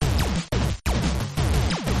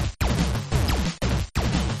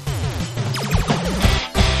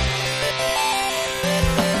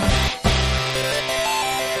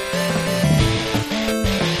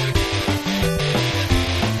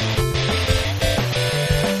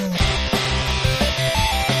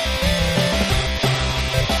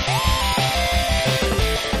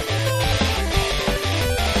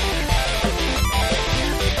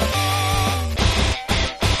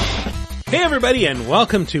Hey everybody, and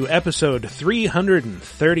welcome to episode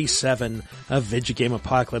 337 of Vidjagame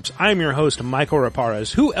Apocalypse. I'm your host, Michael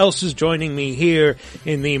Raparez. Who else is joining me here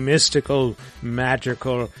in the mystical,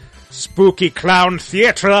 magical, spooky clown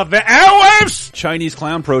theater of the airwaves? Chinese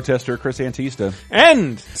clown protester Chris Antista.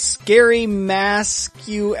 And Scary Mask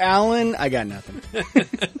you, Alan. I got nothing.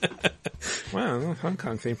 wow, Hong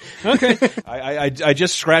Kong theme. Okay. I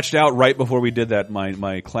just scratched out right before we did that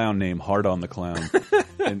my clown name, Hard on the Clown.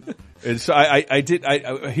 And so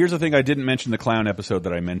here's the thing, I didn't mention the clown episode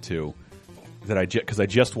that I meant to, because I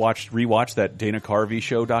just rewatched that Dana Carvey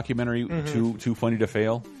show documentary, Too Funny to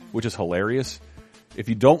Fail, which is hilarious. If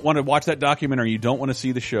you don't want to watch that documentary, you don't want to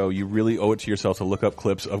see the show, you really owe it to yourself to look up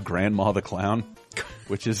clips of Grandma the Clown,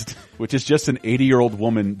 which is just an 80-year-old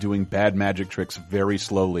woman doing bad magic tricks very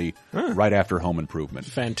slowly right after Home Improvement.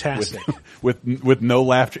 Fantastic. With no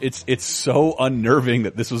laughter. It's so unnerving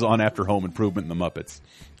that this was on after Home Improvement and the Muppets.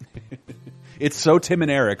 It's so Tim and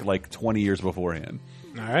Eric like 20 years beforehand.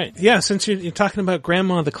 All right. Yeah, since you're talking about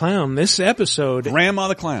Grandma the Clown, this episode Grandma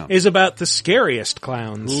the Clown is about the scariest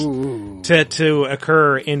clowns to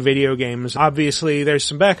occur in video games. Obviously, there's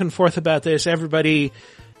some back and forth about this. Everybody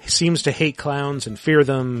seems to hate clowns and fear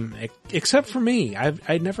them, except for me.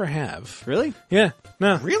 I never have. Really? Yeah.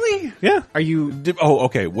 No. Really? Yeah. Are you...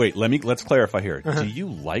 okay, wait, let's clarify here. Do you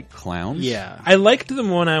like clowns? Yeah. I liked them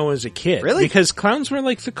when I was a kid. Really? Because clowns were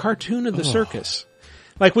like the cartoon of the circus.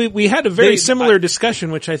 Like, we had a very similar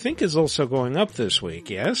discussion, which I think is also going up this week,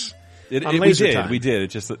 yes? We did.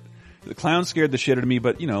 It's just that the clown scared the shit out of me,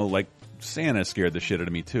 but, like, Santa scared the shit out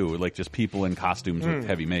of me, too. Like, just people in costumes with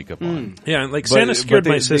heavy makeup on. Yeah, like, Santa scared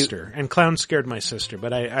my sister, and clowns scared my sister,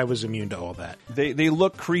 but I was immune to all that. They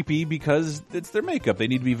look creepy because it's their makeup. They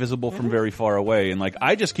need to be visible from very far away. And, like,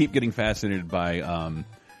 I just keep getting fascinated by,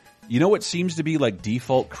 you know what seems to be, like,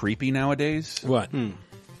 default creepy nowadays? What?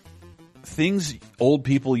 Things old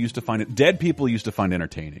people used to find, dead people used to find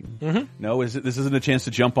entertaining. No, this isn't a chance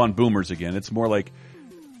to jump on boomers again. It's more like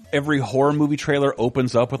every horror movie trailer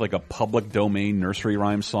opens up with like a public domain nursery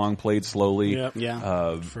rhyme song played slowly. Yep.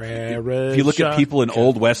 Yeah. If you look at people in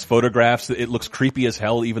Old West photographs, it looks creepy as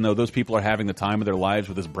hell, even though those people are having the time of their lives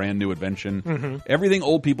with this brand new invention. Everything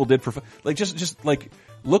old people did for like just like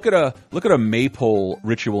look at a maypole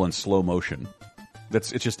ritual in slow motion.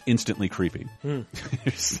 It's just instantly creepy.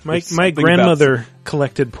 My grandmother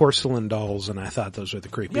collected porcelain dolls, and I thought those were the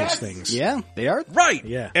creepiest things. Yeah, they are. Right.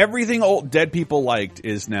 Yeah. Everything old dead people liked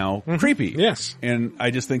is now creepy. Yes. And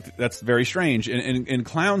I just think that's very strange. And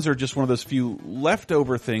clowns are just one of those few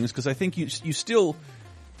leftover things, because I think you still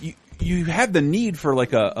you had the need for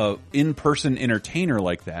like a in-person entertainer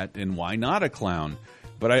like that, and why not a clown?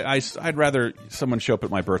 But I'd rather someone show up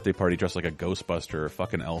at my birthday party dressed like a Ghostbuster or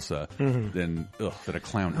fucking Elsa than a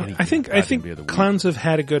clown. I think clowns have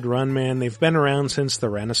had a good run, man. They've been around since the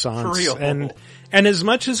Renaissance. For real. And as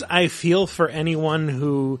much as I feel for anyone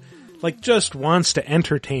who like just wants to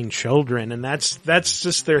entertain children, and that's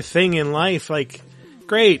just their thing in life, like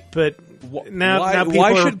great, but now people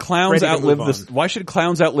why are should clowns ready to move outlive on. this? Why should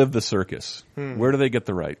clowns outlive the circus? Where do they get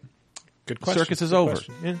the right? Good question. Circus is Good over.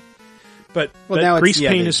 question. Yeah. But now grease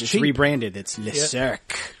paint it's is cheap. rebranded. It's Le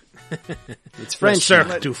Cirque. It's French.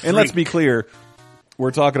 French. And let's be clear,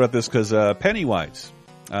 we're talking about this because Pennywise,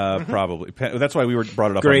 probably. That's why we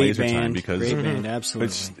brought it up on Great Laser band. Time, because Great band, absolutely.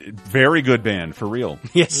 it's very good band for real.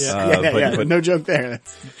 Yes. Yeah. But No joke there.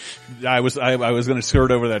 I was going to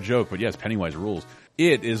skirt over that joke, but yes, Pennywise rules.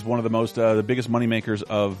 It is one of the biggest moneymakers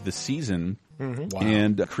of the season,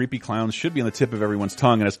 and creepy clowns should be on the tip of everyone's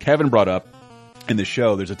tongue. And as Kevin brought up in the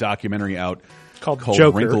show, there's a documentary out called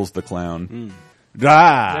Joker. Wrinkles the Clown.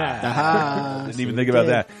 Ah, Didn't even think about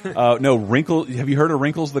that. No, have you heard of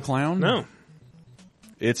Wrinkles the Clown? No.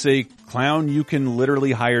 It's a clown you can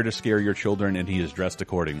literally hire to scare your children, and he is dressed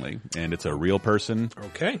accordingly. And it's a real person.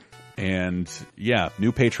 Okay. And yeah,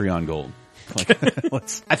 new Patreon goal. Like,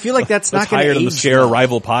 I feel like that's not going to hire age them to scare well. a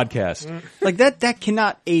rival podcast. Like that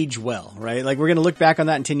cannot age well, right? Like we're going to look back on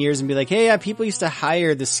that in 10 years and be like, hey, yeah, people used to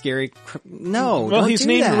hire this scary... No, Well, don't he's do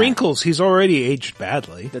named that. Wrinkles. He's already aged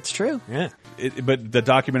badly. That's true. Yeah. But the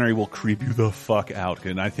documentary will creep you the fuck out,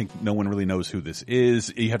 and I think no one really knows who this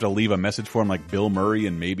is. You have to leave a message for him, like Bill Murray,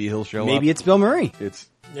 and maybe he'll show up. Maybe it's Bill Murray.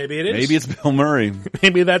 Maybe it is. Maybe it's Bill Murray.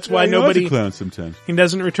 Maybe that's why He was nobody... a clown sometimes. He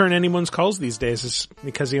doesn't return anyone's calls these days, is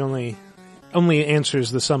because he only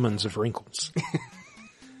answers the summons of Wrinkles.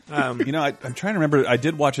 I'm trying to remember. I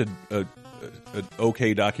did watch an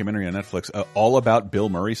okay documentary on Netflix all about Bill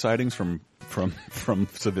Murray sightings from from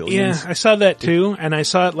civilians. Yeah, I saw that too, and I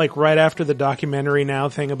saw it like right after the Documentary Now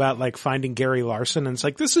thing about like finding Gary Larson, and it's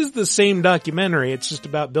like, this is the same documentary, it's just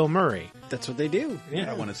about Bill Murray. That's what they do.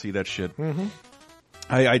 Yeah, I want to see that shit. Mm-hmm.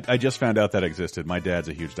 I just found out that existed. My dad's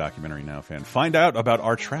a huge Documentary Now fan. Find out about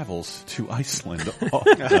our travels to Iceland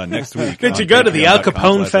next week. Did you go to the Al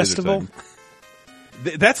Capone Festival?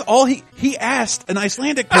 That's all he asked an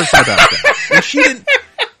Icelandic person about that. And she didn't,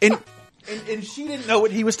 and she didn't know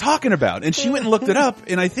what he was talking about. And she went and looked it up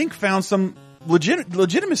and I think found some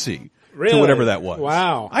legitimacy to whatever that was.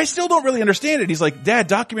 Wow. I still don't really understand it. He's like, Dad,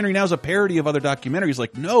 Documentary Now is a parody of other documentaries.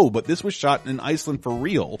 Like, no, but this was shot in Iceland for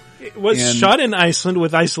real. It was shot in Iceland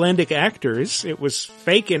with Icelandic actors. It was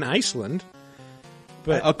fake in Iceland.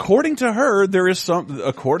 But according to her,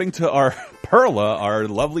 according to our Perla, our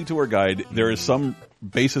lovely tour guide, there is some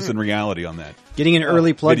basis in reality on that. Getting an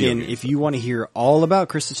early plug-in, if you want to hear all about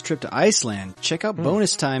Chris's trip to Iceland, check out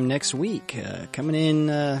Bonus Time next week. Coming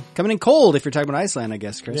in cold if you're talking about Iceland, I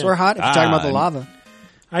guess, Chris. Yeah. Or hot if you're talking about the lava.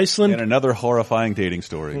 Iceland. And another horrifying dating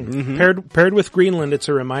story. Mm-hmm. Paired with Greenland, it's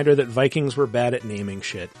a reminder that Vikings were bad at naming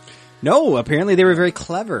shit. No, apparently they were very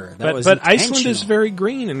clever. But Iceland is very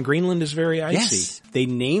green and Greenland is very icy. Yes, they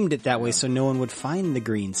named it that way so no one would find the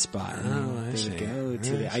green spot. Oh, I see. They would go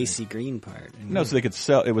to the icy green part. No, so they could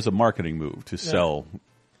sell. It was a marketing move to sell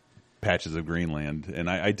patches of Greenland. And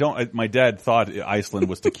my dad thought Iceland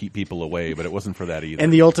was to keep people away, but it wasn't for that either.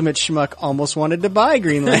 And the ultimate schmuck almost wanted to buy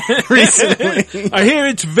Greenland recently. I hear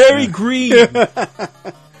it's very green.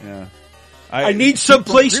 Yeah. I need some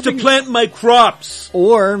place to plant my crops.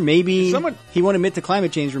 Or maybe he won't admit to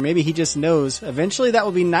climate change, or maybe he just knows eventually that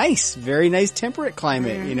will be nice. Very nice temperate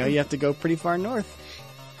climate. You know, you have to go pretty far north.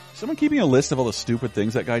 Someone keeping a list of all the stupid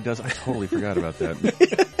things that guy does? I totally forgot about that.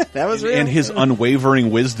 That was real. And his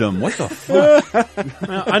unwavering wisdom. What the fuck?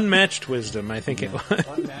 Unmatched wisdom, I think it was.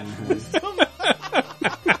 Unmatched wisdom.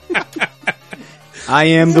 I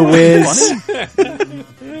am the whiz.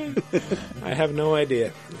 I have no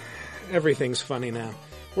idea. Everything's funny now.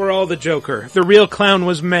 We're all the Joker. The real clown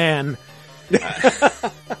was man.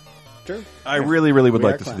 True. I really would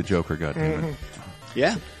like to see the Joker, goddammit. Mm-hmm.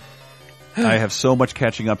 Yeah. I have so much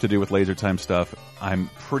catching up to do with Laser Time stuff. I'm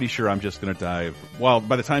pretty sure I'm just going to dive, well,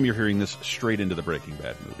 by the time you're hearing this, straight into the Breaking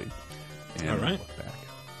Bad movie. And all right. Look back.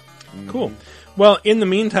 Cool. Well, in the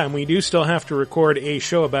meantime, we do still have to record a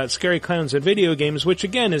show about scary clowns and video games, which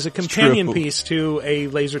again is a companion piece to a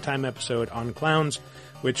Laser Time episode on clowns.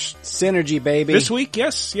 Which synergy, baby. This week,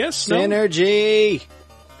 yes. Synergy. No?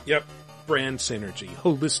 Yep. Brand synergy.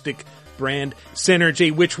 Holistic brand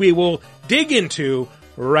synergy, which we will dig into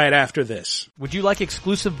right after this. Would you like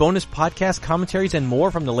exclusive bonus podcast commentaries and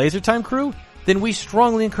more from the Laser Time crew? Then we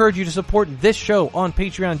strongly encourage you to support this show on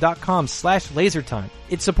patreon.com/lasertime.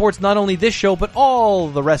 It supports not only this show, but all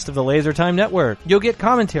the rest of the Laser Time network. You'll get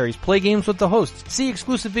commentaries, play games with the hosts, see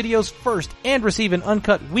exclusive videos first, and receive an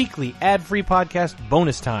uncut weekly ad-free podcast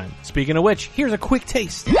bonus time. Speaking of which, here's a quick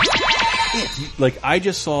taste. Like, I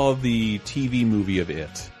just saw the TV movie of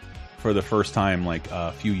It for the first time like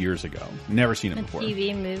a few years ago. Never seen it before.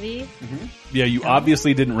 TV movie? Mm-hmm. Yeah, you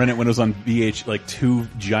obviously didn't rent it when it was on like 2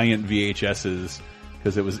 giant VHSs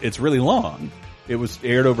because it's really long. It was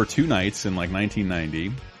aired over 2 nights in like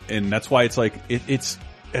 1990, and that's why it's like it's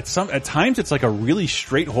at times it's like a really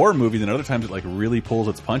straight horror movie, then other times it like really pulls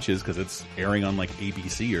its punches because it's airing on like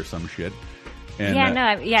ABC or some shit. And,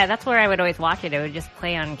 that's where I would always watch it. It would just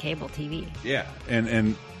play on cable TV. Yeah,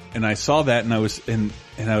 and I saw that and I was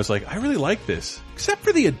like, I really like this, except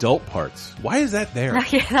for the adult parts. Why is that there?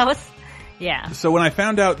 Yeah. So when I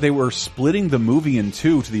found out they were splitting the movie in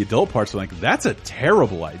 2 to the adult parts, I'm like, that's a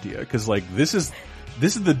terrible idea because like this is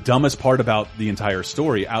the dumbest part about the entire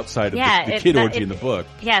story outside of the kid orgy in the book.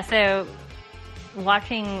 Yeah. So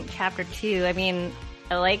watching chapter 2, I mean,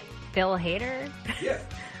 I like Bill Hader. Yeah.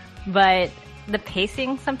 But the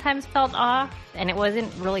pacing sometimes felt off, and it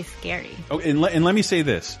wasn't really scary. Oh, and let me say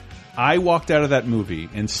this. I walked out of that movie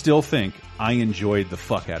and still think I enjoyed the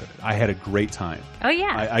fuck out of it. I had a great time. Oh,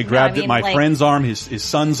 yeah. I grabbed my friend's arm, his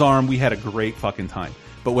son's arm. We had a great fucking time.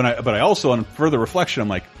 But I also, on further reflection, I'm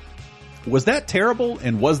like, was that terrible?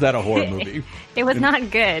 And was that a horror movie? It was not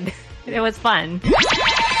good. It was fun.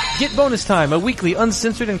 Get Bonus Time, a weekly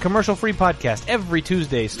uncensored and commercial-free podcast every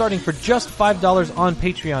Tuesday, starting for just $5 on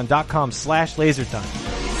patreon.com/lasertime.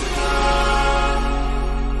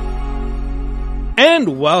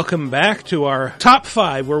 And welcome back to our top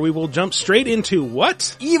 5, where we will jump straight into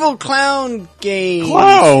what? Evil clown games.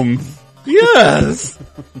 Clowns. Yes,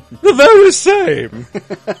 the very same.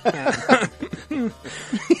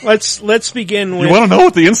 Let's begin with. You want to know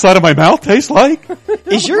what the inside of my mouth tastes like?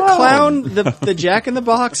 Is your clown the Jack in the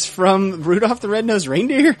Box from Rudolph the Red-Nosed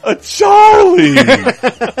Reindeer? A Charlie!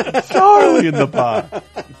 Charlie in the box.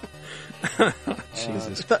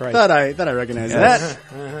 Jesus Christ. Thought I recognized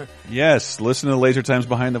that. Yes, listen to the Laser Times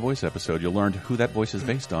Behind the Voice episode. You'll learn who that voice is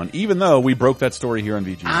based on, even though we broke that story here on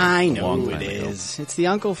VG. I know who it is. It's the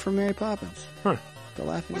uncle from Mary Poppins. Huh. The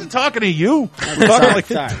laughing. I wasn't talking to you. We're talking like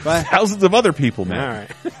thousands of other people, man. All right.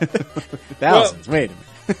 Thousands. Wait a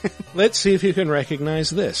minute. Let's see if you can recognize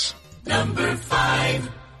this. Number 5.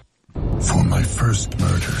 For my first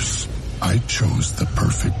murders, I chose the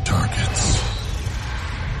perfect targets.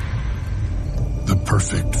 The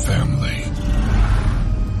perfect family.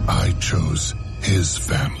 I chose his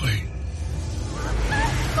family.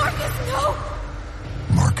 Marcus, no!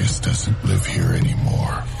 Marcus doesn't live here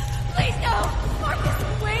anymore. Please, no!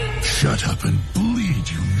 Marcus, wait! Shut up and bleed,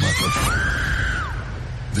 you motherfucker.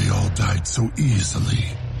 They all died so easily.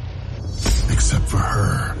 Except for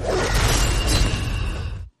her.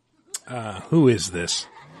 Who is this?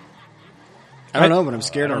 I don't know, but I'm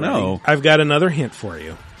scared I don't already. know. I've got another hint for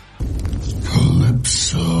you.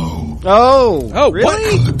 Calypso. Oh, really? what?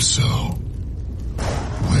 Calypso.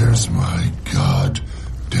 Where's my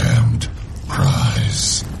goddamned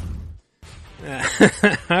prize?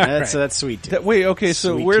 That's sweet too. Wait, okay,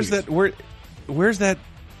 so Sweet where's tooth. where's that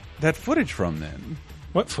footage from then?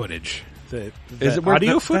 What footage? The Is it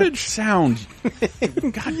audio that footage? sound?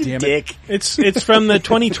 God damn it! Dick. It's from the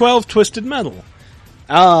 2012 Twisted Metal,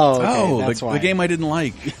 Oh, okay, Oh, that's why. the game I didn't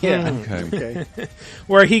like. Yeah. Okay.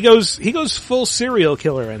 where he goes full serial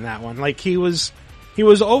killer in that one. Like he was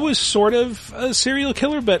always sort of a serial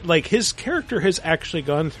killer, but like his character has actually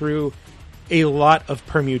gone through a lot of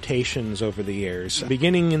permutations over the years.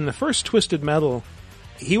 Beginning in the first Twisted Metal,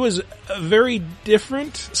 he was a very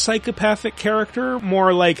different psychopathic character,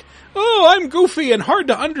 more like, oh, I'm goofy and hard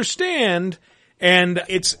to understand. And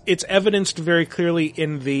it's evidenced very clearly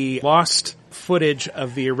in the lost footage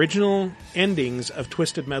of the original endings of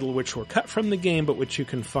Twisted Metal, which were cut from the game, but which you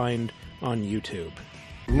can find on YouTube.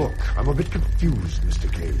 Look, I'm a bit confused,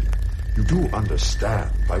 Mr. Kane. You do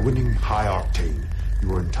understand, by winning High Octane,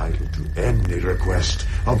 you are entitled to any request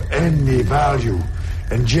of any value.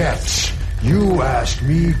 And yet, you asked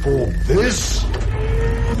me for this?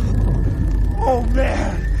 Oh,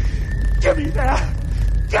 man! Give me that!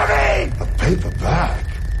 Give me! A paper bag?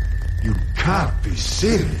 You can't be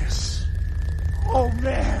serious. Oh,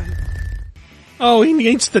 man. Oh, he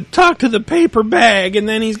needs to talk to the paper bag, and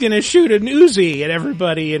then he's going to shoot an Uzi at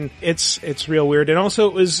everybody, and it's real weird. And also,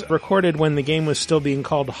 it was recorded when the game was still being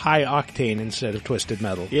called High Octane instead of Twisted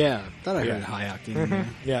Metal. Yeah, thought I heard High Octane. in there.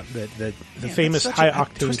 Yeah, the famous High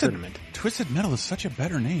Octane tournament. Twisted Metal is such a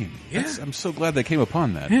better name. Yeah. I'm so glad they came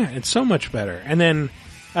upon that. Yeah, it's so much better. And then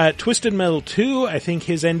Twisted Metal 2, I think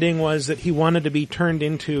his ending was that he wanted to be turned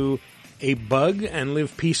into a bug and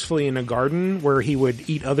live peacefully in a garden where he would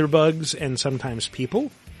eat other bugs and sometimes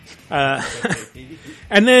people. And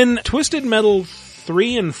then Twisted Metal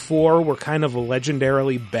 3 and 4 were kind of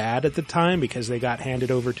legendarily bad at the time because they got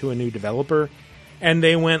handed over to a new developer. And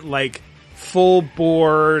they went like full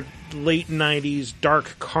bore, late 90s,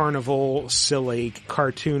 dark carnival, silly,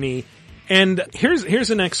 cartoony. And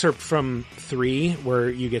here's an excerpt from 3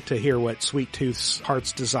 where you get to hear what Sweet Tooth's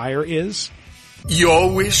heart's desire is.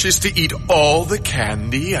 Your wish is to eat all the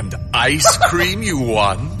candy and ice cream you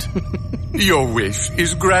want? Your wish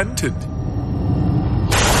is granted.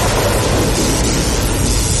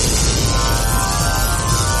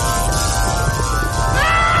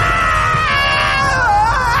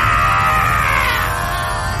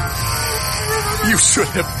 You should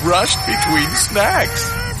have brushed between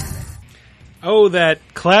snacks. Oh, that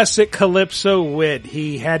classic Calypso wit.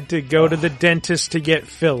 He had to go to the dentist to get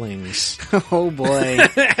fillings. Oh boy.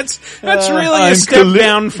 That's really a step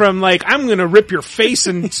down from like, I'm gonna rip your face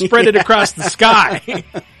and spread it across the sky.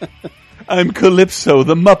 I'm Calypso,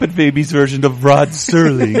 the Muppet Babies version of Rod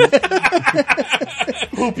Serling.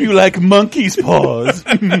 Hope you like monkey's paws.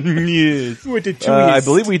 Yes. With the I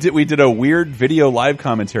believe we did a weird video live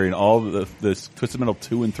commentary on all the Twisted Metal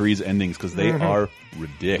 2 and 3's endings because they are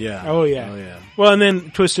ridiculous. Yeah. Oh yeah. Well, and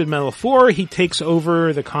then Twisted Metal 4, he takes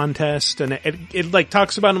over the contest, and it like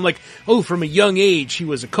talks about him like, oh, from a young age he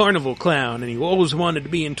was a carnival clown, and he always wanted to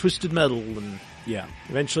be in Twisted Metal, and Yeah.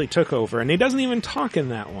 eventually took over. And he doesn't even talk in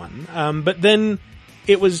that one. But then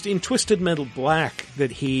it was in Twisted Metal Black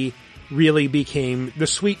that he really became the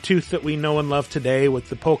Sweet Tooth that we know and love today, with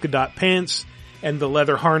the polka dot pants and the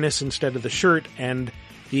leather harness instead of the shirt, and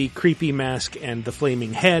the creepy mask and the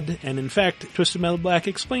flaming head. And in fact, Twisted Metal Black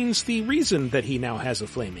explains the reason that he now has a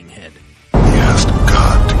flaming head. He asked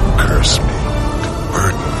God to curse me, to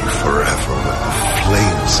burden forever with the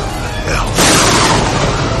flames of hell.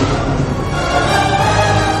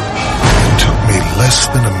 It took me less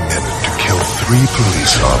than a minute to kill 3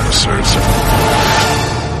 police officers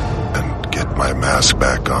and get my mask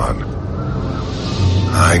back on.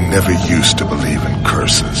 I never used to believe in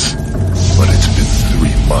curses, but it's been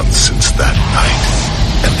 3 months since that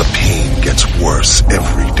night, and the pain gets worse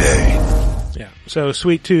every day. Yeah. So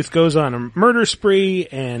Sweet Tooth goes on a murder spree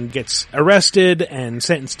and gets arrested and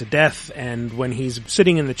sentenced to death. And when he's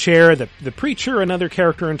sitting in the chair, the preacher, another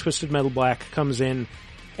character in Twisted Metal Black, comes in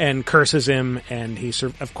and curses him. And he,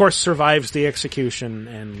 of course, survives the execution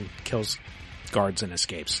and kills guards and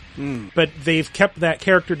escapes. But they've kept that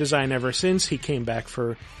character design ever since. He came back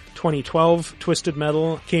for 2012 Twisted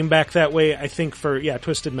Metal. Came back that way, I think, for,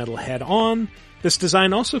 Twisted Metal Head On. This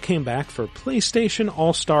design also came back for PlayStation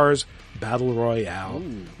All-Stars Battle Royale,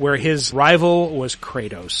 where his rival was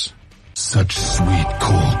Kratos. Such sweet,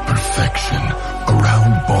 cold perfection, a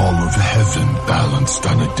round ball of heaven balanced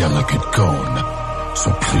on a delicate cone,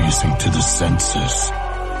 so pleasing to the senses.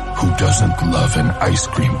 Who doesn't love an ice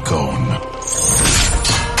cream cone?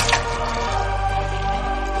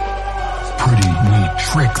 Pretty neat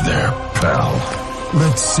trick there, pal.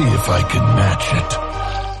 Let's see if I can match it.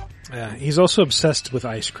 He's also obsessed with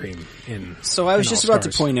ice cream So I was just about to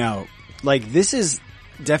point out, like, this is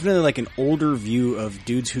definitely like an older view of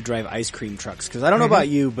dudes who drive ice cream trucks. Cause I don't know about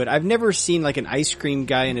you, but I've never seen like an ice cream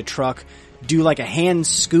guy in a truck do like a hand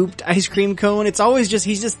scooped ice cream cone. It's always just,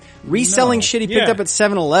 he's just reselling shit he picked up at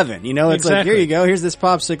 7-Eleven. You know, it's like, here you go. Here's this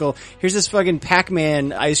popsicle. Here's this fucking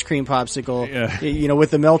Pac-Man ice cream popsicle, you know, with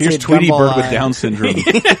the melted Here's Tweety Bird gumball with eye. Down syndrome.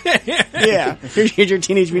 Yeah. Here's your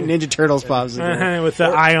Teenage Mutant Ninja Turtles popsicle. With the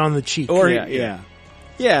eye on the cheek.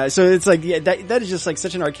 Yeah, so it's like, that is just like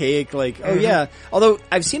such an archaic, like, although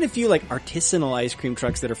I've seen a few like artisanal ice cream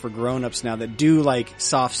trucks that are for grown-ups now that do like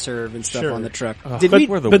soft serve and stuff on the truck.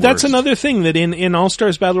 But that's another thing that in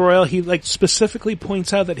All-Stars Battle Royale, he like specifically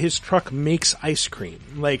points out that his truck makes ice cream.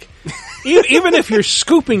 Like, even if you're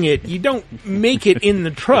scooping it, you don't make it in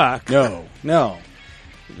the truck. No.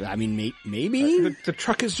 I mean, maybe? The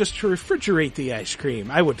truck is just to refrigerate the ice cream,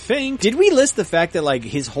 I would think. Did we list the fact that, like,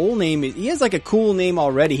 his whole name he has, like, a cool name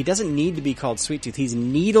already. He doesn't need to be called Sweet Tooth. He's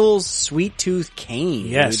Needles Sweet Tooth Kane.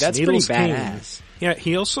 Yes, that's Needles pretty badass. Kane. Yeah,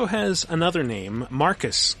 he also has another name,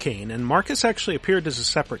 Marcus Kane, and Marcus actually appeared as a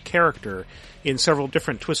separate character in several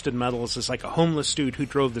different Twisted Metals as like a homeless dude who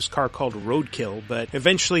drove this car called Roadkill, but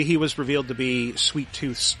eventually he was revealed to be Sweet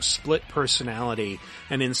Tooth's split personality,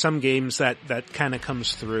 and in some games that kind of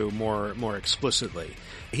comes through more explicitly.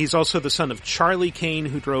 He's also the son of Charlie Kane,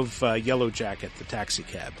 who drove Yellow Jacket, the taxi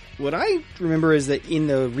cab. What I remember is that in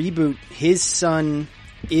the reboot, his son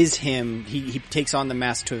is him. He takes on the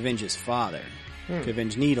mask to avenge his father, to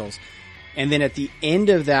avenge Needles. And then at the end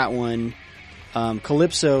of that one,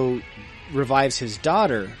 Calypso revives his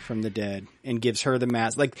daughter from the dead and gives her the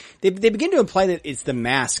mask. Like, they begin to imply that it's the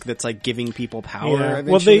mask that's like giving people power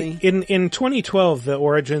eventually. Well, in 2012, the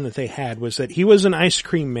origin that they had was that he was an ice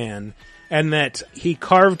cream man and that he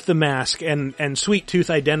carved the mask and Sweet Tooth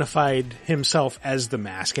identified himself as the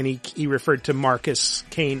mask, and he referred to Marcus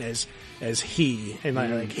Kane as he, and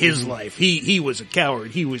like his life. He was a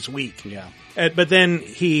coward. He was weak. Yeah. But then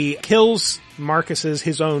he kills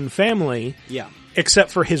his own family. Yeah.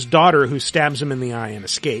 Except for his daughter, who stabs him in the eye and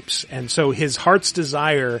escapes. And so his heart's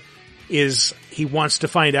desire is he wants to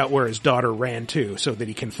find out where his daughter ran to so that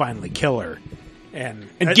he can finally kill her. And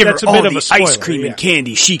give her that's a all bit of the a spoiler, ice cream and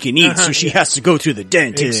candy she can eat, so she has to go to the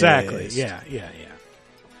dentist. Exactly. Yeah.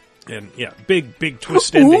 And big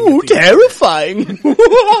twist ending. Ooh, terrifying.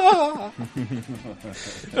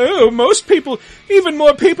 Most people, even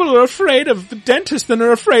more people are afraid of the dentist than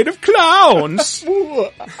are afraid of clowns.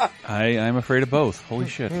 I'm afraid of both. Holy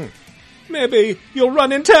shit. Maybe you'll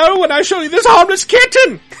run in terror when I show you this harmless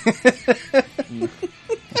kitten.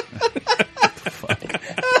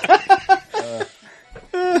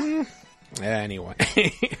 Anyway.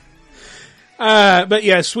 But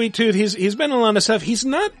yeah, Sweet Tooth, he's been in a lot of stuff. He's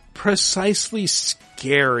not precisely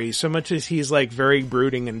scary so much as he's like very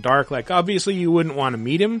brooding and dark. Like, obviously you wouldn't want to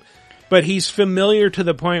meet him, but he's familiar to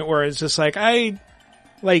the point where it's just like, I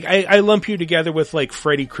lump you together with like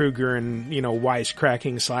Freddy Krueger and, you know,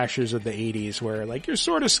 wisecracking slashers of the 80s where like you're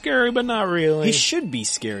sort of scary, but not really. He should be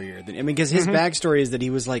scarier than, because his backstory is that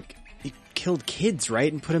he was like, he killed kids,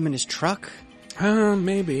 right? And put them in his truck.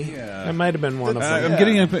 Maybe. Yeah. That might have been one of them. I'm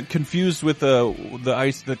getting a bit confused with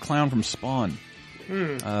the clown from Spawn.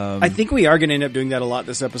 I think we are going to end up doing that a lot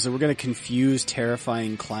this episode. We're going to confuse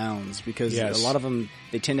terrifying clowns because a lot of them,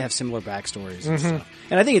 they tend to have similar backstories and stuff.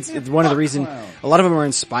 And I think it's one of the reasons a lot of them are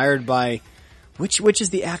inspired by Which is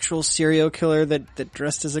the actual serial killer that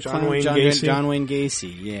dressed as a John clown? Wayne Gacy? John Wayne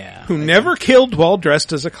Gacy, yeah. Who never killed while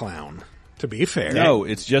dressed as a clown, to be fair. No,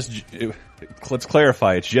 it's just... let's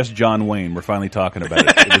clarify. It's just John Wayne. We're finally talking about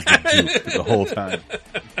it. It was the dupe the whole time.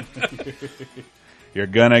 You're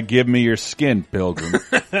gonna give me your skin, Pilgrim.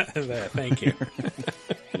 Thank you.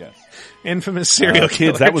 Yes. Infamous serial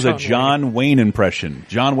killer. Kids, that was a Wayne. John Wayne impression.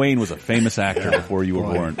 John Wayne was a famous actor before you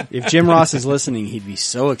were born. If Jim Ross is listening, he'd be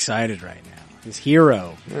so excited right now. His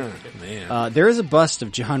hero. Oh, man. There is a bust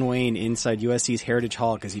of John Wayne inside USC's Heritage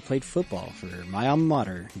Hall because he played football for my alma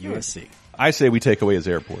mater, USC. I say we take away his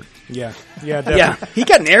airport. Yeah, definitely. Yeah, he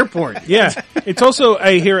got an airport. Yeah, it's also,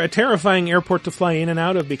 I hear, a terrifying airport to fly in and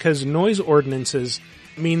out of because noise ordinances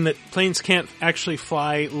mean that planes can't actually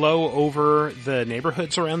fly low over the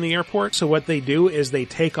neighborhoods around the airport. So what they do is they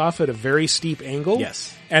take off at a very steep angle.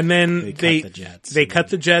 Yes. And then They cut the jets. They cut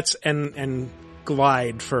the jets and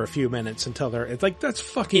glide for a few minutes until they're, it's like, that's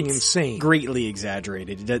fucking insane. Greatly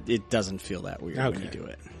exaggerated. It doesn't feel that weird when you do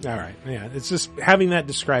it. All right. Yeah. It's just having that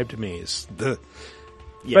described to me is the,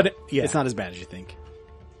 Yeah, but it's not as bad as you think.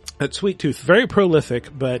 That Sweet Tooth, very prolific,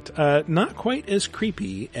 but not quite as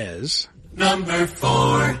creepy as Number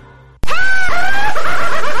 4.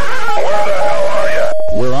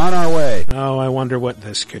 We're on our way. Oh, I wonder what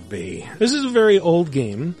this could be. This is a very old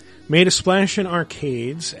game. Made a splash in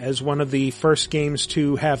arcades as one of the first games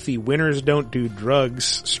to have the winners don't do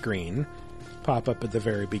drugs screen pop up at the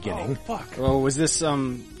very beginning. Oh, fuck. Oh, was this,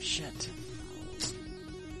 shit.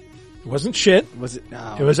 It wasn't shit. Was it?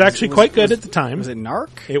 No. It was actually quite good at the time. Was it Narc?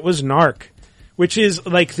 It was Narc, which is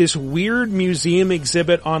like this weird museum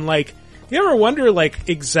exhibit on like, you ever wonder like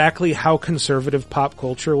exactly how conservative pop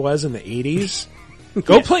culture was in the 80s?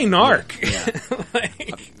 Go play Narc. Yeah.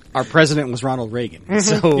 Like, our president was Ronald Reagan. Mm-hmm.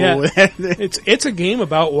 So yeah. It's a game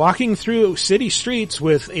about walking through city streets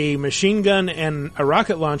with a machine gun and a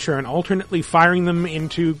rocket launcher and alternately firing them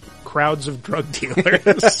into crowds of drug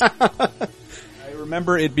dealers. I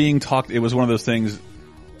remember it being talked. It was one of those things.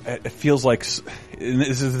 It feels like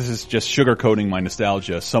this is just sugarcoating my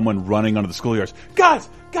nostalgia. Someone running onto the schoolyards. Guys!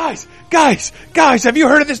 Have you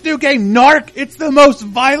heard of this new game, Narc? It's the most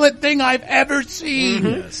violent thing I've ever seen.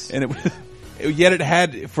 Mm-hmm. Yes. And yet it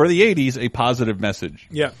had, for the 80s, a positive message.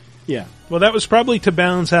 Yeah. Yeah. Well, that was probably to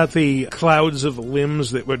balance out the clouds of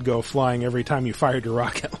limbs that would go flying every time you fired your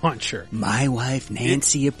rocket launcher. My wife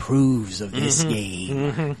Nancy approves of this game.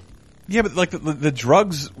 Mm-hmm. Yeah, but like the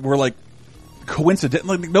drugs were like coincidental.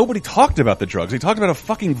 Like, nobody talked about the drugs. They talked about how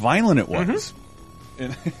fucking violent it was.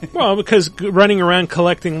 Mm-hmm. Well, because running around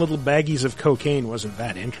collecting little baggies of cocaine wasn't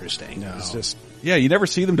that interesting. No. It was just... Yeah, you never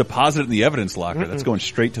see them deposit it in the evidence locker. That's going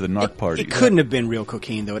straight to the narc party. It couldn't have been real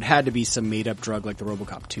cocaine, though. It had to be some made-up drug like the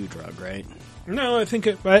RoboCop 2 drug, right? No, I think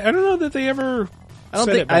I don't know that they ever.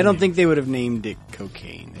 I don't think they would have named it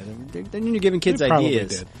cocaine. Then you're giving kids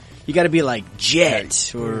ideas. Did. You got to be like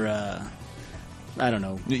Jet or I don't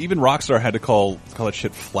know. Even Rockstar had to call that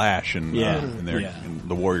shit Flash in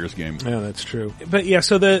the Warriors game. Yeah, that's true. But yeah,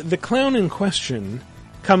 so the clown in question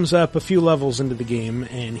comes up a few levels into the game,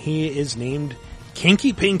 and he is named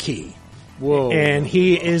Kinky Pinky. Whoa. And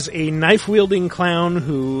he is a knife-wielding clown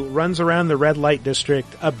who runs around the red light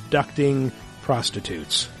district abducting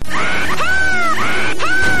prostitutes.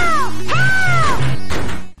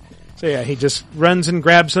 So yeah, he just runs and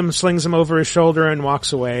grabs them, slings them over his shoulder, and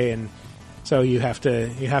walks away. And so you have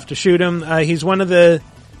to shoot him. He's one of the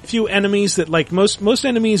few enemies that, like most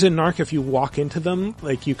enemies in Narc, if you walk into them,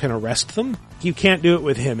 like you can arrest them. You can't do it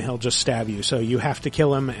with him; he'll just stab you. So you have to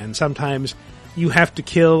kill him, and sometimes you have to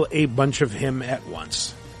kill a bunch of him at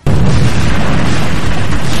once.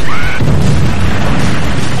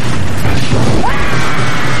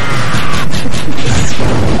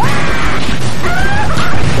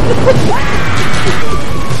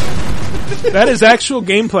 That is actual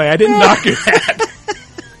gameplay. I didn't knock you that.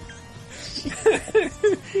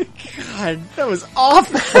 God, that was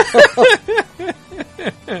awful.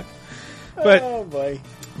 Oh boy.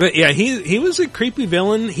 But yeah, he was a creepy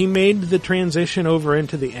villain. He made the transition over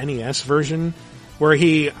into the NES version, where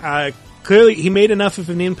he clearly he made enough of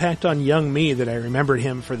an impact on young me that I remembered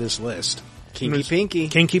him for this list. Kinky Pinky.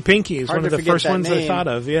 Kinky Pinky is Hard one of to the forget first that ones I name. thought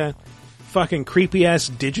of. Yeah, fucking creepy ass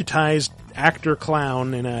digitized actor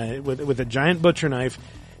clown in with a giant butcher knife,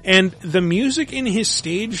 and the music in his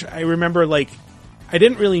stage. I remember I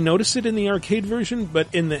didn't really notice it in the arcade version,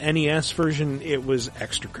 but in the NES version, it was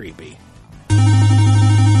extra creepy.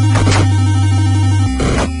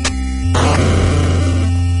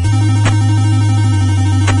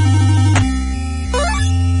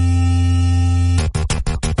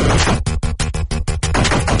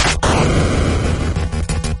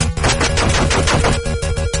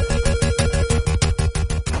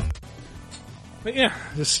 But yeah,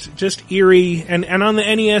 just eerie, and on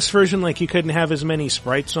the NES version, like you couldn't have as many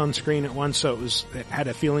sprites on screen at once, so it had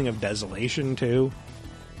a feeling of desolation too.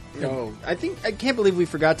 Oh, I can't believe we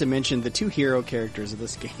forgot to mention the two hero characters of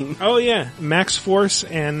this game. Oh yeah, Max Force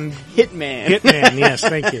and Hitman. Hitman, yes,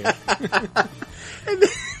 thank you.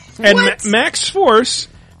 And Max Force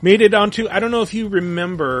made it onto, I don't know if you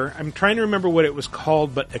remember, I'm trying to remember what it was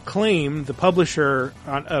called, but Acclaim, the publisher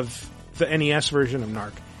of the NES version of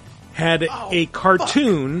Narc, had a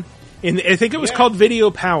cartoon, I think it was called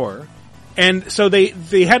Video Power, and so they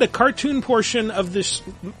had a cartoon portion of this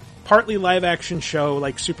partly live-action show,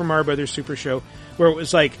 like Super Mario Brothers Super Show, where it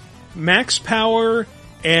was like Max Power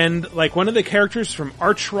and like one of the characters from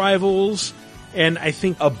Arch Rivals, and I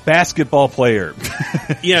think a basketball player.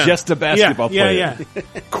 Yeah. Just a basketball player. Yeah.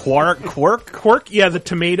 Quark? Yeah, the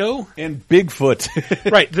tomato. And Bigfoot.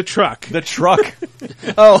 Right, the truck. The truck.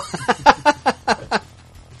 Oh.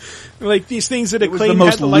 Like these things that it was Acclaim the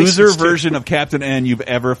most had the loser version of Captain N you've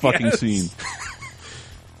ever fucking seen.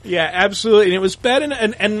 Yeah, absolutely. And it was bad.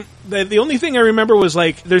 And the only thing I remember was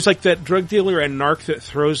like, there's like that drug dealer and Narc that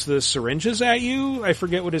throws the syringes at you. I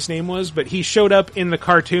forget what his name was, but he showed up in the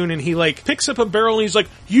cartoon and he like picks up a barrel and he's like,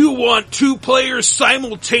 "You want 2 players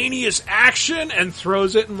simultaneous action?" and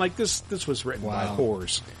throws it. And like this was written by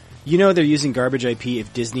whores. You know they're using garbage IP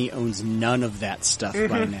if Disney owns none of that stuff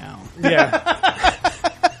by now. Yeah.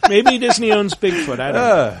 Maybe Disney owns Bigfoot. I don't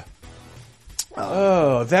know.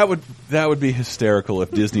 Oh, that would be hysterical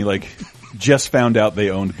if Disney like just found out they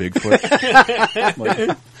owned Bigfoot.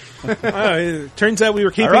 It turns out we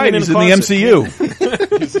were keeping it in the MCU.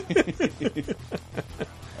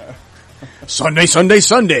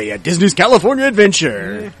 Sunday at Disney's California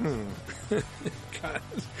Adventure.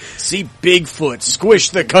 See Bigfoot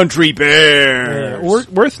squish the country bears.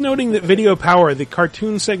 Worth noting that Video Power, the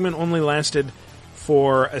cartoon segment, only lasted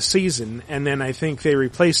for a season, and then I think they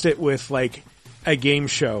replaced it with like a game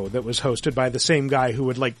show that was hosted by the same guy who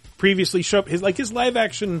would like previously show up. His live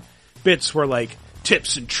action bits were like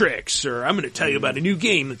tips and tricks, or I'm going to tell you about a new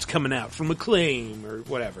game that's coming out from Acclaim, or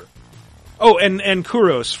whatever. Oh, and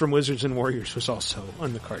Kouros from Wizards and Warriors was also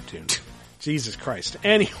on the cartoon. Jesus Christ.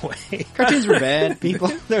 Anyway. Cartoons were bad,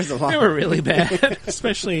 people. There's a lot. They were really bad,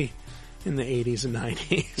 especially in the 80s and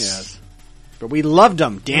 90s. Yes. But we loved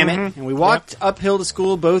them, damn it. And we walked uphill to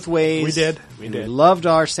school both ways. We did. We loved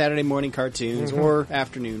our Saturday morning cartoons or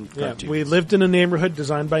afternoon cartoons. We lived in a neighborhood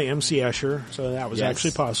designed by M.C. Escher, so that was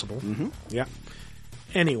actually possible. Mm-hmm. Yeah.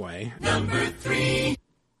 Anyway. Number 3.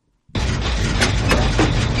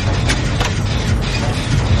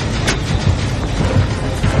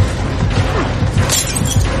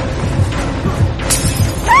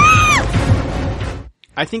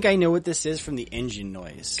 I think I know what this is from the engine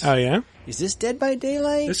noise. Oh, yeah? Is this Dead by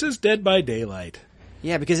Daylight? This is Dead by Daylight.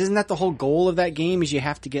 Yeah, because isn't that the whole goal of that game is you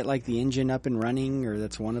have to get like the engine up and running, or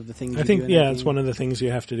that's one of the things I think, it's one of the things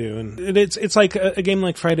you have to do. And it's like a game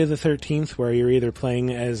like Friday the 13th where you're either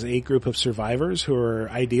playing as a group of survivors who are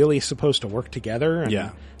ideally supposed to work together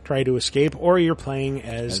and try to escape, or you're playing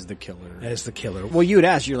as the killer. As the killer. Well, you had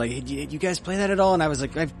asked, you're like, hey, you guys play that at all? And I was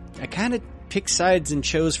like, I kind of picked sides and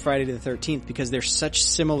chose Friday the 13th because they're such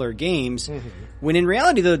similar games. Mm-hmm. When in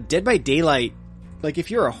reality, though, Dead by Daylight, like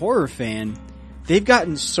if you're a horror fan, they've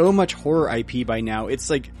gotten so much horror IP by now. It's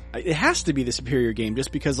like, it has to be the superior game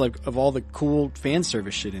just because like of all the cool fan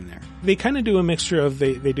service shit in there. They kind of do a mixture of,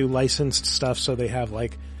 they do licensed stuff, so they have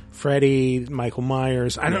like Freddy, Michael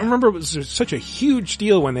Myers. I don't remember, it was such a huge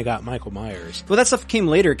deal when they got Michael Myers. Well, that stuff came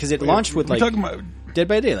later because it launched with like talking about Dead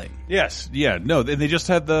by Daylight. Yes, yeah, no, they just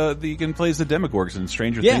had you can play as the Demogorgs and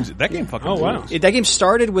Stranger Things. That game fucking wow. That game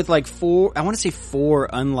started with like 4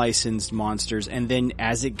 unlicensed monsters, and then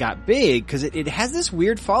as it got big, because it has this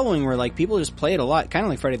weird following where like people just play it a lot, kind of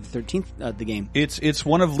like Friday the 13th, the game. It's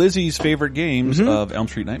one of Lizzie's favorite games of Elm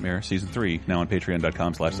Street Nightmare Season 3, now on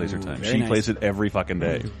patreon.com/lasertime. She plays it every fucking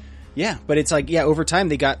day. Yeah, but it's like, over time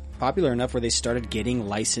they got popular enough where they started getting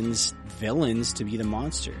licensed villains to be the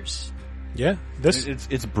monsters. Yeah,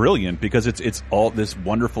 it's brilliant because it's all this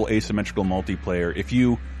wonderful asymmetrical multiplayer. If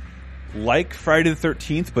you like Friday the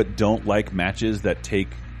 13th but don't like matches that take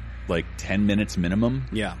like 10 minutes minimum,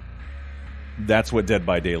 that's what Dead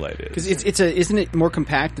by Daylight is. Because isn't it more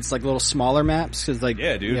compact? It's like little smaller maps. Cause like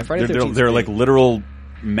dude, Friday the 13th they're like literal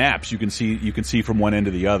maps you can see from one end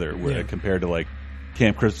to the other, compared to like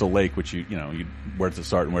Camp Crystal Lake, which where does it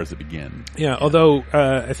start and where does it begin? Yeah, although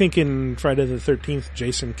I think in Friday the 13th,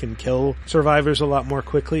 Jason can kill survivors a lot more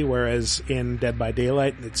quickly, whereas in Dead by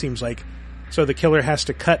Daylight, it seems like, so the killer has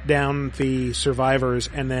to cut down the survivors,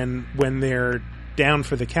 and then when they're down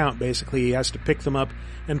for the count, basically. He has to pick them up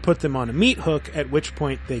and put them on a meat hook, at which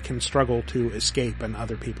point they can struggle to escape and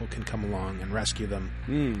other people can come along and rescue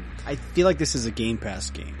them. I feel like this is a Game Pass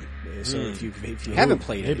game. So if you haven't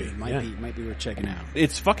played it might be worth checking out.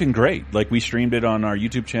 It's fucking great. Like, we streamed it on our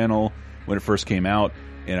YouTube channel when it first came out,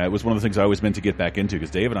 and it was one of the things I always meant to get back into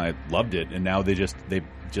because Dave and I loved it, and now they just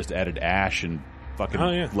added Ash and fucking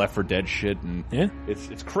Left 4 Dead shit, and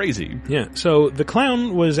it's crazy. Yeah. So the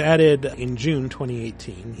clown was added in June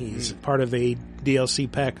 2018. He's part of a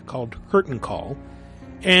DLC pack called Curtain Call,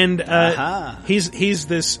 and he's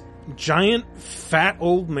this giant fat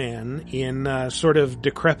old man in sort of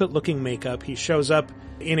decrepit looking makeup. He shows up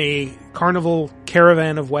in a carnival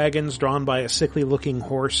caravan of wagons drawn by a sickly looking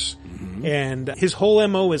horse. And his whole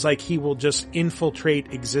MO is like he will just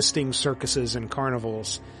infiltrate existing circuses and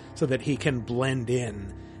carnivals so that he can blend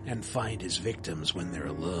in and find his victims when they're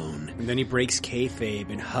alone. And then he breaks kayfabe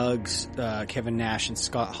and hugs Kevin Nash and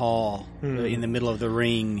Scott Hall in the middle of the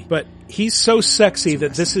ring. But he's so sexy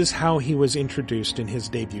that this is how he was introduced in his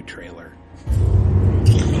debut trailer.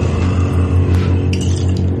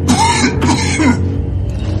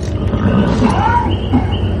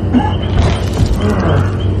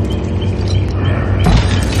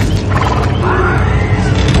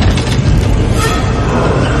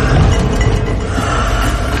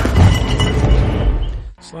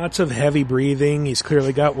 Lots of heavy breathing. He's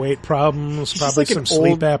clearly got weight problems, probably some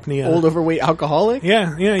sleep apnea. Old overweight alcoholic?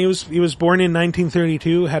 Yeah. He was born in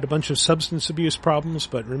 1932, had a bunch of substance abuse problems,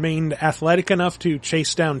 but remained athletic enough to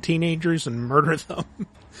chase down teenagers and murder them.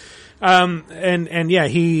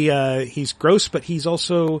 He's gross, but he's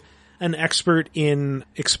also an expert in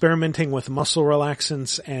experimenting with muscle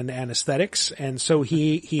relaxants and anesthetics. And so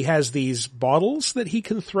he has these bottles that he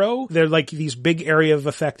can throw. They're like these big area of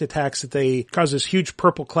effect attacks that they cause this huge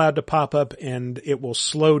purple cloud to pop up, and it will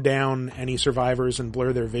slow down any survivors and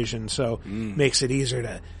blur their vision. So makes it easier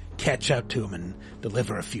to catch up to them and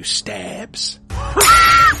deliver a few stabs.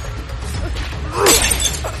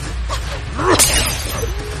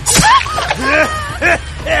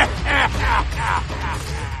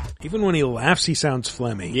 Even when he laughs, he sounds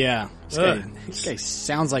phlegmy. Yeah. This guy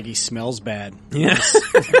sounds like he smells bad. Yes.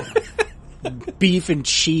 Beef and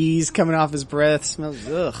cheese coming off his breath. Smells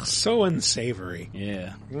so unsavory.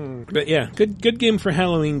 Yeah. But yeah, good game for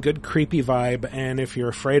Halloween, good creepy vibe, and if you're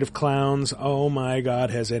afraid of clowns, oh my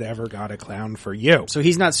god, has it ever got a clown for you. So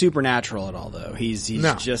he's not supernatural at all, though. He's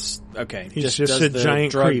just okay. He's just a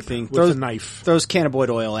giant creep thing. With a knife. Throws cannabinoid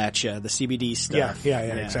oil at you, the CBD stuff. Yeah,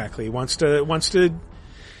 exactly. Wants to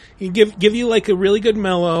give you like a really good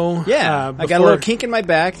mellow. Yeah, I got a little kink in my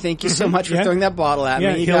back. Thank you so much for throwing that bottle at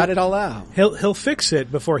me. You got it all out. He'll fix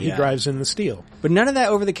it before he drives in the steel. But none of that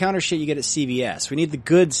over-the-counter shit you get at CVS. We need the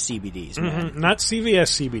good CBDs, man. Not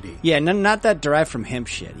CVS CBD. Yeah, not that derived from hemp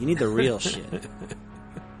shit. You need the real shit.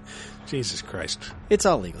 Jesus Christ. It's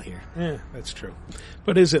all legal here. Yeah, that's true.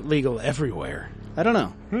 But is it legal everywhere? I don't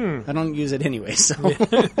know. I don't use it anyway, so.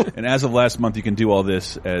 And as of last month, you can do all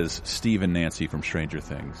this as Steve and Nancy from Stranger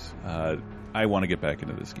Things. I want to get back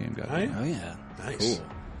into this game, guys. Oh, yeah. Nice. Cool.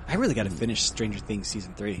 I really got to finish Stranger Things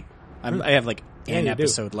Season 3. I have like an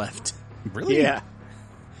episode left. Really? Yeah.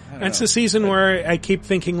 That's the season where I keep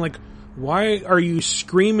thinking, like, why are you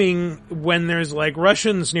screaming when there's, like,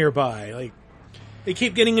 Russians nearby? Like, they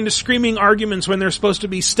keep getting into screaming arguments when they're supposed to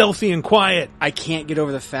be stealthy and quiet. I can't get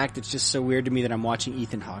over the fact it's just so weird to me that I'm watching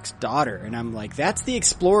Ethan Hawke's daughter, and I'm like, that's the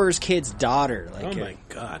Explorer's kid's daughter. Like, oh my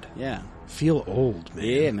god. Yeah. Feel old, man.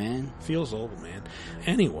 Yeah, man. Feels old, man.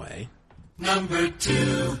 Anyway. Number 2. Stay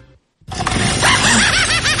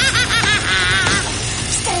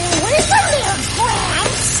away from me,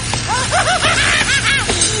 friends!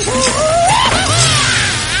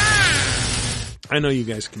 I know you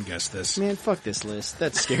guys can guess this. Man, fuck this list.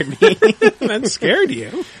 That scared me. That scared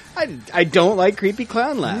you? I don't like creepy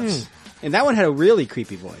clown laughs. And that one had a really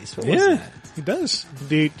creepy voice. What was that? It does.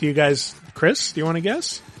 Do you guys, Chris, do you want to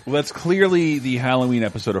guess? Well, that's clearly the Halloween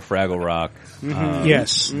episode of Fraggle Rock.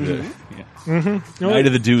 Yes. Night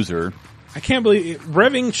of the Doozer. I can't believe it.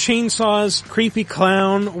 Revving chainsaws, creepy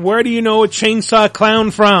clown. Where do you know a chainsaw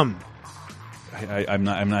clown from? I'm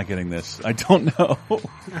not getting this. I don't know.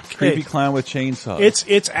 Okay. Creepy clown with chainsaws.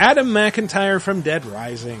 It's Adam McIntyre from Dead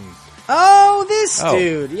Rising. Oh, this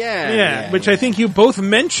dude. Yeah. Which I think you both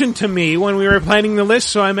mentioned to me when we were planning the list,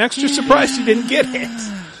 so I'm extra surprised you didn't get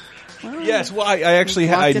it. Yes, well, I actually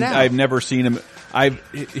I've never seen him.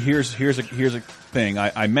 Here's a thing.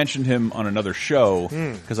 I mentioned him on another show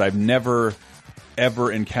because I've never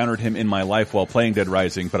ever encountered him in my life while playing Dead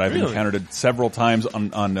Rising, but I've encountered it several times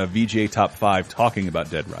on a VGA Top 5 talking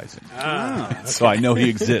about Dead Rising. Okay. So I know he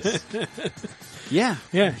exists. Yeah.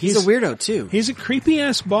 Yeah, He's a weirdo, too. He's a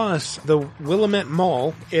creepy-ass boss. The Willamette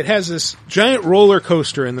Mall, it has this giant roller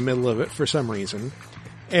coaster in the middle of it for some reason.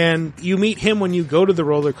 And you meet him when you go to the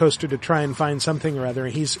roller coaster to try and find something or other.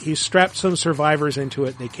 He's strapped some survivors into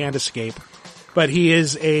it. They can't escape. But he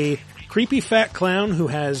is a creepy fat clown who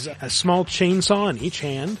has a small chainsaw in each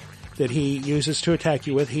hand that he uses to attack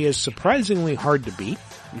you with. He is surprisingly hard to beat.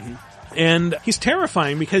 Mm-hmm. And he's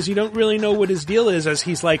terrifying because you don't really know what his deal is, as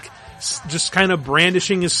he's like just kind of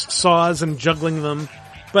brandishing his saws and juggling them.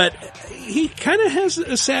 But he kind of has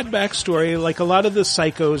a sad backstory. Like a lot of the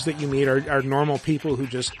psychos that you meet are normal people who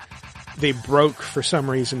just, they broke for some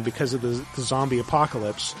reason because of the zombie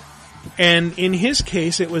apocalypse. And in his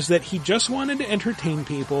case, it was that he just wanted to entertain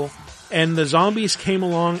people, and the zombies came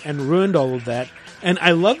along and ruined all of that. And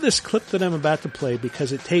I love this clip that I'm about to play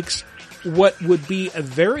because it takes what would be a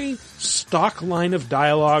very stock line of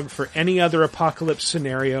dialogue for any other apocalypse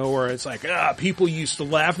scenario where it's like, people used to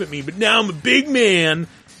laugh at me, but now I'm a big man.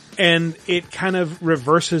 And it kind of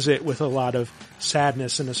reverses it with a lot of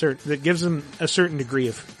sadness and that gives them a certain degree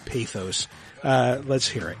of pathos. Let's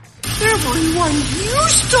hear it. Everyone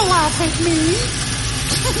used to laugh at me.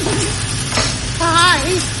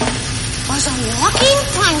 I was a walking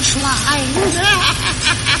punchline.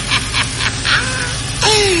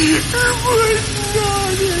 But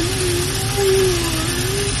not anymore.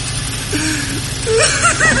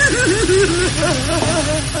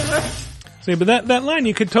 See, but that line,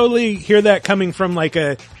 you could totally hear that coming from like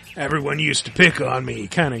a everyone used to pick on me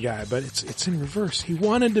kind of guy, but it's in reverse. He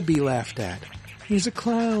wanted to be laughed at. He's a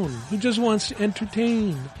clown. He just wants to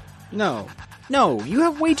entertain. No, you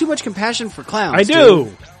have way too much compassion for clowns. I do.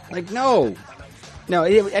 Dude. Like, no.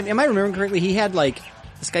 Am I remembering correctly? He had like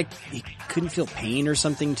this guy. He couldn't feel pain or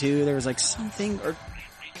something too. There was like something. Or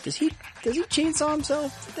does he chainsaw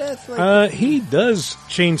himself to death? Like, he does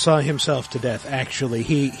chainsaw himself to death. Actually,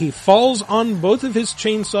 he falls on both of his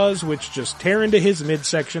chainsaws, which just tear into his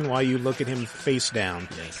midsection while you look at him face down.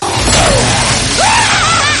 Yes.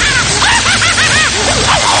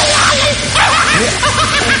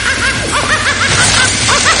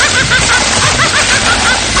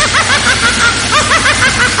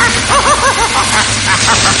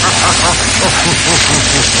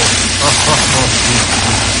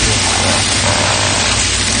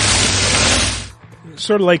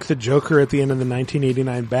 Sort of like the Joker at the end of the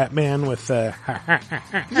 1989 Batman with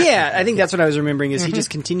Yeah, I think that's what I was remembering, is he just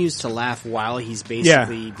continues to laugh while he's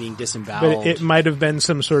basically being disemboweled. But it might have been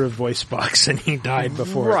some sort of voice box and he died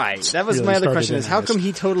before. Right. That was my other question, is how come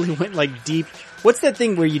he totally went like deep? What's that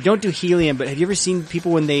thing where you don't do helium, but have you ever seen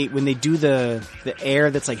people when they do the air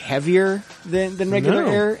that's like heavier than regular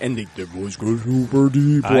air? And their voice goes super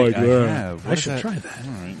deep like that. I should try that.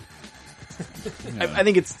 All right. Yeah. I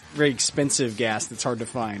think it's very expensive gas that's hard to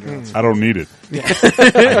find. Right? I don't need it.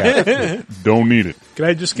 Yeah. Don't need it. Could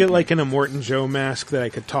I just get like an Immortan Joe mask that I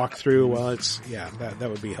could talk through while it's... Yeah, that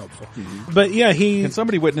would be helpful. Mm-hmm. But yeah, Can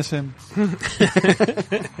somebody witness him?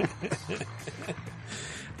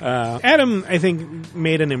 Adam, I think,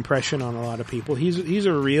 made an impression on a lot of people. He's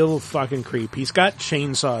a real fucking creep. He's got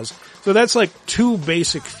chainsaws. So that's like two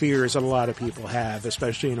basic fears that a lot of people have,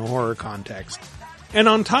 especially in a horror context. And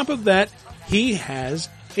on top of that, he has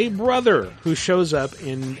a brother who shows up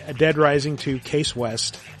in Dead Rising 2 Case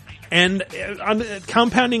West. And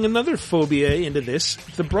compounding another phobia into this,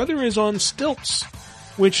 the brother is on stilts,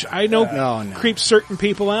 which I know creeps certain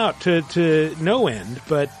people out to no end,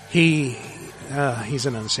 but he's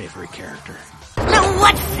an unsavory character. Now,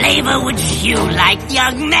 what flavor would you like,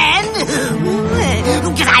 young man?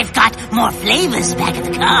 I've got more flavors back at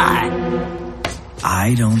the car.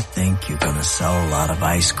 I don't think you're gonna sell a lot of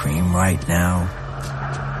ice cream right now.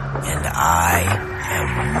 And I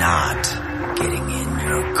am not getting in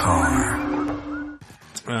your car.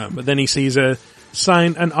 But then he sees an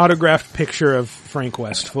autographed picture of Frank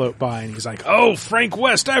West float by, and he's like, "Oh, Frank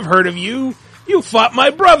West, I've heard of you. You fought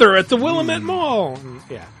my brother at the Willamette Mall."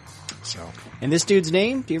 Yeah. So. And this dude's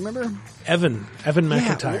name, do you remember? Evan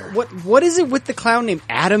McIntyre. What is it with the clown named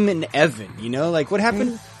Adam and Evan? You know, like what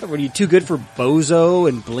happened? Were you too good for Bozo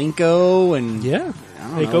and Blinko and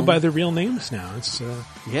they go by their real names now. It's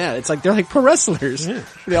it's like they're like pro wrestlers. Yeah.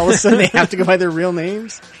 All of a sudden they have to go by their real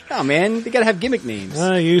names. Oh man, they gotta have gimmick names.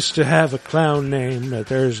 I used to have a clown name, but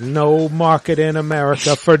there's no market in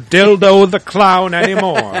America for Dildo the Clown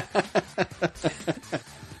anymore.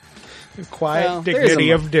 Quiet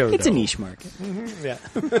dignity of dildo. It's a niche market. Mm-hmm, yeah.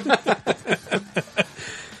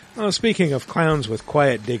 Well, speaking of clowns with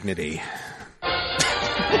quiet dignity.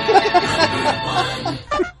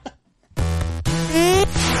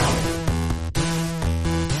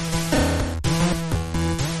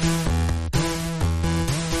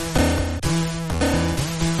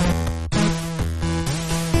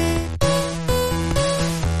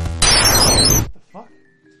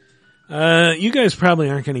 You guys probably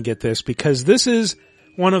aren't going to get this because this is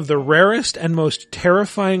one of the rarest and most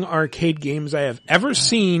terrifying arcade games I have ever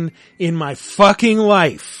seen in my fucking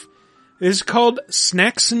life. This is called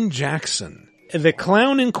Snacksin' Jackson. The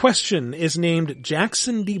clown in question is named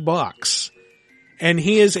Jackson D. Box, and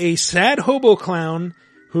he is a sad hobo clown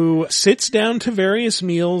who sits down to various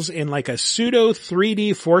meals in like a pseudo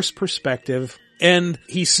 3D forced perspective, and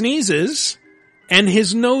he sneezes, and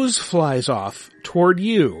his nose flies off toward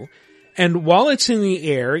you. And while it's in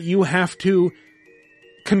the air, you have to,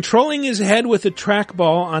 controlling his head with a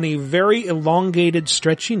trackball on a very elongated,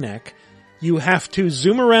 stretchy neck, you have to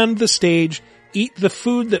zoom around the stage, eat the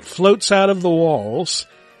food that floats out of the walls,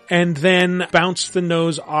 and then bounce the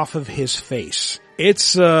nose off of his face.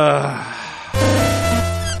 It's, That's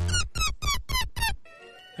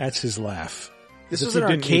his laugh. This was an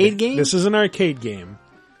arcade game? This is an arcade game.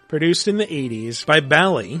 Produced in the 80s by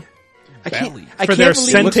Bally. I can't for their believe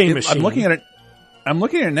Sente machine. I'm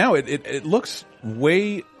looking at it now. It looks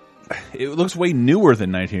way newer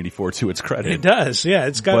than 1984 to its credit. It does, yeah.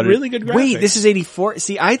 It's got really good graphics. Wait, this is 84?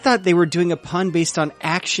 See, I thought they were doing a pun based on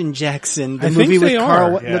Action Jackson, the I movie think with they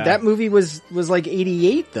Carl. are, yeah. That movie was like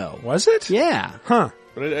 88 though. Was it? Yeah. Huh.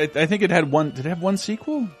 But I think it had one. Did it have one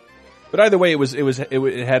sequel? But either way,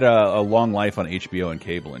 it had a long life on HBO and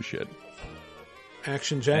cable and shit.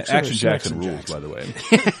 Action Jackson. Action Jackson rules, by the way.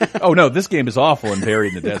 Oh no, this game is awful and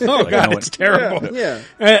buried in the desert. Oh god, it's terrible. Yeah.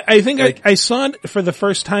 I think I saw it for the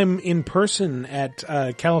first time in person at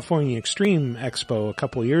California Extreme Expo a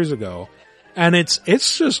couple years ago, and it's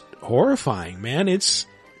just horrifying, man. It's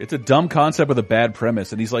a dumb concept with a bad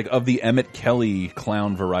premise, and he's like of the Emmett Kelly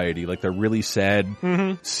clown variety, like the really sad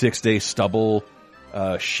 6-day stubble,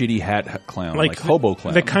 shitty hat clown, like hobo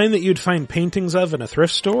clown, the kind that you'd find paintings of in a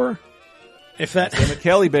thrift store. If that Emmett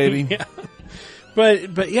Kelly, baby. Yeah.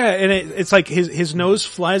 But yeah, and it's like his nose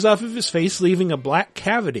flies off of his face, leaving a black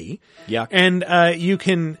cavity. Yeah. And you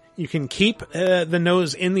can keep the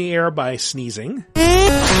nose in the air by sneezing.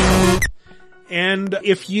 And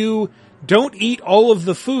if you don't eat all of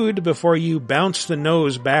the food before you bounce the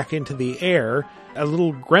nose back into the air, a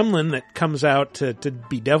little gremlin that comes out to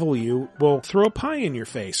bedevil you will throw a pie in your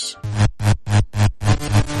face.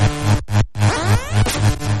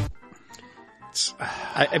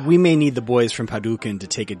 We may need the boys from Hadouken to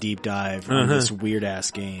take a deep dive on this weird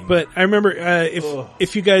ass game. But I remember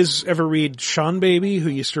if you guys ever read Sean Baby, who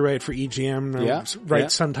used to write for EGM,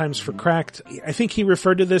 write sometimes for Cracked, I think he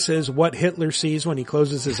referred to this as what Hitler sees when he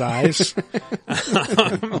closes his eyes.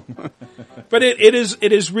 But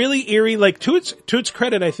it is really eerie. Like to its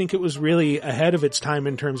credit, I think it was really ahead of its time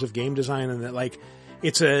in terms of game design, and that like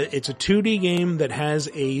it's a 2D game that has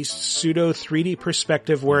a pseudo 3D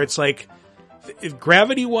perspective where it's like,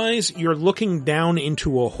 gravity-wise, you're looking down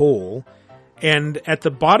into a hole, and at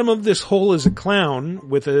the bottom of this hole is a clown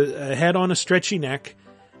with a head on a stretchy neck,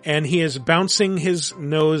 and he is bouncing his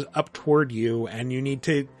nose up toward you, and you need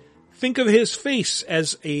to think of his face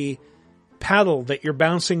as a paddle that you're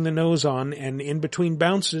bouncing the nose on, and in between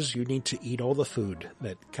bounces, you need to eat all the food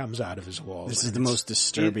that comes out of his wall. This is the most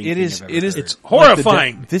disturbing thing I've ever heard. It's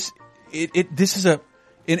horrifying. This is a...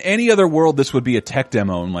 In any other world, this would be a tech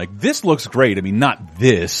demo, and like, this looks great. I mean, not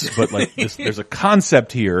this, but like, there's a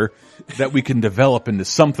concept here that we can develop into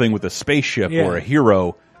something with a spaceship or a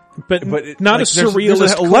hero. But not like, a surrealist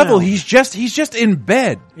there's a level. He's just in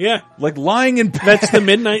bed. Yeah. Like lying in bed. That's the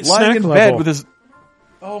midnight snack lying in level. bed with his,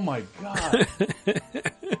 oh my god.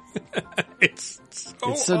 It's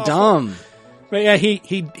so dumb. But yeah,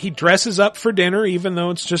 he dresses up for dinner, even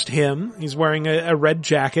though it's just him. He's wearing a red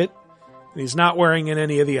jacket. He's not wearing in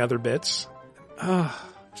any of the other bits.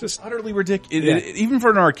 Just utterly ridiculous. Even for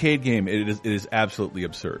an arcade game, it is absolutely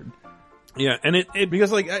absurd. Yeah, and it because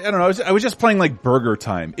like I don't know, I was just playing like Burger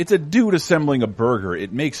Time. It's a dude assembling a burger.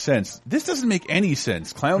 It makes sense. This doesn't make any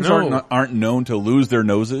sense. Clowns aren't known to lose their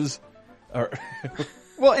noses.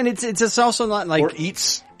 Well, and it's also not like or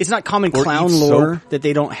eats. It's not common clown lore that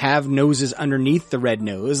they don't have noses underneath the red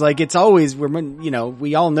nose. Like it's always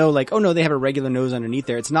we all know like, oh no, they have a regular nose underneath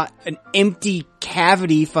there. It's not an empty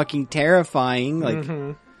cavity, fucking terrifying.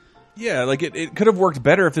 Like yeah, like it could have worked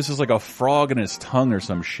better if this was like a frog in his tongue or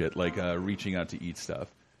some shit, like reaching out to eat stuff.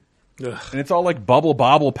 Ugh. And it's all like bubble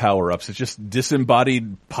bobble power ups. It's just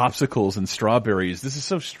disembodied popsicles and strawberries. This is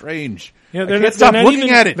so strange. Yeah, I can't stop looking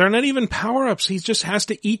at it. They're not even power ups. He just has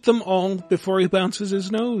to eat them all before he bounces his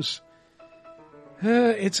nose.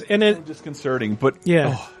 It's disconcerting, but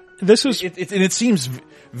yeah, this was it seems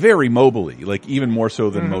very mobile-y, like even more so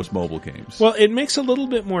than most mobile games. Well, it makes a little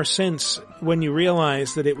bit more sense when you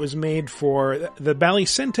realize that it was made for the Bally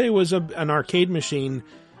Sente was an arcade machine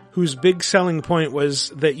whose big selling point was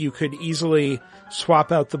that you could easily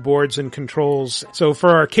swap out the boards and controls. So for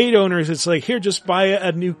arcade owners, it's like, here, just buy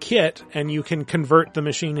a new kit and you can convert the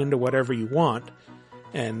machine into whatever you want.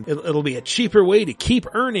 And it'll be a cheaper way to keep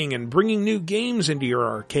earning and bringing new games into your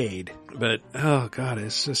arcade. But, oh god,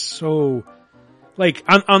 it's just so... Like,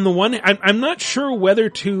 on the one, I'm not sure whether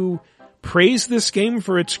to praise this game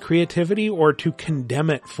for its creativity or to condemn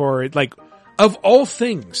it for it. Like, of all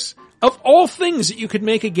things that you could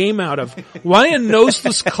make a game out of, why a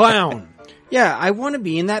noseless clown? Yeah, I want to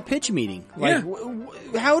be in that pitch meeting. Like,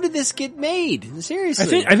 how did this get made?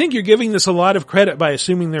 Seriously. I think you're giving this a lot of credit by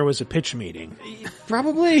assuming there was a pitch meeting.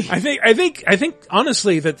 Probably. I think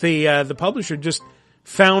honestly that the publisher just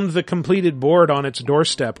found the completed board on its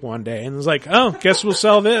doorstep one day and was like, oh, guess we'll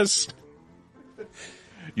sell this.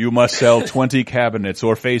 You must sell 20 cabinets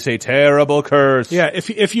or face a terrible curse. Yeah,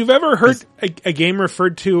 if you've ever heard a game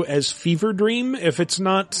referred to as Fever Dream, if it's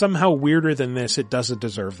not somehow weirder than this, it doesn't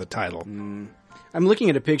deserve the title. I'm looking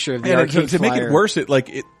at a picture of the arcade to flyer. make it worse,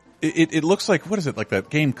 it looks like, what is it, like that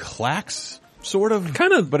game Clax, sort of?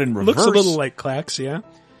 Kind of, but in reverse. Looks a little like Clax, yeah.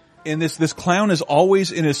 And this clown is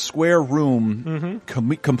always in his square room,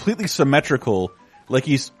 completely symmetrical, like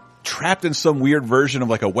he's trapped in some weird version of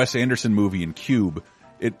like a Wes Anderson movie in Cube.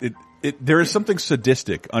 There is something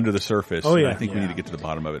sadistic under the surface. Oh, yeah. And I think we need to get to the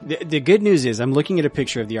bottom of it. The good news is I'm looking at a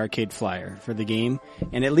picture of the arcade flyer for the game,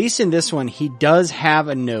 and at least in this one, he does have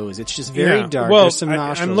a nose. It's just very dark. Well, There's some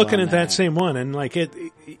nostrils I'm looking on at that same one, and like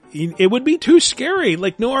it would be too scary.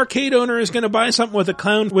 Like, no arcade owner is going to buy something with a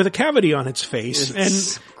clown with a cavity on its face, and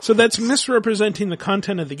so that's misrepresenting the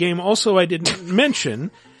content of the game. Also, I didn't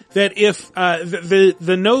mention that if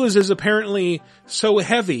the nose is apparently so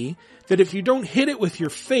heavy that if you don't hit it with your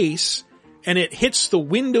face and it hits the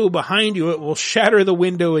window behind you, it will shatter the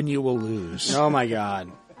window and you will lose. Oh my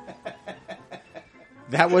god.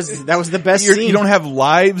 That was the best scene. You don't have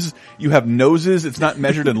lives, you have noses. It's not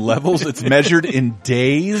measured in levels, it's measured in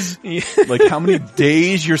days. Yeah. Like how many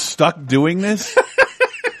days you're stuck doing this?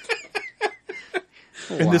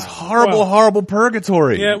 In this horrible, horrible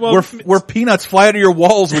purgatory. Yeah, well, where peanuts fly out of your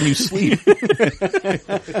walls when you sleep.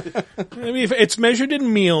 I mean, it's measured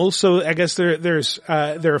in meals, so I guess there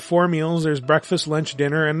are 4 meals. There's breakfast, lunch,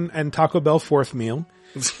 dinner, and Taco Bell 4th meal.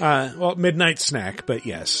 Well, midnight snack, but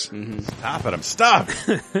yes. Stop it! I'm stop.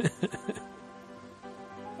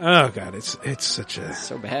 Oh god, it's such a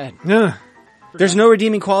so bad. Yeah. There's no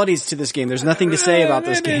redeeming qualities to this game. There's nothing to say about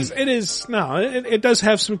this game. It does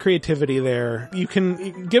have some creativity there. You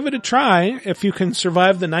can give it a try if you can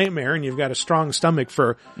survive the nightmare and you've got a strong stomach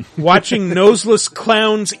for watching noseless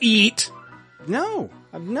clowns eat. No.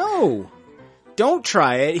 Don't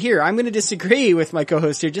try it. Here, I'm going to disagree with my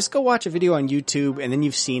co-host here. Just go watch a video on YouTube and then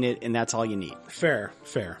you've seen it and that's all you need. Fair.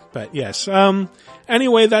 But yes.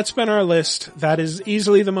 Anyway, that's been our list. That is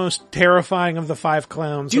easily the most terrifying of the 5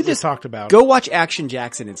 clowns that we've talked about. Go watch Action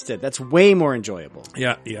Jackson instead. That's way more enjoyable.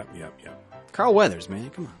 Yeah. Carl Weathers, man.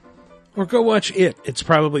 Come on. Or go watch It. It's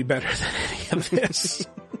probably better than any of this.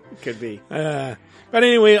 Could be. But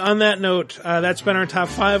anyway, on that note, that's been our top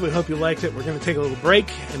 5. We hope you liked it. We're going to take a little break,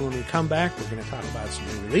 and when we come back, we're going to talk about some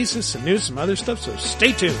new releases, some news, some other stuff, so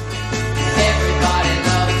stay tuned. Everybody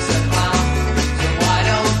loves a clown, so why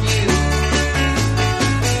don't you?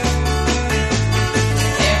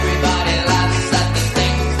 Everybody laughs at the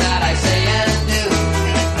things that I say and do.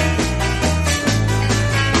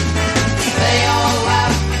 They all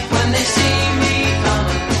laugh when they see me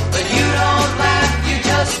coming, but you don't laugh, you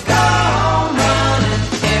just go home running.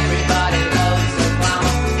 Everybody loves a clown,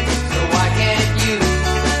 so why can't you?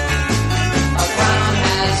 A clown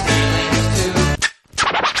has feelings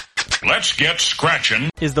too. Let's get scratching.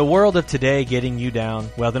 Is the world of today getting you down?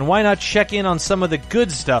 Well, then why not check in on some of the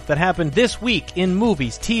good stuff that happened this week in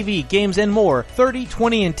movies, TV, games, and more 30,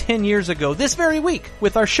 20, and 10 years ago this very week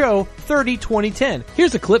with our show 30, 20, 10.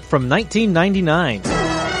 Here's a clip from 1999.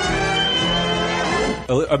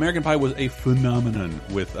 American Pie was a phenomenon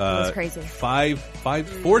with crazy.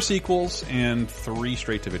 4 sequels and 3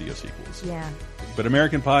 straight-to-video sequels. Yeah. But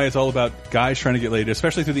American Pie is all about guys trying to get laid,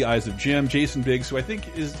 especially through the eyes of Jim, Jason Biggs, who I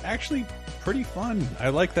think is actually pretty fun. I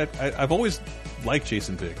like that. I've always liked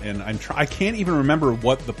Jason Biggs, and I can't even remember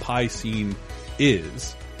what the pie scene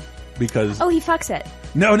is because he fucks it.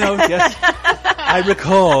 No, yes, I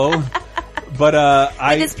recall. But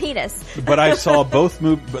with his penis. But I saw both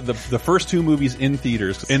the first 2 movies in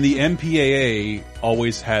theaters, and the MPAA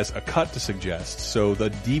always has a cut to suggest. So the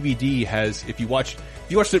DVD has, if you watched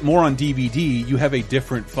it more on DVD, you have a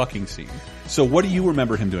different fucking scene. So what do you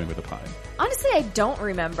remember him doing with the pie? Honestly, honestly, I don't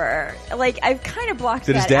remember. Like, I've kind of blocked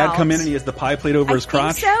that out. Did his dad come in and he has the pie plate over his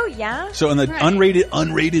crotch? I think so, yeah. So in the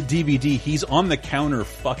unrated DVD, he's on the counter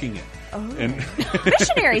fucking it. Oh. And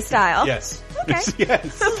missionary style. Yes. Okay.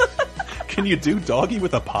 Yes. Can you do doggy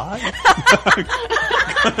with a pie?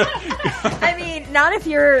 I mean, not if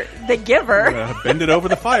you're the giver. Bend it over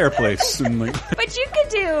the fireplace. And like... But you could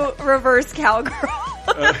do reverse cowgirl.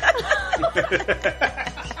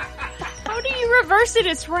 How do you reverse it?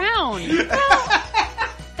 It's round.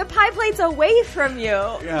 The pie plate's away from you.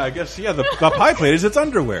 Yeah, I guess, the pie plate is its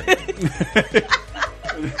underwear.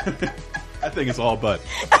 That thing is all butt.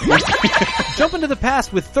 Jump into the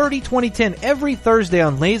past with 30-2010 every Thursday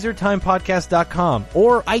on LaserTimePodcast.com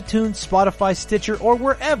or iTunes, Spotify, Stitcher, or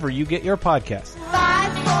wherever you get your podcasts.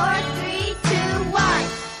 5, 4, 3, 2, 1.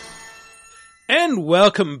 And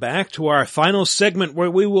welcome back to our final segment where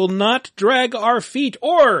we will not drag our feet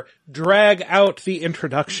or drag out the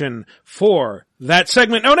introduction for that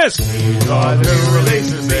segment known as These are the new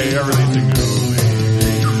releases, they are releasing new releases.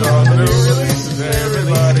 These are the new releases,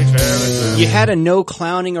 everybody cherish them. You had a no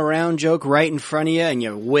clowning around joke right in front of you and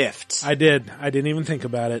you whiffed. I did. I didn't even think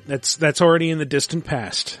about it. That's already in the distant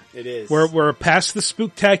past. It is. We're past the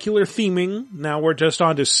spooktacular theming. Now we're just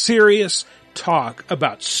on to serious talk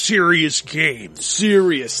about serious games.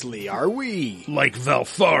 Seriously, are we? Like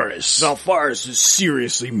Valfaris. Valfaris is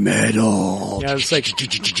seriously metal. Yeah, it's like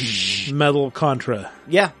metal Contra.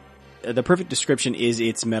 Yeah. The perfect description is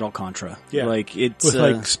it's metal Contra. Yeah. Like it's with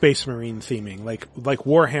like Space Marine theming, like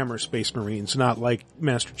Warhammer Space Marines, not like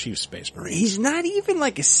Master Chief Space Marines. He's not even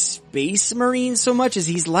like a Space Marine so much as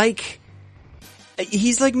he's like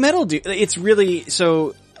metal dude. It's really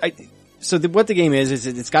what the game is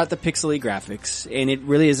it's got the pixely graphics, and it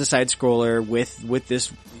really is a side scroller with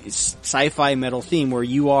this sci-fi metal theme where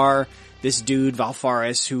you are this dude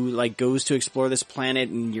Valfaris who like goes to explore this planet,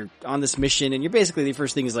 and you're on this mission, and you're basically the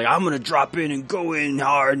first thing is like, I'm gonna drop in and go in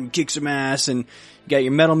hard and kick some ass, and you got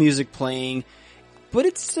your metal music playing. But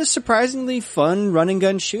it's a surprisingly fun run and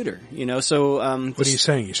gun shooter, you know. So what are you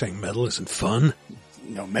saying? You're saying metal isn't fun?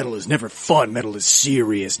 No, metal is never fun. Metal is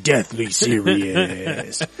serious, deathly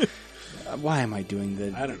serious. Why am I doing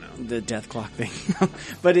the death clock thing?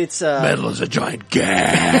 But it's metal is a giant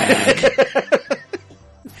gag.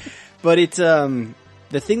 But it's the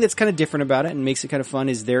thing that's kind of different about it and makes it kind of fun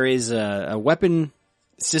is there is a weapon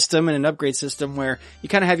system and an upgrade system where you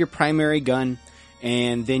kind of have your primary gun,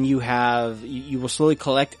 and then you will slowly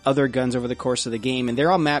collect other guns over the course of the game, and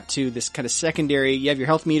they're all mapped to this kind of secondary. You have your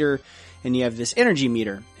health meter and you have this energy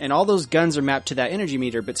meter, and all those guns are mapped to that energy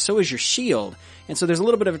meter, but so is your shield. And so there's a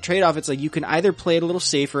little bit of a trade-off. It's like you can either play it a little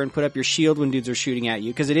safer and put up your shield when dudes are shooting at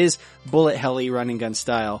you, because it is bullet helly run and gun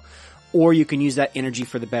style, or you can use that energy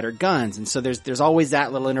for the better guns. And so there's always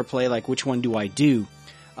that little interplay, like which one do I do?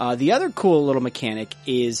 The other cool little mechanic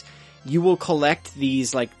is you will collect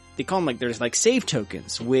these, like, they call them, like, there's like save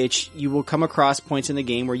tokens, which you will come across points in the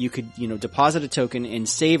game where you could, deposit a token and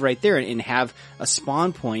save right there and have a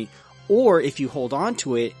spawn point. Or if you hold on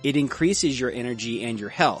to it, it increases your energy and your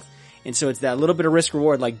health. And so it's that little bit of risk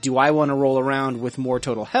reward, like, do I want to roll around with more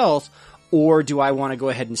total health, or do I want to go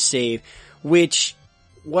ahead and save? Which,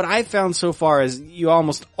 what I've found so far is you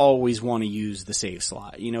almost always want to use the save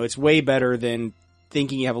slot. It's way better than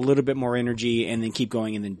thinking you have a little bit more energy and then keep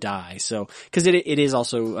going and then die. So, cause it is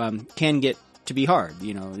also, can get to be hard.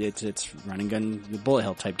 It's run and gun, bullet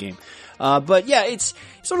hell type game. But yeah, it's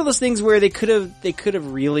one of those things where they could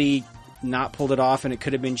have really not pulled it off, and it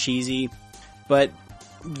could have been cheesy, but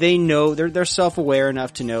they know they're self-aware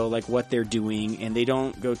enough to know like what they're doing, and they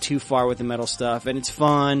don't go too far with the metal stuff, and it's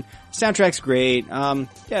fun. Soundtrack's great.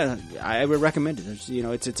 Yeah, I would recommend it.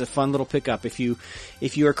 It's a fun little pickup if you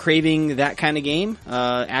are craving that kind of game,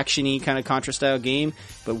 actiony kind of Contra style game,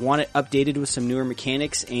 but want it updated with some newer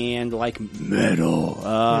mechanics and like metal.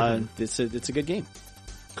 It's a good game.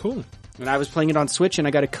 Cool. And I was playing it on Switch, and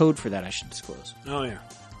I got a code for that I should disclose. Oh yeah,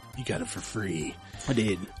 you got it for free. I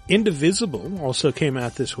did. Indivisible also came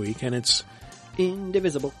out this week, and it's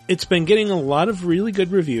Indivisible. It's been getting a lot of really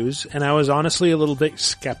good reviews, and I was honestly a little bit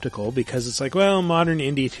skeptical because it's like, well, modern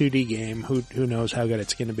indie 2D game, who knows how good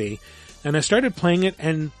it's going to be. And I started playing it,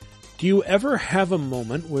 and do you ever have a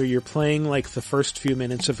moment where you're playing like the first few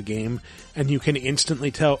minutes of a game and you can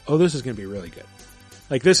instantly tell, oh, this is going to be really good.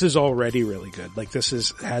 Like, this is already really good. Like,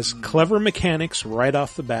 has clever mechanics right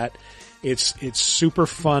off the bat. It's super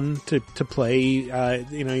fun to play,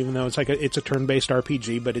 even though it's a turn-based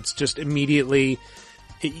RPG, but it's just immediately,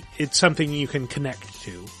 it's something you can connect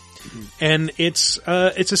to. Mm-hmm. And it's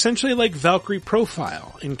essentially like Valkyrie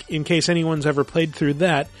Profile, in case anyone's ever played through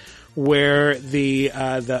that, where the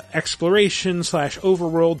exploration /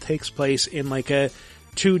 overworld takes place in like a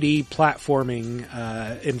 2D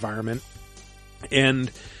platforming environment.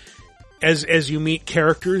 And as you meet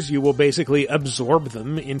characters, you will basically absorb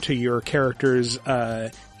them into your character's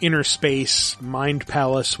inner space, mind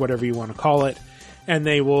palace, whatever you want to call it, and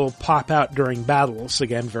they will pop out during battles.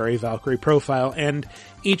 Again, very Valkyrie profile, and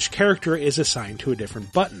each character is assigned to a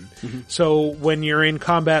different button. So when you're in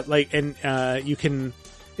combat, like, and you can,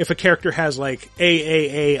 if a character has like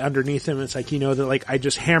A underneath him, it's like, you know that like I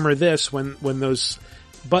just hammer this when those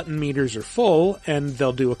button meters are full, and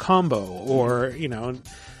they'll do a combo, or you know.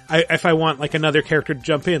 If I want like another character to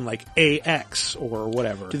jump in, like AX or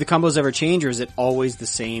whatever. Do the combos ever change, or is it always the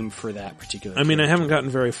same for that particular I mean, character? I haven't gotten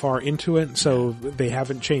very far into it, so they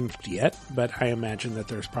haven't changed yet, but I imagine that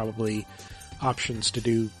there's probably options to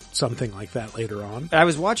do something like that later on. I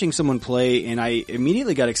was watching someone play, and I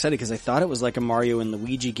immediately got excited because I thought it was like a Mario and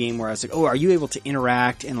Luigi game where I was like, oh, are you able to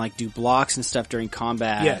interact and like do blocks and stuff during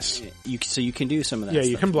combat? Yes. So you can do some of that Yeah,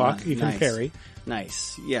 stuff. you can block, you can parry.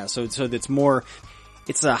 Nice. Yeah, so that's more...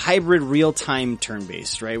 It's a hybrid real-time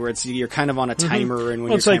turn-based, right? Where you're kind of on a timer, and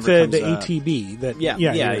when it's your like timer the comes ATB. That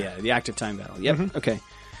Yeah, the active time battle. Yep. Okay.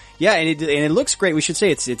 Yeah, and it looks great. We should say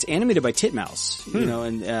it's animated by Titmouse, you know,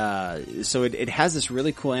 and so it has this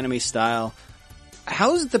really cool anime style.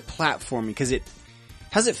 How's the platforming? Because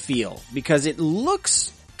how's it feel? Because it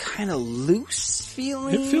looks kind of loose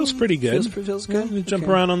feeling. It feels pretty good. Feels good. You jump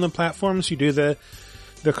around on the platforms. You do the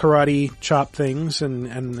karate chop things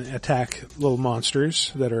and attack little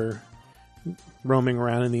monsters that are roaming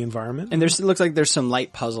around in the environment. And it looks like there's some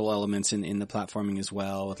light puzzle elements in the platforming as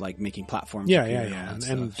well, with like making platforms. Yeah.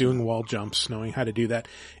 And doing wall jumps, knowing how to do that.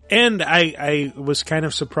 And I was kind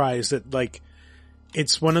of surprised that like,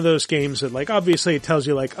 it's one of those games that like, obviously it tells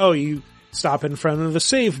you like, oh, you stop in front of the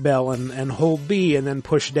save bell and hold B and then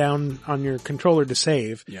push down on your controller to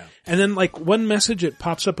save. Yeah. And then like one message it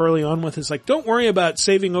pops up early on with is like, don't worry about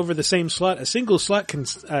saving over the same slot. A single slot can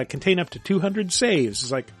contain up to 200 saves.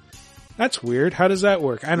 It's like, that's weird. How does that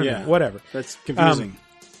work? I don't know. Whatever. That's confusing.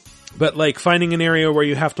 But like finding an area where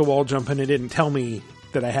you have to wall jump, and it didn't tell me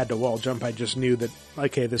that I had to wall jump. I just knew that,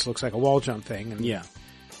 okay, this looks like a wall jump thing. And yeah.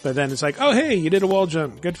 But then it's like, oh, hey, you did a wall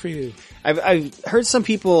jump. Good for you. I've heard some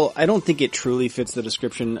people, I don't think it truly fits the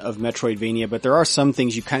description of Metroidvania, but there are some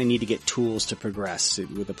things you kind of need to get tools to progress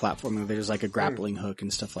with the platforming. There's like a grappling hook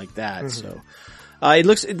and stuff like that. So, it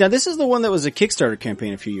looks, now this is the one that was a Kickstarter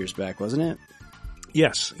campaign a few years back, wasn't it?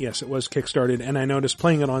 Yes, it was kickstarted. And I noticed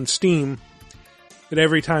playing it on Steam that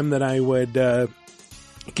every time that I would,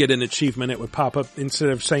 get an achievement, it would pop up. Instead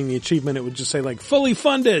of saying the achievement, it would just say like fully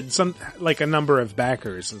funded, some like a number of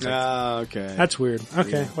backers. Like, okay. That's weird.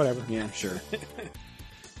 Okay, whatever. Yeah, sure.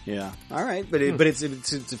 Yeah. All right, but it's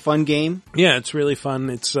a fun game. Yeah, it's really fun.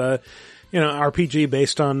 It's RPG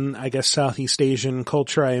based on, I guess, Southeast Asian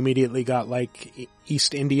culture. I immediately got like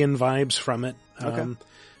East Indian vibes from it. Okay.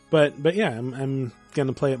 But yeah, I'm going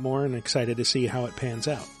to play it more and excited to see how it pans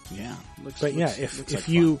out. Yeah.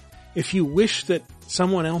 If you wish that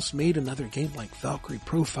someone else made another game like Valkyrie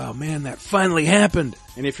Profile, man, that finally happened.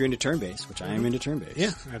 And if you're into turn-based, which I am into turn-based.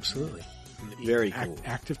 Yeah, absolutely. Very cool.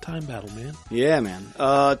 Active time battle, man. Yeah, man.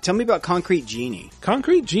 Tell me about Concrete Genie.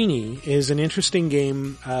 Concrete Genie is an interesting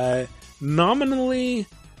game. Nominally,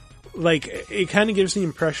 like, it kind of gives the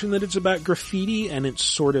impression that it's about graffiti, and it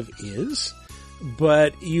sort of is.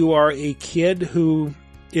 But you are a kid who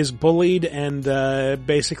is bullied and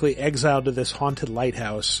basically exiled to this haunted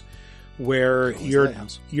lighthouse where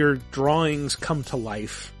your drawings come to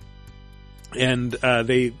life, and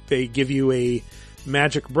they give you a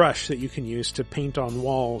magic brush that you can use to paint on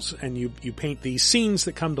walls, and you paint these scenes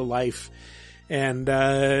that come to life, and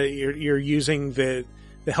you're using the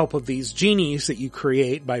help of these genies that you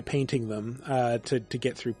create by painting them to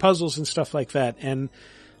get through puzzles and stuff like that. And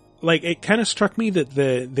like, it kind of struck me that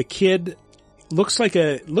the kid looks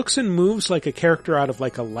and moves like a character out of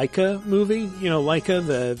like a Leica movie. You know, Leica,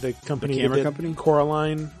 the company, the camera company,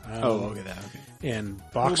 Coraline. Okay. And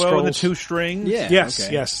Box Lobo Trolls. and the two strings. Yeah.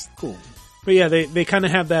 Yes. Cool. But yeah, they kind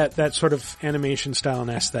of have that sort of animation style and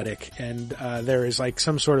aesthetic, and there is like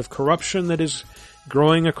some sort of corruption that is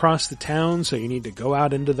growing across the town, so you need to go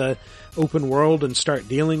out into the open world and start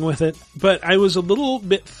dealing with it. But I was a little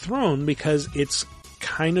bit thrown because it's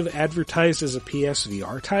kind of advertised as a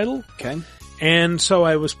PSVR title. Okay. And so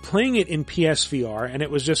I was playing it in PSVR, and it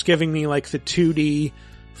was just giving me like the 2D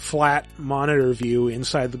flat monitor view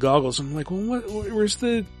inside the goggles. I'm like, well, where's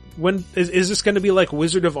the... When is this going to be like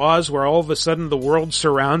Wizard of Oz, where all of a sudden the world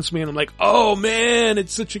surrounds me and I'm like, oh man,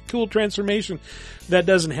 it's such a cool transformation? That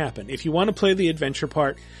doesn't happen. If you want to play the adventure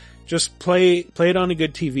part, just play it on a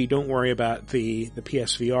good TV. Don't worry about the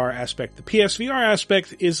PSVR aspect. The PSVR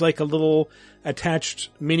aspect is like a little attached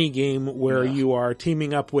mini game where you are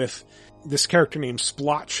teaming up with this character named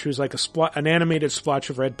Splotch, who's like an animated splotch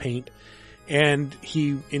of red paint. And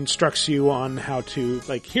he instructs you on how to,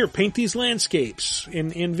 like, here, paint these landscapes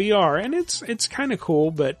in VR. And it's kind of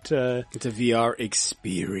cool, but, it's a VR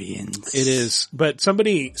experience. It is. But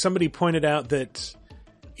somebody pointed out that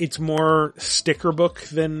it's more sticker book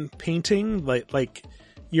than painting. Like,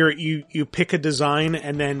 you pick a design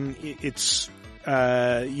and then it's,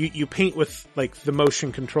 you paint with, like, the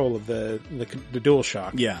motion control of the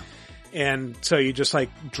DualShock. Yeah. And so you just like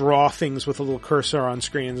draw things with a little cursor on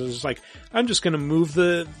screens. It's like, I'm just going to move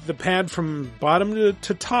the pad from bottom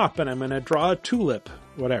to top and I'm going to draw a tulip,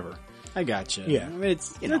 whatever. I gotcha. Yeah. I mean,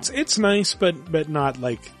 it's nice, but not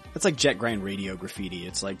like. It's like Jet Grind Radio graffiti.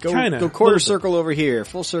 It's like, go quarter circle over here,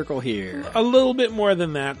 full circle here. A little bit more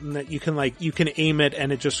than that, and that you can aim it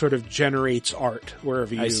and it just sort of generates art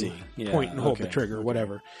wherever you point and hold the trigger,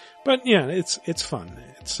 whatever. But yeah, it's fun.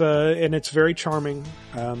 And it's very charming.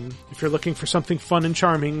 If you're looking for something fun and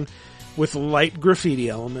charming with light graffiti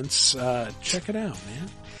elements, check it out, man.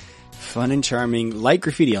 Fun and charming, light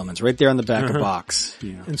graffiti elements right there on the back of the box.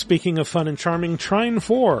 Yeah. And speaking of fun and charming, Trine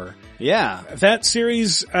 4. Yeah. That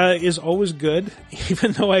series is always good,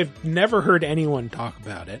 even though I've never heard anyone talk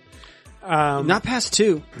about it. Not past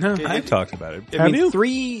 2. No. I've talked about it. I mean,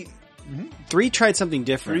 3 tried something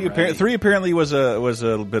different. 3 apparently was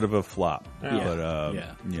a bit of a flop.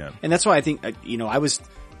 Yeah. Yeah. And that's why I think,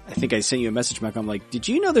 I think I sent you a message, Mike. I'm like, did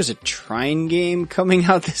you know there's a Trine game coming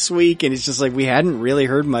out this week? And it's just like, we hadn't really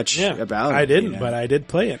heard much about it. I didn't, but I did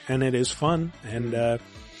play it, and it is fun. And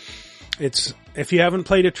if you haven't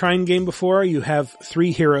played a Trine game before, you have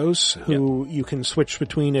 3 heroes who you can switch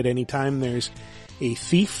between at any time. There's a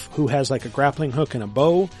thief who has like a grappling hook and a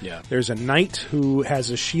bow. Yeah. There's a knight who has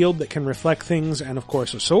a shield that can reflect things, and of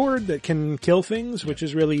course a sword that can kill things, which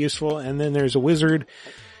is really useful. And then there's a wizard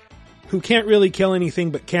who can't really kill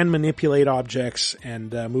anything but can manipulate objects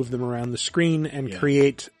and move them around the screen and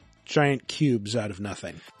create giant cubes out of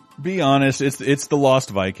nothing. Be honest, it's the Lost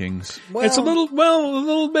Vikings. Well, it's a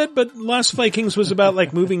little bit, but Lost Vikings was about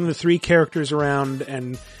like moving the 3 characters around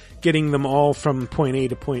and getting them all from point A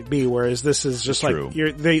to point B, whereas this is just like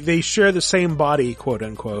they share the same body, quote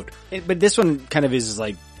unquote. But this one kind of is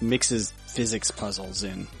like mixes physics puzzles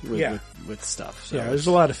in with stuff. So there's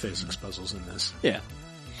a lot of physics puzzles in this. Yeah.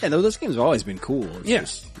 Yeah, those games have always been cool. It's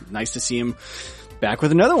just nice to see him back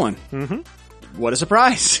with another one. Mm-hmm. What a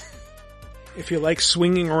surprise. If you like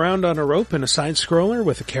swinging around on a rope in a side-scroller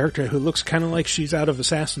with a character who looks kind of like she's out of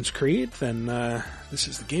Assassin's Creed, then this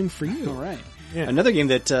is the game for you. All right. Yeah. Another game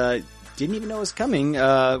that didn't even know was coming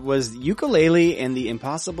was Yooka-Laylee and the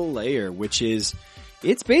Impossible Lair, which is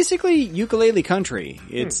it's basically Yooka-Laylee Country.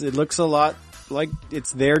 It looks a lot like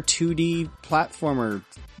it's their 2D platformer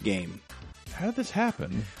game. How did this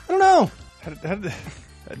happen? I don't know. How did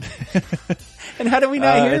And how did we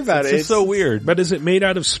not hear about it? It's so weird. But is it made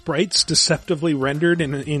out of sprites deceptively rendered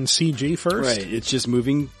in CG first? Right. It's just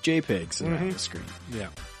moving JPEGs around the screen. Yeah.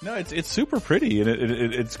 No, it's super pretty and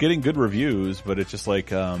it's getting good reviews, but it's just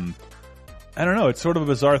like I don't know. It's sort of a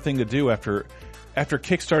bizarre thing to do after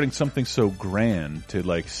kickstarting something so grand to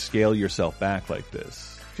like scale yourself back like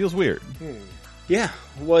this. Feels weird. Yeah,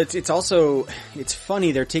 well, it's also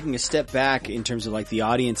funny. They're taking a step back in terms of like the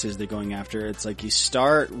audiences they're going after. It's like you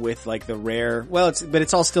start with like the rare. Well, but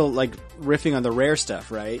it's all still like riffing on the rare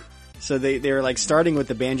stuff, right? So they're like starting with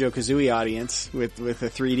the Banjo-Kazooie audience with a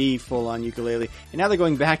 3D full on Yooka-Laylee, and now they're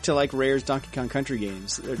going back to like Rare's Donkey Kong Country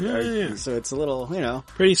games. So it's a little,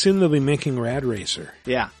 Pretty soon they'll be making Rad Racer.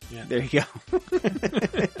 Yeah. There you go.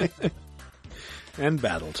 And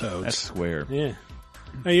Battletoads. That's Square. Yeah.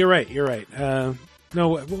 No, you're right.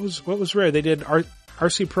 No, what was Rare? They did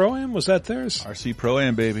RC Pro-Am? Was that theirs? RC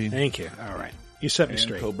Pro-Am, baby. Thank you. All right. You set me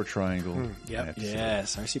straight. Cobra Triangle. Yep.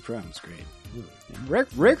 Yes, RC Pro-Am was great.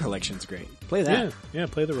 Rare Collection's great. Play that. Yeah,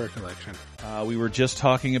 play the Rare Collection. We were just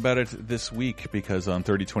talking about it this week because on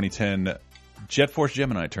 30/20/10, Jet Force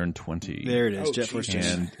Gemini turned 20. There it is, Jet Force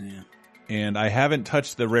Gemini. And I haven't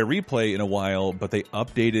touched the Rare Replay in a while, but they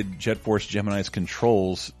updated Jet Force Gemini's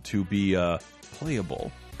controls to be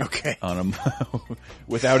playable. Okay. On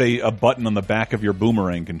without a button on the back of your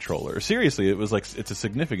boomerang controller. Seriously, it was like it's a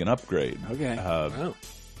significant upgrade. Okay. Wow.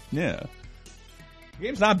 Yeah. The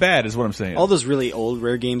game's not bad, is what I'm saying. All those really old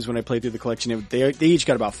Rare games, when I played through the collection, they each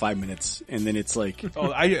got about 5 minutes, and then it's like...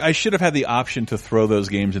 Oh, I should have had the option to throw those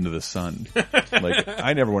games into the sun. Like,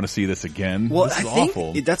 I never want to see this again. Well, this is I think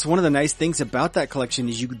awful. that's one of the nice things about that collection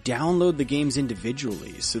is you download the games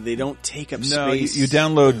individually, so they don't take up space. You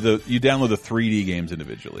download the 3D games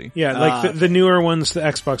individually. Yeah, like the newer ones, the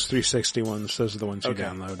Xbox 360 ones, those are the ones you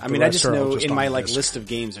download. I mean, I just know in my list of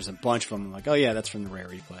games, there's a bunch of them. I'm like, oh yeah, that's from the Rare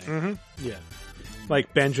Replay. Mm-hmm. Yeah.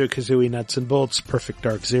 Like Banjo-Kazooie Nuts and Bolts, Perfect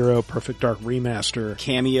Dark Zero, Perfect Dark Remaster.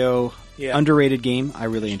 Cameo. Yeah. Underrated game. I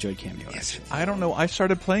really enjoyed Cameo. Actually. I don't know. I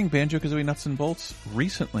started playing Banjo-Kazooie Nuts and Bolts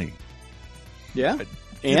recently. Yeah?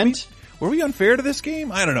 And? Were we unfair to this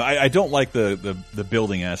game? I don't know. I don't like the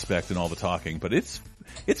building aspect and all the talking, but it's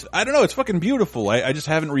I don't know. It's fucking beautiful. I just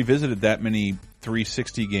haven't revisited that many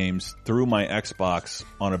 360 games through my Xbox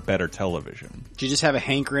on a better television. Do you just have a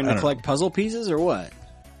hankering to collect puzzle pieces or what?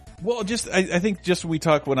 Well, I think just we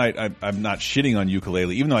talk when I'm not shitting on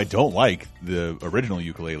ukulele, even though I don't like the original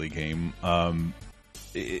ukulele game.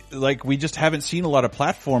 Like we just haven't seen a lot of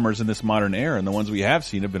platformers in this modern era, and the ones we have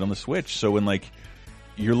seen have been on the Switch. So when like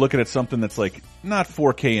you're looking at something that's like not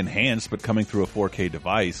 4K enhanced, but coming through a 4K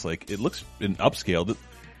device, like it looks upscaled.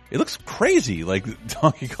 It looks crazy, like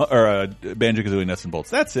Donkey Kong or Banjo-Kazooie Nuts and Bolts.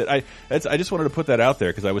 That's it. I just wanted to put that out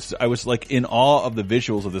there because I was like in awe of the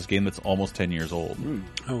visuals of this game that's almost 10 years old.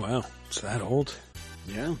 Oh wow, it's that old?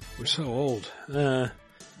 Yeah, we're so old.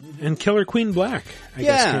 And Killer Queen Black, I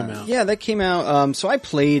guess, came out. Yeah, that came out. So I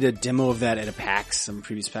played a demo of that at a PAX, some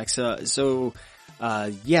previous PAX. That's a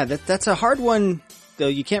hard one. Though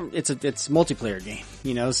you can't, it's multiplayer game,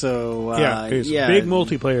 you know. So it's a big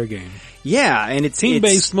multiplayer game. Yeah, and it's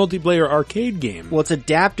team-based multiplayer arcade game. Well, it's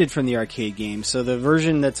adapted from the arcade game, so the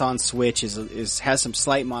version that's on Switch has some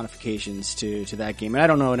slight modifications to that game. And I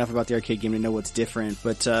don't know enough about the arcade game to know what's different,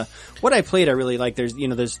 but what I played, I really like.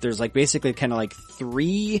 There's like basically kind of like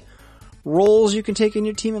 3 roles you can take in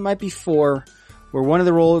your team. It might be 4. Where one of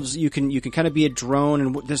the roles you can kind of be a drone,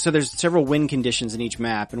 and so there's several win conditions in each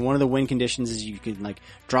map, and one of the win conditions is you can like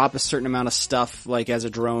drop a certain amount of stuff like as a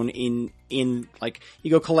drone in like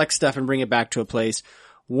you go collect stuff and bring it back to a place.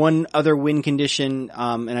 One other win condition,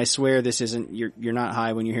 and I swear this isn't you're not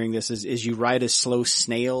high when you're hearing this, is you ride a slow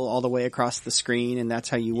snail all the way across the screen, and that's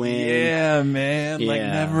how you win. Yeah, man, like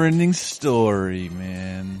Never Ending Story,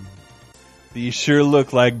 man. These sure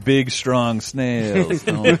look like big, strong snails.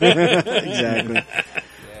 Exactly. Yeah.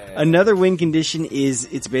 Another win condition is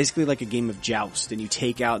it's basically like a game of joust, and you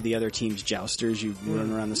take out the other team's jousters. You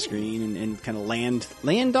run around the screen and kind of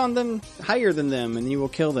land on them higher than them, and you will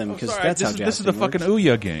kill them because that's how jousting This is the fucking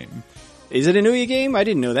Ouya game. Is it an Ouya game? I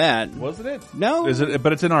didn't know that. Wasn't it? No. Is it?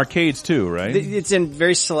 But it's in arcades too, right? It's in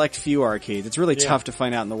very select few arcades. It's really tough to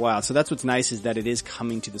find out in the wild. So that's what's nice is that it is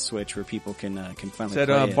coming to the Switch where people can finally play it.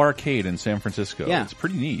 It's at Barcade in San Francisco. Yeah. It's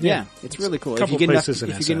pretty neat. Yeah, it's really cool. If you get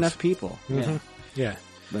enough people. Mm-hmm. Yeah.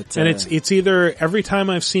 But, and it's either, every time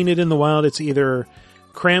I've seen it in the wild, it's either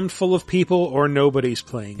crammed full of people or nobody's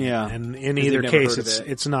playing. Yeah. And in either case,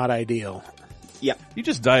 it's not ideal. Yeah. You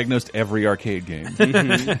just diagnosed every arcade game.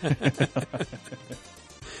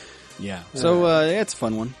 Yeah. So, it's a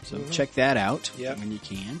fun one. So check that out when you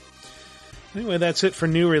can. Anyway, that's it for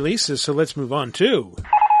new releases. So let's move on to...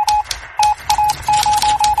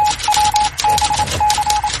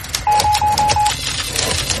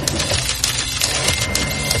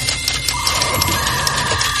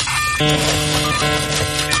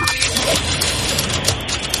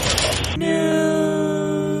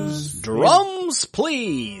 News. Drums,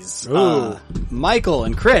 please. Michael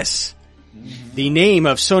and Chris. The name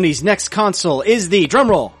of Sony's next console is the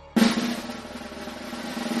drumroll.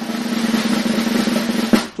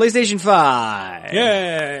 PlayStation 5.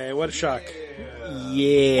 Yay! What a shock.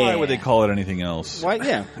 Yeah. Why would they call it anything else? Why?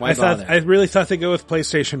 Yeah. Why bother? I really thought they'd go with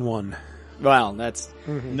PlayStation 1. Well, that's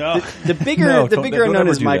no. The bigger unknown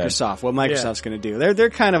is Microsoft. That. What Microsoft's going to do? They're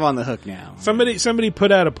kind of on the hook now. Somebody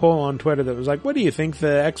put out a poll on Twitter that was like, "What do you think the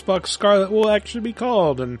Xbox Scarlet will actually be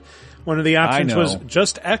called?" And one of the options was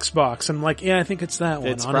just Xbox. And I'm like, yeah, I think it's that one.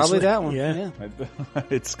 It's honestly. probably that one. Yeah.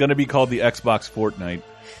 It's going to be called the Xbox Fortnite,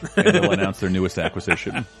 and they'll announce their newest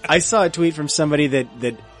acquisition. I saw a tweet from somebody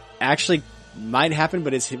that actually might happen,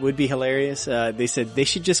 but it would be hilarious. They said they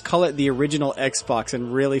should just call it the original Xbox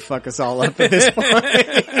and really fuck us all up at this point.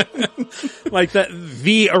 Like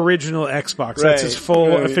the original Xbox. Right. That's his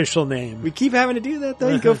full official name. We keep having to do that though.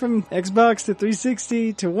 You go from Xbox to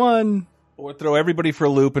 360 to one. Or throw everybody for a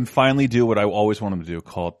loop and finally do what I always want them to do,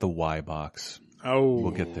 call it the Y box. Oh.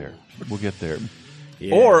 We'll get there. We'll get there.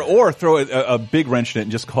 Yeah. Or throw a big wrench in it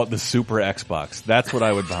and just call it the Super Xbox. That's what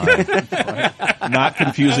I would buy. Right? Not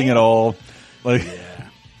confusing at all. Like,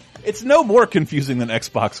 it's no more confusing than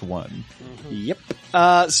Xbox One. Yep.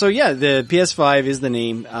 So yeah, the PS5 is the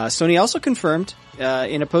name. Sony also confirmed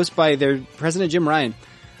in a post by their president Jim Ryan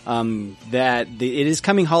that it is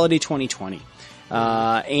coming holiday 2020.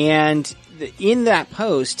 And in that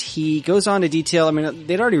post, he goes on to detail. I mean,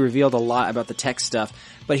 they'd already revealed a lot about the tech stuff,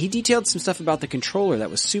 but he detailed some stuff about the controller that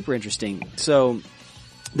was super interesting. So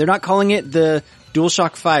they're not calling it the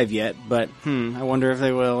DualShock 5 yet, but I wonder if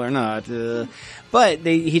they will or not. But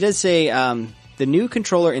he does say the new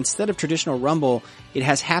controller, instead of traditional rumble, it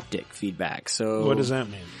has haptic feedback. So what does that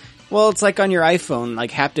mean? Well, it's like on your iPhone, like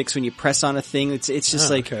haptics when you press on a thing. It's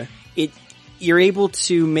just okay. You're able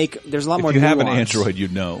to make. There's a lot more. If you have an nuance. Android,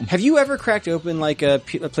 you'd know. Have you ever cracked open like a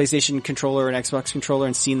PlayStation controller or an Xbox controller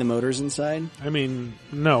and seen the motors inside? I mean,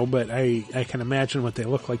 no, but I can imagine what they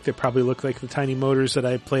look like. They probably look like the tiny motors that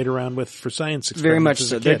I played around with for science experiments. Very much as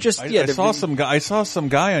so. a They're kid. just I saw some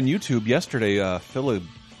guy on YouTube yesterday fill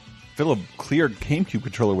a cleared GameCube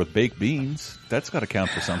controller with baked beans. That's got to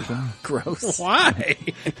count for something. Gross. Why?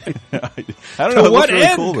 I don't know. It looks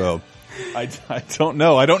really cool though. I don't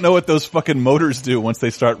know. I don't know what those fucking motors do once they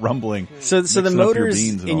start rumbling. So the motors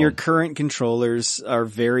in your all. current controllers are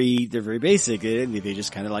very basic. They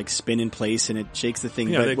just kind of like spin in place and it shakes the thing.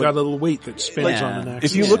 Yeah, but they've got a little weight that spins on an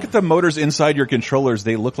axis. If you look at the motors inside your controllers,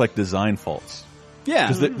 they look like design faults.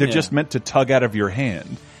 Yeah. Because they're just meant to tug out of your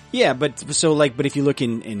hand. Yeah, but if you look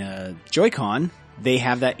in a Joy-Con, they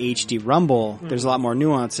have that HD rumble. There's a lot more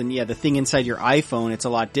nuance, and the thing inside your iPhone, it's a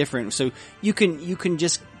lot different. So you can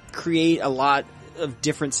just create a lot of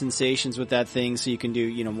different sensations with that thing. So you can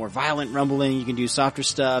do, more violent rumbling. You can do softer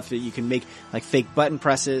stuff. You can make like fake button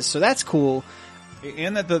presses. So that's cool.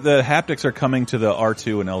 And that the haptics are coming to the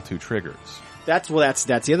R2 and L2 triggers. That's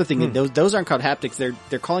the other thing. Those aren't called haptics.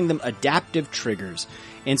 They're calling them adaptive triggers.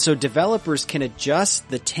 And so developers can adjust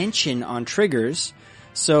the tension on triggers.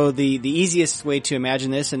 So the easiest way to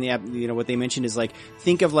imagine this, and what they mentioned is like,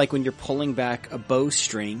 think of like when you're pulling back a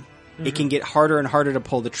bowstring, it can get harder and harder to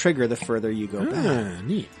pull the trigger the further you go back.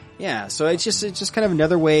 Neat. Yeah. So it's just kind of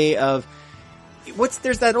another way of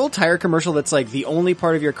there's that old tire commercial that's like the only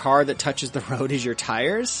part of your car that touches the road is your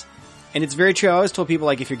tires. And it's very true. I always told people,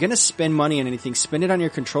 like, if you're going to spend money on anything, spend it on your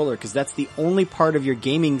controller, because that's the only part of your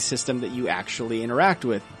gaming system that you actually interact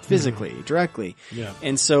with physically, directly. Yeah.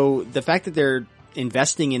 And so the fact that they're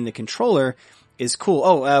investing in the controller is cool.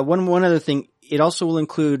 Oh, one other thing. It also will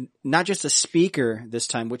include not just a speaker this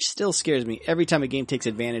time, which still scares me every time a game takes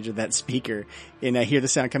advantage of that speaker, and I hear the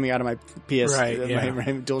sound coming out of my my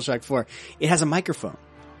DualShock 4. It has a microphone.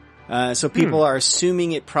 So people are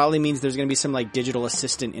assuming it probably means there's going to be some like digital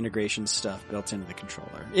assistant integration stuff built into the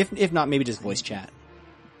controller. If not, maybe just voice chat.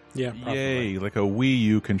 Yeah. Probably. Yay, like a Wii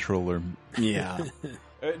U controller. Yeah.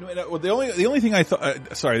 Well, the only thing I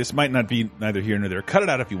thought, sorry, this might not be neither here nor there. Cut it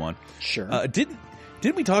out if you want. Sure.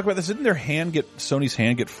 Didn't we talk about this? Didn't Sony's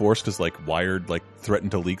hand get forced because like Wired threatened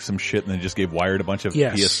to leak some shit and then just gave Wired a bunch of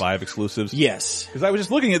PS5 exclusives? Yes. Because I was just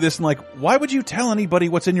looking at this and like, why would you tell anybody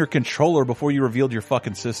what's in your controller before you revealed your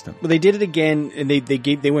fucking system? Well, they did it again, and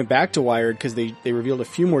they went back to Wired because they revealed a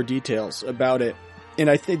few more details about it. And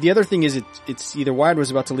I think the other thing is it's either Wired was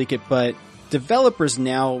about to leak it, but developers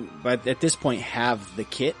now, but at this point, have the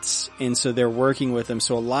kits, and so they're working with them.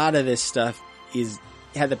 So a lot of this stuff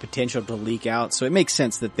had the potential to leak out. So it makes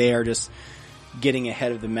sense that they are just getting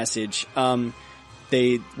ahead of the message. One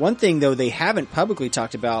thing though they haven't publicly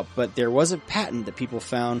talked about, but there was a patent that people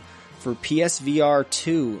found for PSVR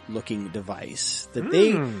 2 looking device that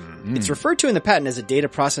it's referred to in the patent as a data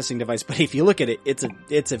processing device, but if you look at it, it's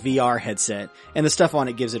a VR headset, and the stuff on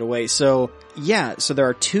it gives it away. So there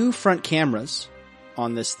are two front cameras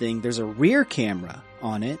on this thing. There's a rear camera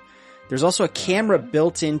on it. There's also a camera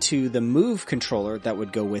built into the Move controller that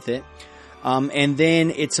would go with it. And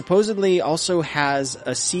then it supposedly also has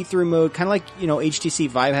a see-through mode, kind of like, HTC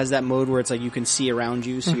Vive has that mode where it's like you can see around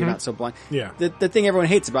you so you're not so blind. Yeah. The thing everyone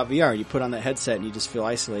hates about VR, you put on that headset and you just feel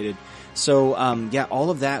isolated. So, all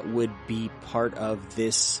of that would be part of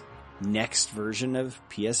this next version of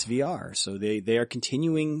PSVR. So they are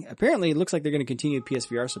continuing, apparently it looks like they're going to continue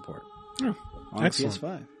PSVR support on excellent.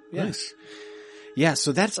 PS5. Yeah. Nice. Yeah,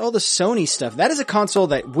 so that's all the Sony stuff. That is a console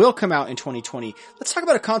that will come out in 2020. Let's talk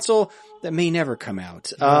about a console that may never come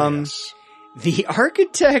out. Yes. The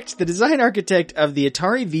design architect of the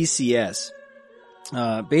Atari VCS,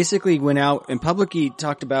 basically went out and publicly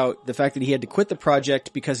talked about the fact that he had to quit the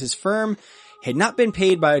project because his firm had not been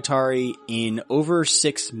paid by Atari in over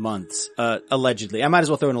 6 months, allegedly. I might as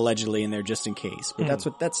well throw an allegedly in there just in case,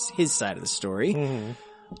 but that's his side of the story.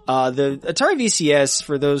 The Atari VCS,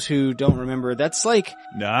 for those who don't remember, that's like...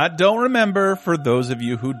 Don't remember for those of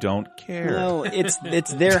you who don't care. No, it's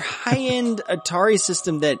their high-end Atari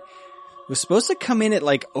system that was supposed to come in at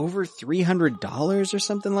like over $300 or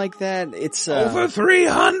something like that. It's over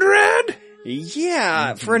 $300?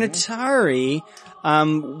 Yeah, for an Atari,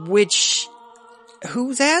 which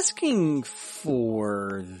who's asking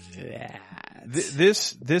for that?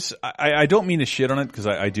 I don't mean to shit on it because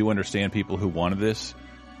I do understand people who wanted this,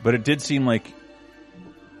 but it did seem like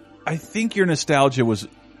I think your nostalgia was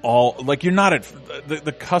all like you're not at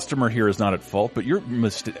the customer here is not at fault, but your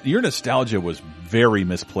nostalgia was very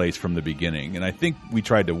misplaced from the beginning, and I think we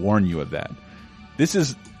tried to warn you of that. This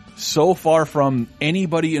is so far from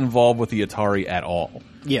anybody involved with the Atari at all.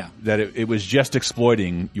 Yeah, that it was just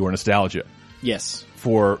exploiting your nostalgia. Yes,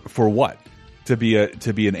 for what? To be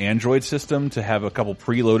an Android system, to have a couple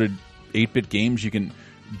preloaded 8-bit games you can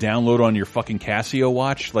download on your fucking Casio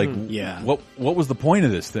watch. Like, what was the point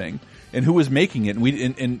of this thing? And who was making it?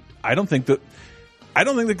 And I don't think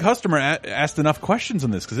the customer asked enough questions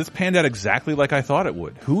on this because it's panned out exactly like I thought it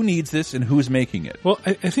would. Who needs this and who's making it? Well,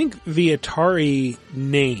 I think the Atari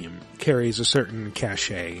name carries a certain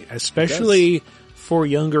cachet, especially for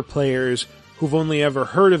younger players who've only ever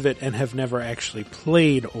heard of it and have never actually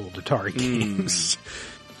played old Atari games.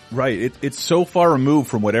 Right. It's so far removed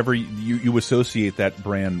from whatever you associate that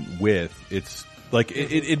brand with. It's like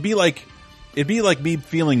it'd be like me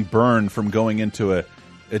feeling burned from going into a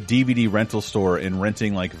DVD rental store and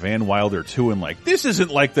renting like Van Wilder 2 and like, this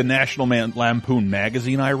isn't like the National Lampoon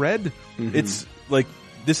magazine I read. It's like,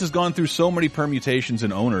 this has gone through so many permutations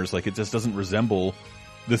and owners, like it just doesn't resemble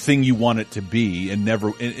the thing you want it to be and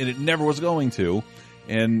it never was going to.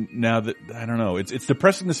 And now that, I don't know, it's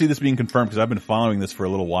depressing to see this being confirmed because I've been following this for a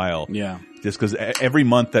little while. Yeah. Just because every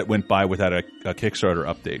month that went by without a Kickstarter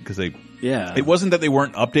update, because it wasn't that they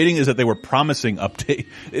weren't updating, is that they were promising update.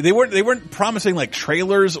 They weren't promising like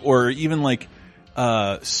trailers or even like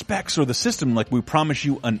specs or the system. Like, we promise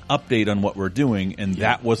you an update on what we're doing, and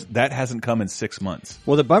that hasn't come in 6 months.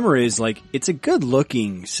 Well, the bummer is like it's a good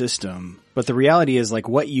looking system, but the reality is like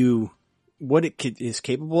what it is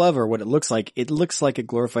capable of, or what it looks like a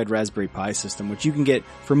glorified Raspberry Pi system, which you can get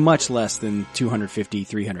for much less than $250,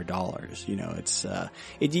 $300. You know, it's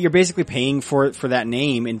you're basically paying for that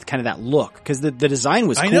name and kind of that look, because the design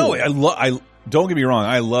was cool. I know. Don't get me wrong.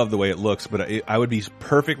 I love the way it looks, but I would be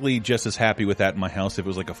perfectly just as happy with that in my house if it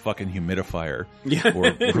was like a fucking humidifier,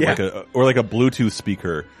 or like a Bluetooth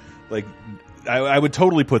speaker. Like, I would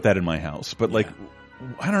totally put that in my house. But like,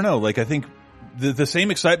 I don't know. Like, I think the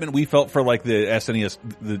same excitement we felt for like the SNES,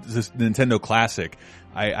 this Nintendo Classic,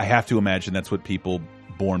 I have to imagine that's what people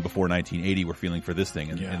born before 1980 were feeling for this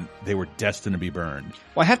thing, and they were destined to be burned.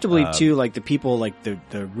 Well, I have to believe too, like the people, like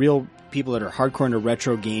the real people that are hardcore into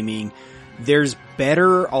retro gaming, there's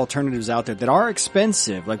better alternatives out there that are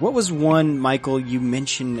expensive. Like, what was one, Michael, you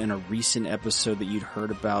mentioned in a recent episode that you'd heard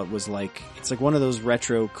about, was like, it's like one of those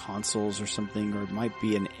retro consoles or something, or it might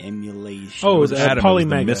be an emulation. Oh, the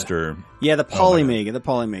Polymega. Mister. Yeah, the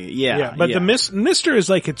Polymega, Yeah. But the Mister is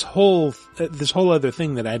like its whole, this whole other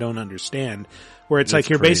thing that I don't understand, where it's like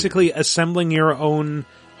you're basically assembling your own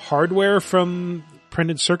hardware from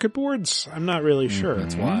printed circuit boards. I'm not really sure.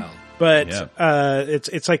 That's wild. But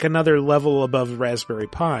it's like another level above Raspberry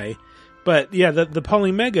Pi. But yeah, the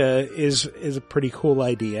Polymega is a pretty cool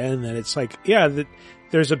idea, and that it's like,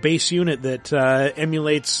 there's a base unit that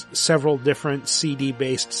emulates several different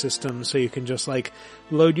CD-based systems, so you can just like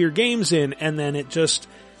load your games in, and then it just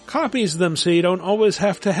copies them, so you don't always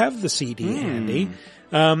have to have the CD handy.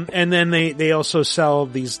 And then they also sell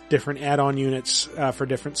these different add-on units for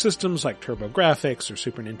different systems like TurboGrafx or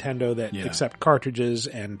Super Nintendo that accept cartridges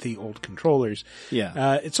and the old controllers.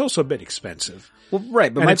 Yeah. It's also a bit expensive. Well,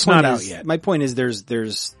 right, but it's not out yet. My point is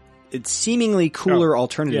there's it's seemingly cooler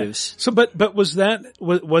alternatives. Yeah. So but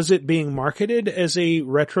was it being marketed as a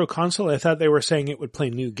retro console? I thought they were saying it would play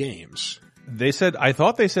new games. I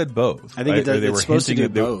thought they said both. I think it's supposed to do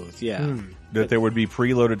both, yeah. That there would be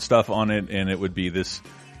preloaded stuff on it, and it would be this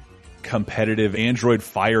competitive Android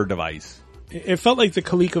Fire device. It felt like the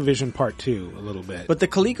ColecoVision Part 2 a little bit. But the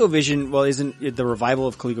ColecoVision, well, isn't it the revival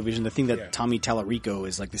of ColecoVision, the thing that Tommy Tallarico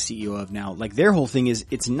is like the CEO of now? Like, their whole thing is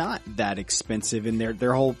it's not that expensive, and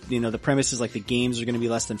their whole, the premise is like the games are going to be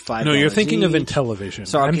less than $5. No, you're thinking of Intellivision.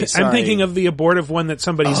 Sorry. I'm thinking of the abortive one that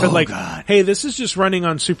somebody said, like, hey, this is just running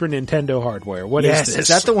on Super Nintendo hardware. What is this? Is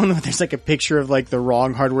that the one where there's like a picture of like the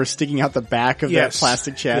wrong hardware sticking out the back of that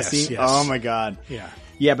plastic chassis? Yes. Oh my God. Yeah.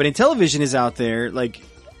 Yeah, but Intellivision is out there, like,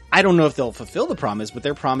 I don't know if they'll fulfill the promise, but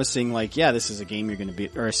they're promising like, yeah, this is a game you're going to be,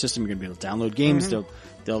 or a system you're going to be able to download games.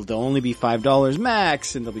 They'll only be $5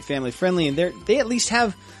 max, and they'll be family friendly, and they at least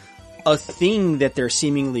have a thing that they're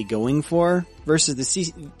seemingly going for. Versus the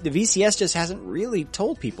VCS just hasn't really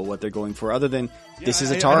told people what they're going for, other than this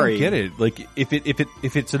is Atari. I don't get it. Like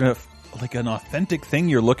if it's an authentic thing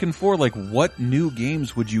you're looking for, like what new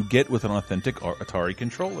games would you get with an authentic Atari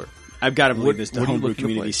controller? I've got to believe the homebrew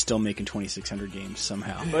community is still making 2,600 games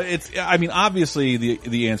somehow. But I mean, obviously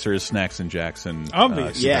the answer is Snacks and Jackson.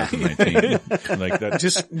 Obviously. 2019. Like that.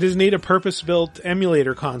 Just need a purpose-built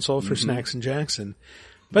emulator console for Snacks and Jackson.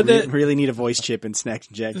 But really need a voice chip in Snacks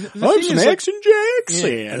and Jackson. I'm Snacks and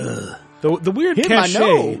Jackson. Yeah. The weird Hit cachet my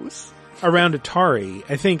nose. around Atari,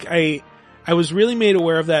 I think I was really made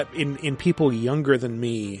aware of that in people younger than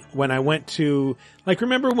me when I went to, like,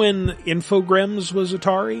 remember when Infogrames was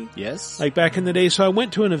Atari? Yes. Like back in the day. So I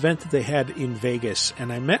went to an event that they had in Vegas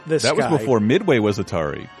and I met this guy. That was before Midway was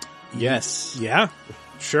Atari. Yes. Yeah.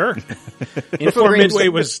 Sure. Before Midway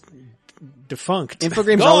was defunct.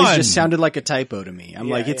 Infogrames always just sounded like a typo to me. I'm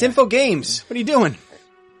like, it's Infogames. What are you doing?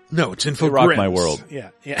 No, it's Infogrames. They rock my world. Yeah.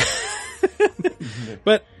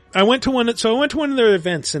 But I went to one of their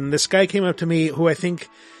events, and this guy came up to me who I think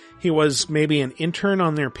he was maybe an intern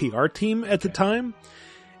on their PR team at the time.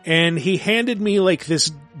 And he handed me like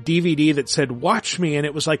this DVD that said, "Watch me." And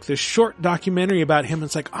it was like this short documentary about him.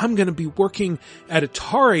 It's like, I'm going to be working at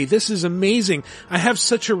Atari. This is amazing. I have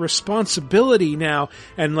such a responsibility now.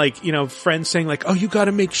 And like, you know, friends saying like, oh, you got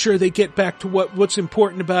to make sure they get back to what's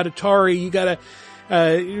important about Atari. You got to,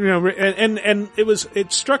 and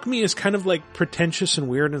it struck me as kind of like pretentious and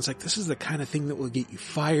weird. And it's like, this is the kind of thing that will get you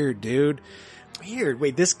fired, dude. Weird.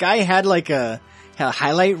 Wait, this guy had like a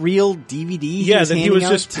highlight reel DVD. Yeah, that he was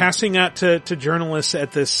just passing out to journalists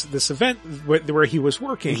at this event where he was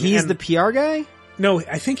working. He's the PR guy? No,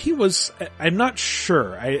 I think he was, I'm not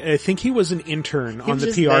sure. I think he was an intern on the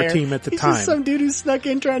PR team at the time. He's just some dude who snuck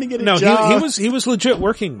in trying to get a job. No, he was legit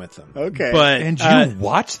working with them. Okay. But, and you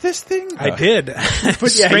watched this thing? I did.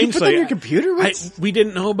 But yeah, you put on your computer? We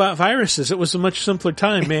didn't know about viruses. It was a much simpler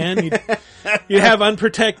time, man. You'd have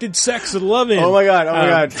unprotected sex and loving. Oh my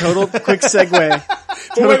god. Total quick segue.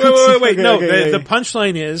 Wait. No, the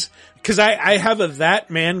punchline is, because I have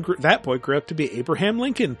that boy grew up to be Abraham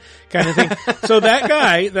Lincoln kind of thing. So that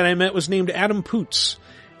guy that I met was named Adam Poots,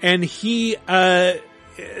 and he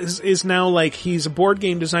is now like, he's a board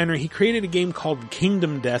game designer. He created a game called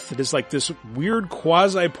Kingdom Death that is like this weird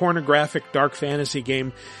quasi-pornographic dark fantasy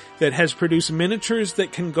game that has produced miniatures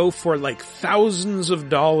that can go for like thousands of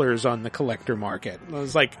dollars on the collector market. I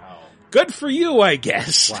was like, good for you, I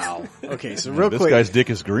guess. Wow. Okay, so real quick. This guy's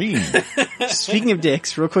dick is green. Speaking of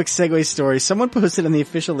dicks, real quick segue story. Someone posted on the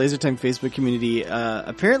official LaserTime Facebook community,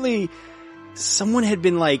 apparently someone had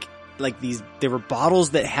been like there were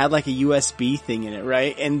bottles that had like a USB thing in it,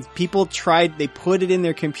 right? And people they put it in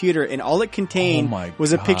their computer, and all it contained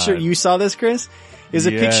was a picture. You saw this, Chris? Is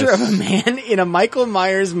a picture of a man in a Michael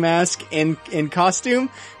Myers mask and costume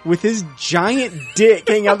with his giant dick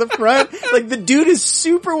hanging out the front. Like, the dude is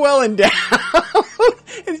super well endowed.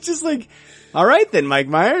 And it's just like, all right then, Mike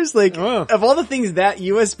Myers. Like, of all the things that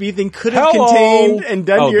USB thing could have contained and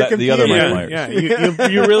done to your computer. The other Mike Myers. Yeah,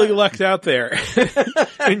 you really lucked out there.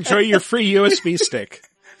 Enjoy your free USB stick.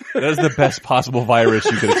 That is the best possible virus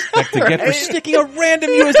you could expect to get for sticking a random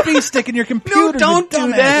USB stick in your computer. No, don't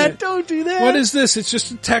do that. Don't do that. What is this? It's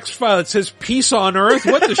just a text file that says peace on earth.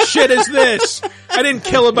 What the shit is this? I didn't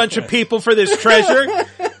kill a bunch of people for this treasure.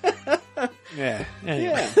 Yeah.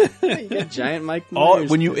 Anyway. Yeah. You got giant Mike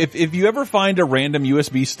Myers. If you ever find a random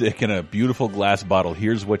USB stick in a beautiful glass bottle,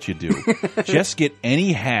 here's what you do. Just get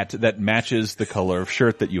any hat that matches the color of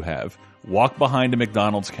shirt that you have. Walk behind a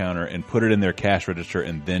McDonald's counter and put it in their cash register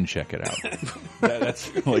and then check it out.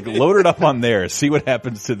 That's like, load it up on there. See what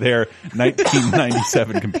happens to their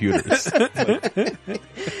 1997 computers.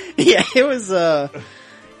 Yeah, it was,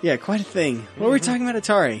 quite a thing. What were we talking about?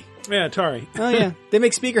 Atari? Yeah, Atari. Oh yeah. They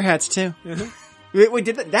make speaker hats too. Wait,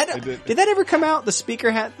 did that ever come out? The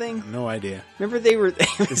speaker hat thing? No idea. Remember they were...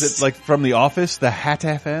 Is it like from The Office, the Hat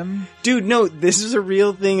FM? Dude, no, this is a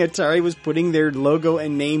real thing. Atari was putting their logo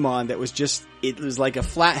and name on that was just... It was like a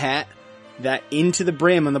flat hat that into the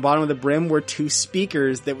brim, on the bottom of the brim were two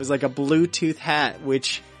speakers that was like a Bluetooth hat,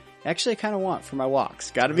 which actually I kind of want for my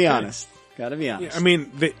walks. Gotta be honest. Yeah, I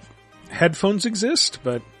mean, the headphones exist,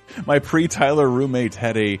 but... My pre-Tyler roommate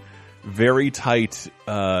had a very tight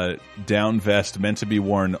down vest meant to be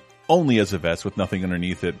worn only as a vest with nothing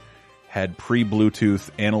underneath it. Had pre-Bluetooth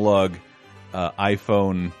analog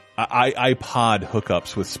iPhone iPod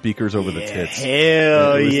hookups with speakers over the tits.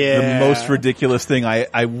 Hell it was yeah. the most ridiculous thing.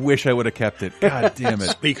 I wish I would have kept it. God damn it.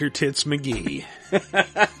 Speaker tits McGee.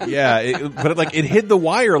 Yeah, but like it hid the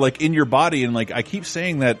wire like in your body, and like I keep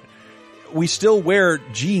saying that we still wear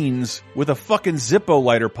jeans with a fucking Zippo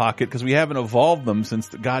lighter pocket because we haven't evolved them since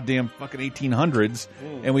the goddamn fucking 1800s.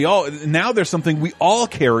 And now there's something we all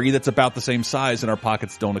carry that's about the same size, and our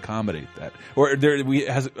pockets don't accommodate that, or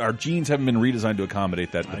our jeans haven't been redesigned to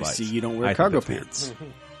accommodate that device. I see you don't wear cargo pants.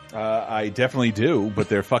 I definitely do, but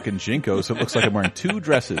they're fucking Jinko, so it looks like I'm wearing 2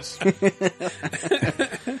 dresses.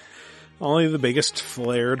 Only the biggest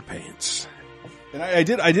flared pants. And I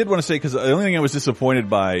did want to say, because the only thing I was disappointed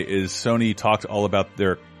by is Sony talked all about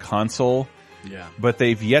their console, but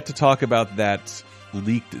they've yet to talk about that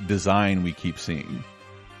leaked design we keep seeing,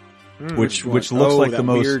 which looks like the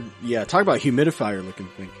most weird, talk about humidifier looking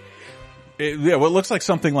thing. It looks like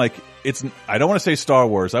something like I don't want to say Star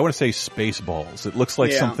Wars. I want to say Spaceballs. It looks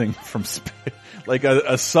like something from like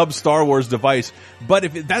a sub Star Wars device.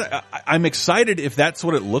 But I'm excited if that's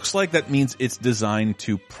what it looks like. That means it's designed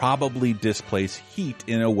to probably displace heat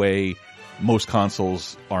in a way most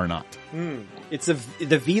consoles are not. It's the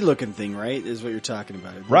V looking thing, right? Is what you're talking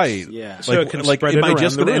about. Right. Yeah. So it can spread am it I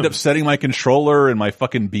just around going to the end room. up setting my controller and my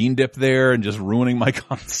fucking bean dip there and just ruining my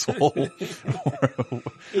console?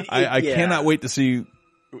 I cannot wait to see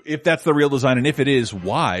if that's the real design, and if it is,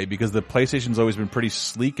 why? Because the PlayStation's always been pretty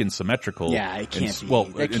sleek and symmetrical. Yeah, it can't be. Well,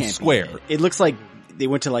 That it's can't square. It looks like they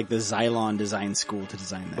went to like the Xylon design school to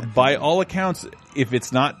design that. By all accounts, if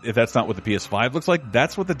that's not what the PS5 looks like,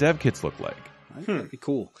 that's what the dev kits look like. That'd be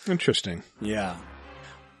cool. Interesting. Yeah.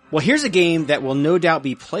 Well, here's a game that will no doubt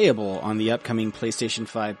be playable on the upcoming PlayStation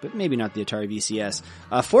 5, but maybe not the Atari VCS.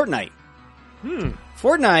 Fortnite.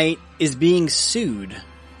 Fortnite is being sued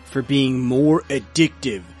for being more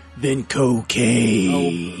addictive than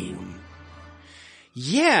cocaine.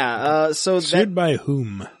 Yeah, Sued by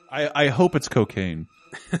whom? I hope it's cocaine.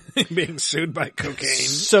 Being sued by cocaine.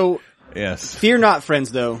 So, yes. Fear not,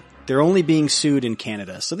 friends, though. They're only being sued in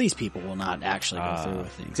Canada, so these people will not actually go through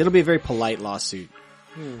with things. It'll be a very polite lawsuit.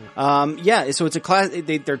 So it's a class.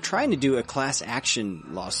 They're trying to do a class action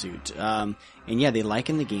lawsuit. And they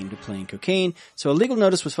liken the game to playing cocaine. So a legal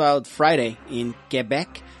notice was filed Friday in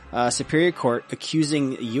Quebec Superior Court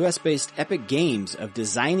accusing U.S.-based Epic Games of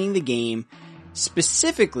designing the game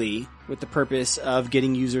specifically with the purpose of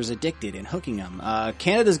getting users addicted and hooking them.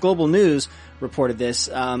 Canada's Global News reported this.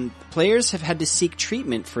 Players have had to seek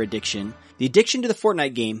treatment for addiction. The addiction to the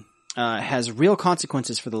Fortnite game has real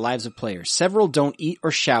consequences for the lives of players. Several don't eat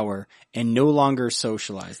or shower and no longer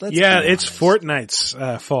socialize. It's Fortnite's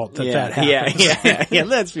fault that happens. Yeah.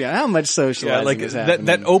 Let's be honest. How much socializing is happening?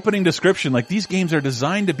 That opening description, like these games are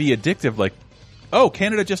designed to be addictive. Like,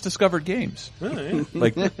 Canada just discovered games. Oh, yeah.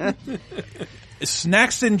 Like,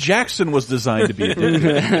 Snaxton Jackson was designed to be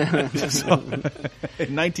addictive.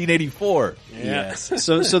 In 1984. Yes.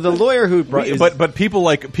 So the lawyer who brought, but people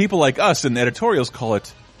like us in editorials call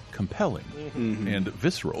it compelling and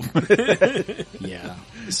visceral. Yeah.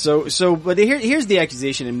 But here's the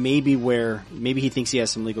accusation, and maybe he thinks he has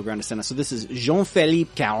some legal ground to stand on. So this is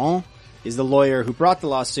Jean-Philippe Caron is the lawyer who brought the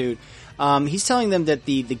lawsuit. He's telling them that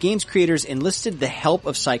the game's creators enlisted the help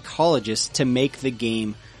of psychologists to make the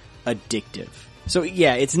game addictive. So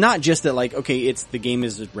it's not just that the game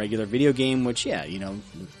is a regular video game, which a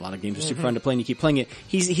lot of games are super fun to play and you keep playing it.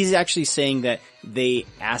 He's actually saying that they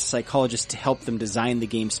asked psychologists to help them design the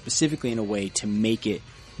game specifically in a way to make it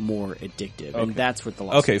more addictive. And that's what the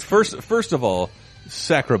lawsuit. Okay, first of all,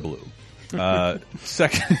 Sacre Bleu.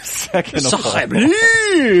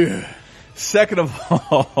 Second of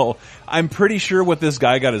all, I'm pretty sure what this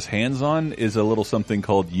guy got his hands on is a little something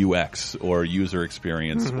called UX, or user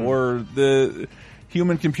experience, or the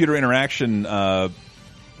human-computer interaction,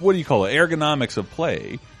 what do you call it, ergonomics of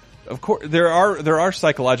play. Of course, there are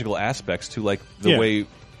psychological aspects to the way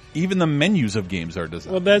even the menus of games are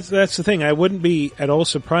designed. Well, that's the thing. I wouldn't be at all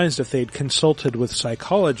surprised if they'd consulted with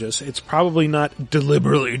psychologists. It's probably not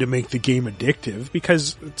deliberately to make the game addictive,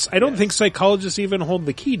 because I don't think psychologists even hold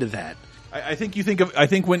the key to that. I think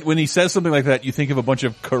when he says something like that, you think of a bunch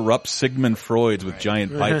of corrupt Sigmund Freuds with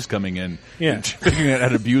giant pipes coming in and figuring out how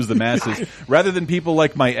to abuse the masses, rather than people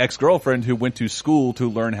like my ex-girlfriend who went to school to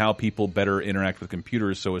learn how people better interact with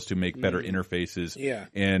computers so as to make better interfaces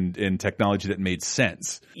and technology that made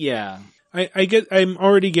sense. Yeah. I'm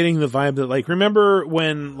already getting the vibe that remember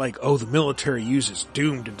when the military uses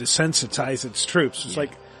Doom to desensitize its troops. It's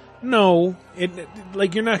No,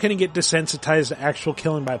 like you're not going to get desensitized to actual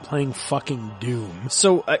killing by playing fucking Doom.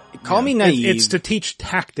 So call me naive. It's to teach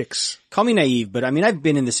tactics. Call me naive, but I mean I've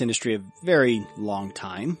been in this industry a very long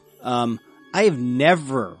time. I have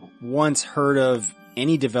never once heard of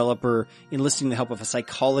any developer enlisting the help of a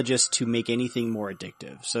psychologist to make anything more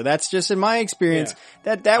addictive. So that's just in my experience.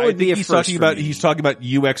 That would be a first for me. He's talking about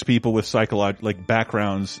UX people with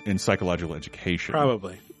backgrounds in psychological education.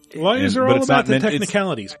 Probably. Lawyers are all about the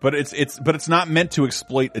technicalities. But it's not meant to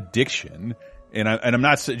exploit addiction. And I'm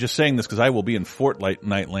not just saying this because I will be in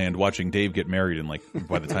Fortnite land watching Dave get married and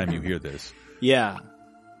by the time you hear this. Yeah.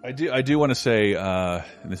 I do want to say,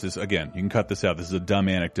 this is, again, you can cut this out. This is a dumb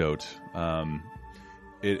anecdote.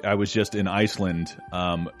 I was just in Iceland,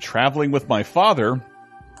 traveling with my father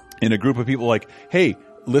in a group of people like, hey,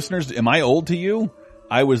 listeners, am I old to you?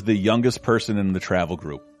 I was the youngest person in the travel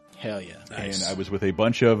group. Hell yeah. Nice. And I was with a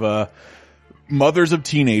bunch of, mothers of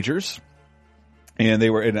teenagers. And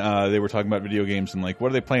they were talking about video games and what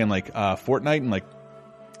are they playing? Fortnite? And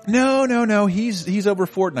no, he's over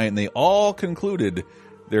Fortnite. And they all concluded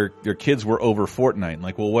their kids were over Fortnite. And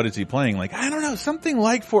well, what is he playing? I don't know, something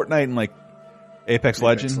like Fortnite and Apex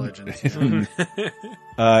Legends. And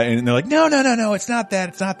they're like, no, it's not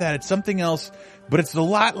that. It's something else, but it's a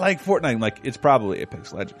lot like Fortnite. It's probably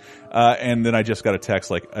Apex Legends. And then I just got a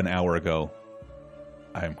text an hour ago.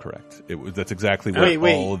 I am correct. That's exactly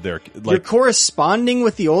what all of their you're corresponding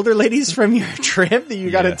with the older ladies from your trip that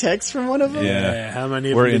you got a text from one of them. Yeah. How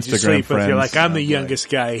many of them did you sleep with? You're like, I'm the youngest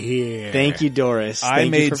guy here. Thank you, Doris. I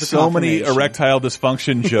made so many erectile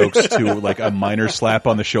dysfunction jokes to a minor slap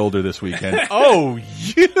on the shoulder this weekend. Oh,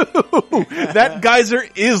 you! That geyser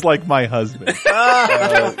is like my husband.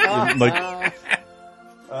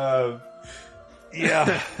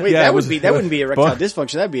 Yeah. Wait, that wouldn't be erectile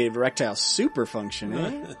dysfunction. That'd be erectile superfunction.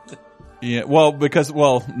 Eh? Yeah. Well,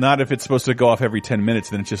 not if it's supposed to go off every 10 minutes.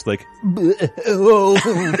 Then it's just it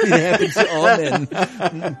happens to all men.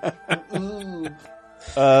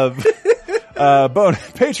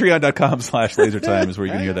 Patreon.com/lasertime is where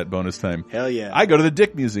you can hear that bonus time. Hell yeah. I go to the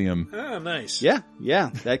Dick Museum. Oh, nice. Yeah.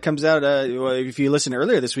 That comes out, if you listen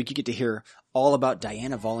earlier this week, you get to hear all about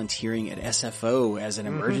Diana volunteering at SFO as an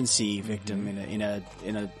emergency victim in a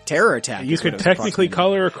terror attack. You could technically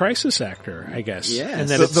call her a crisis actor, I guess. Yeah. And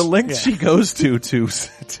the lengths she goes to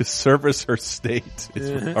service her state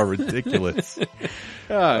are ridiculous.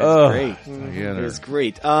 Great. It's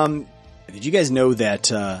great. Did you guys know that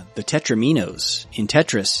the Tetraminos in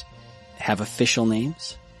Tetris have official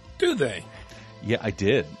names? Do they? Yeah, I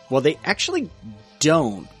did. Well, they actually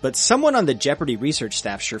don't, but someone on the Jeopardy research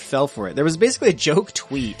staff sure fell for it. There was basically a joke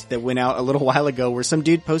tweet that went out a little while ago where some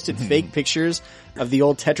dude posted fake pictures of the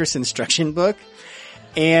old Tetris instruction book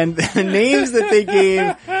and the names that they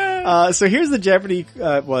gave. So here's the Jeopardy,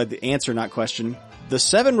 the answer, not question. The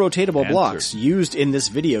 7 rotatable blocks used in this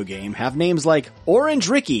video game have names like Orange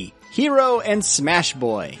Ricky, Hero, and Smash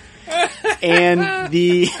Boy. And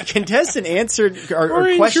the contestant answered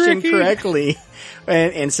or questioned correctly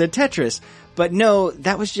and said Tetris. But no,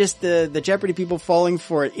 that was just the Jeopardy people falling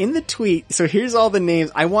for it in the tweet. So here's all the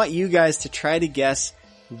names. I want you guys to try to guess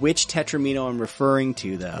which Tetramino I'm referring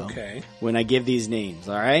to, though. Okay. When I give these names,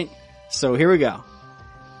 all right? So here we go.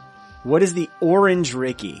 What is the Orange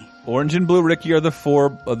Ricky? Orange and Blue Ricky are the four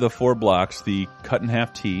blocks. The cut in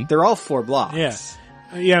half T. They're all 4 blocks. Yeah.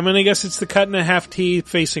 Yeah, I'm gonna guess it's the cut in a half T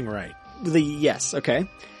facing right. Yes, okay.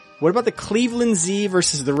 What about the Cleveland Z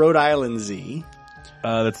versus the Rhode Island Z?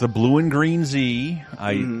 That's the blue and green Z.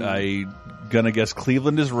 I gonna guess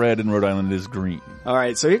Cleveland is red and Rhode Island is green. All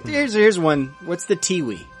right, so here's one. What's the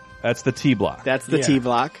Tiwi? That's the T block. That's the T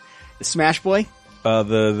block. The Smash Boy?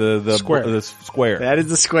 The square. The square. That is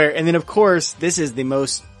the square. And then of course, this is the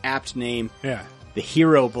most apt name. Yeah. The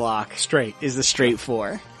Hero block. Straight. Is the straight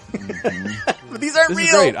 4. But these aren't this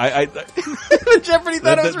real. Is great. Jeopardy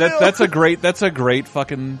thought it was real. That's a great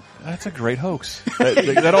hoax.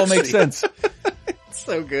 That all makes sense. It's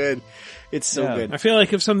so good. It's so good. I feel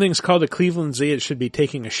like if something's called a Cleveland Z, it should be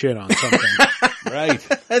taking a shit on something. Right.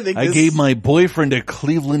 I gave my boyfriend a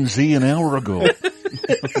Cleveland Z an hour ago.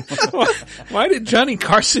 Why did Johnny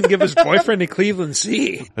Carson give his boyfriend a Cleveland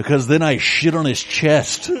Z? Because then I shit on his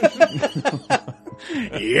chest.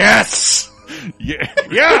 Yes!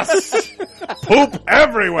 Yes! Poop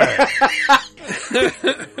everywhere!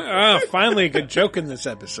 Oh, finally a good joke in this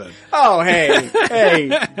episode. Oh, hey,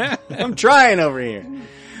 I'm trying over here.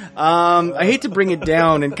 I hate to bring it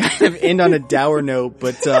down and kind of end on a dour note,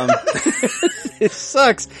 but it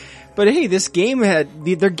sucks. But hey, this game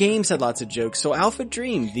their games had lots of jokes. So Alpha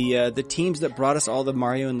Dream, the teams that brought us all the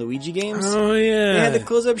Mario and Luigi games. Oh yeah, they had to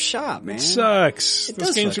close up shop, man. It sucks.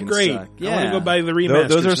 Those games are great. Yeah. I want to go buy the remasters.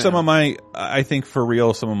 Those are now. some of my, I think for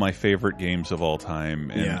real, some of my favorite games of all time.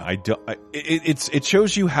 And it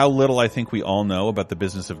shows you how little I think we all know about the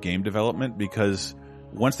business of game development, because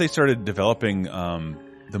once they started developing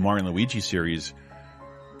the Mario and Luigi series,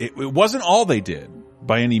 it wasn't all they did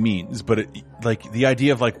by any means, but like the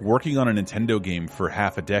idea of like working on a Nintendo game for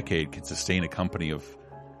half a decade could sustain a company of,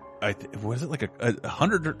 was it like a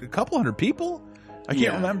couple hundred people? I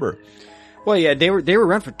can't remember. Well, yeah, they were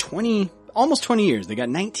around for almost 20 years. They got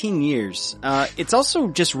 19 years. It's also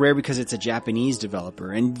just rare because it's a Japanese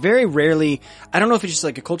developer, and very rarely, I don't know if it's just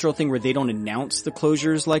like a cultural thing where they don't announce the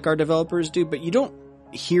closures like our developers do, but you don't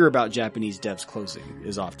hear about Japanese devs closing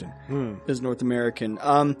as often as North American.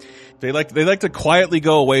 They like to quietly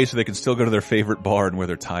go away so they can still go to their favorite bar and wear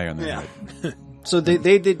their tie on their head. So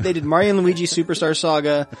they did Mario and Luigi Superstar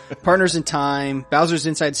Saga, Partners in Time, Bowser's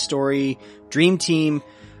Inside Story, Dream Team.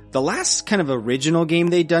 The last kind of original game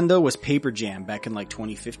they'd done though was Paper Jam back in like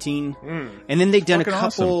 2015. And then they'd done a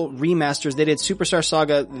couple remasters. They did Superstar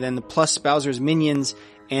Saga, then the plus Bowser's Minions,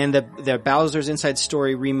 and the Bowser's Inside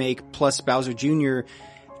Story remake plus Bowser Jr.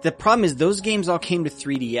 The problem is those games all came to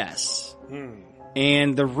 3DS.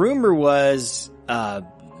 And the rumor was, the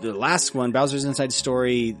last one, Bowser's Inside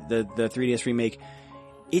Story, the 3DS remake,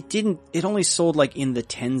 it only sold like in the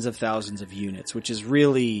tens of thousands of units, which is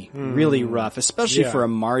really, really rough, especially for a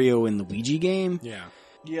Mario and Luigi game.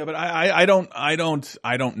 Yeah, but I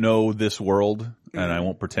don't know this world, and I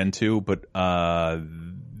won't pretend to, but,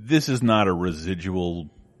 this is not a residual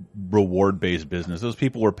reward-based business. Those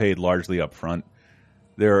people were paid largely up front.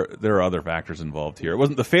 There are other factors involved here. It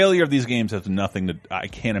wasn't the failure of these games has nothing to. I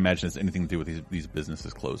can't imagine it's anything to do with these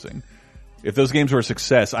businesses closing. If those games were a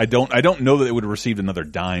success, I don't know that it would have received another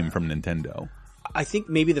dime from Nintendo. I think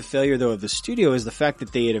maybe the failure though of the studio is the fact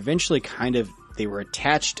that they had eventually they were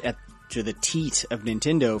attached to the teat of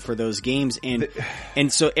Nintendo for those games, and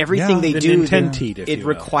so everything they do, it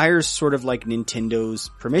requires sort of like Nintendo's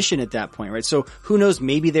permission at that point, right? So who knows,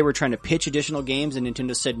 maybe they were trying to pitch additional games and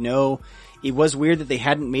Nintendo said no. It was weird that they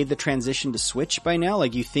hadn't made the transition to Switch by now.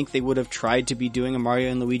 Like, you think they would have tried to be doing a Mario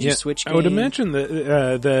and Luigi Switch game? I would imagine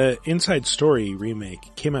the Inside Story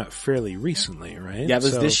remake came out fairly recently, right? Yeah, it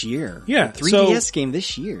was this year. Yeah. The 3DS game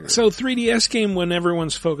this year. So 3DS game, when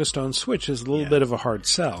everyone's focused on Switch, is a little bit of a hard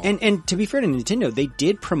sell. And to be fair to Nintendo, they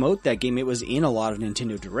did promote that game. It was in a lot of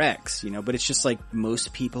Nintendo Directs, but it's just like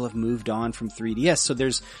most people have moved on from 3DS. So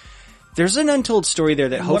there's an untold story there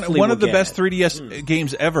that hopefully one of the best 3DS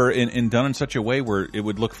games ever, and done in such a way where it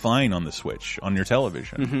would look fine on the Switch on your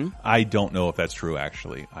television. I don't know if that's true.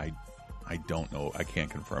 Actually, I don't know. I can't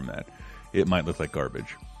confirm that. It might look like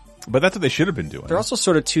garbage, but that's what they should have been doing. They're also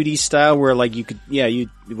sort of 2D style, where like you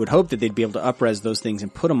would hope that they'd be able to up-res those things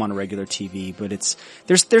and put them on a regular TV. But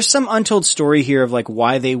there's some untold story here of like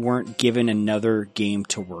why they weren't given another game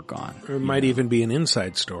to work on. Or it might even be an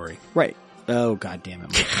inside story, right? Oh, God damn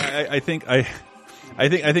it. I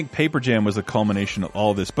think Paper Jam was the culmination of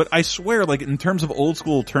all this, but I swear, like, in terms of old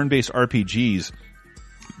school turn-based RPGs,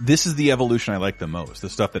 this is the evolution I like the most, the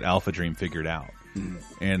stuff that Alpha Dream figured out.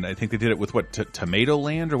 And I think they did it with Tomato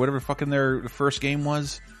Land or whatever fucking their first game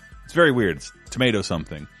was. It's very weird. It's Tomato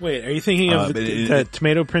something. Wait, are you thinking of the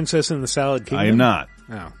Tomato Princess and the Salad Kingdom? I am not.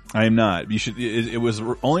 Oh. I am not. You should. It was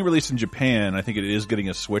only released in Japan. I think it is getting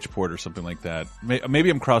a Switch port or something like that. Maybe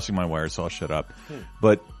I'm crossing my wires, so I'll shut up.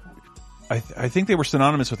 But I think they were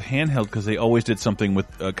synonymous with handheld because they always did something with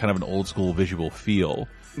kind of an old school visual feel.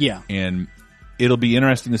 Yeah, and it'll be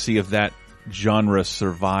interesting to see if that genre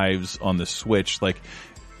survives on the Switch. Like,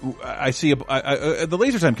 I see the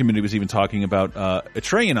Laser Time community was even talking about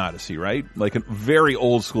Atreyan Odyssey, right? Like a very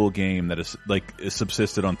old school game that is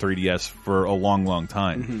subsisted on 3DS for a long, long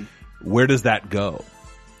time. Where does that go?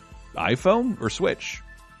 iPhone or Switch?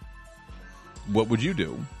 What would you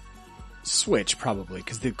do? Switch, probably,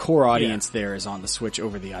 because the core audience there is on the Switch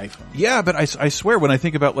over the iPhone. Yeah, but I swear when I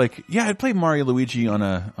think about I'd play Mario Luigi on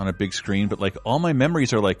a big screen, but like all my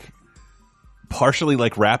memories are like partially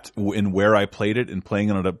like wrapped in where I played it and playing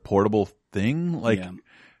it on a portable thing. Like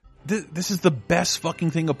this is the best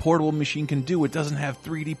fucking thing a portable machine can do. It doesn't have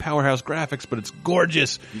 3D powerhouse graphics, but it's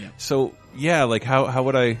gorgeous. Yeah. So yeah, like how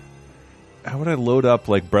would I load up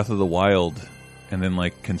like Breath of the Wild and then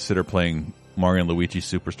like consider playing Mario and Luigi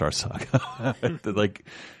Superstar Saga? Like,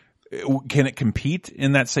 can it compete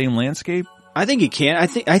in that same landscape? I think it can.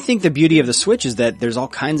 I think the beauty of the Switch is that there's all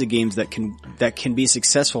kinds of games that can be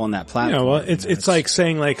successful on that platform. Yeah, well, it's like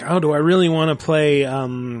saying like, oh, do I really want to play,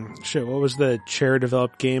 what was the chair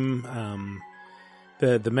developed game?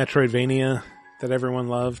 The Metroidvania that everyone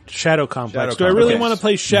loved? Shadow Complex. Do I really want to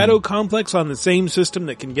play Shadow Complex on the same system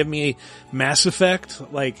that can give me Mass Effect?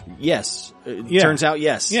 Like, yes. Turns out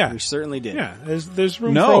yes. Yeah. We certainly did. Yeah. There's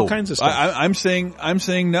room for all kinds of stuff. I'm saying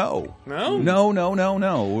no. No? No.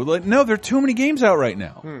 No, there are too many games out right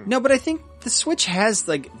now. No, but I think the Switch has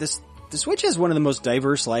like this. The Switch has one of the most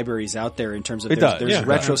diverse libraries out there in terms of there's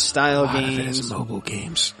retro style games, mobile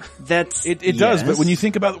games. It does, but when you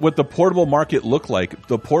think about what the portable market looked like,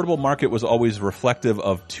 the portable market was always reflective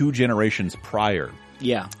of 2 generations prior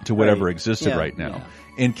to whatever existed right now. Yeah.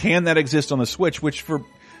 And can that exist on the Switch, which for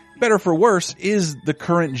better for worse is the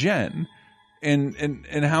current gen? And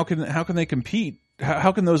how can they compete?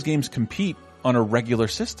 How can those games compete on a regular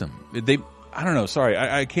system? I don't know. Sorry,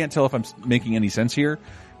 I can't tell if I'm making any sense here.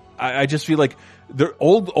 I just feel like the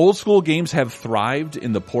old school games have thrived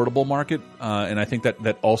in the portable market, and I think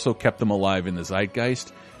that also kept them alive in the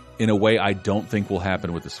zeitgeist in a way I don't think will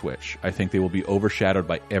happen with the Switch. I think they will be overshadowed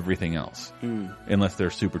by everything else, unless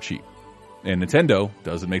they're super cheap. And Nintendo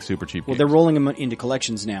doesn't make super cheap games. They're rolling them into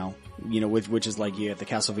collections now, which is like, the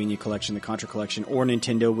Castlevania collection, the Contra collection, or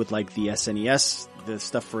Nintendo with like the SNES, the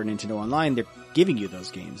stuff for Nintendo Online. They're giving you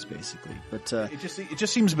those games basically. But it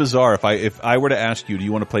just seems bizarre if I were to ask you, do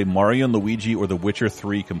you want to play Mario and Luigi or The Witcher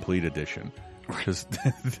 3 Complete Edition? Because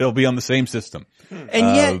they'll be on the same system.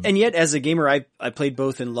 And yet, as a gamer, I played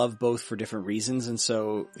both and love both for different reasons, and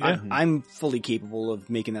so I'm fully capable of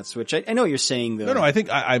making that switch. I know what you're saying, though. No, I think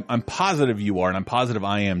I'm positive you are, and I'm positive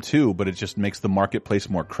I am too. But it just makes the marketplace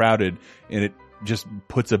more crowded, and it just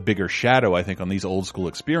puts a bigger shadow, I think, on these old school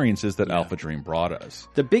experiences that Alpha Dream brought us.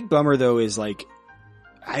 The big bummer, though, is like,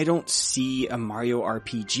 I don't see a Mario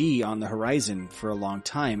RPG on the horizon for a long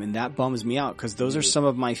time, and that bums me out because those are some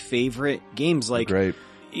of my favorite games. Like, great.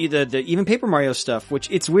 Even Paper Mario stuff, which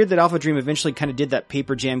it's weird that Alpha Dream eventually kind of did that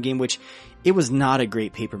Paper Jam game, which it was not a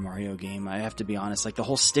great Paper Mario game. I have to be honest. Like the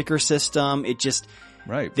whole sticker system, it just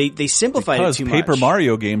they simplified it too much. Because Paper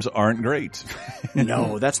Mario games aren't great.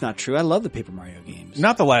 No, that's not true. I love the Paper Mario games.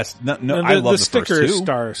 Not the last. I love the sticker first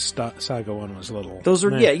two. Star Saga one was a little. Those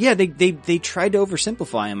were They tried to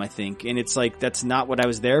oversimplify them, I think, and it's like that's not what I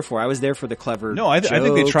was there for. I was there for the clever. No, I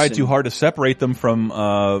think they tried too hard to separate them from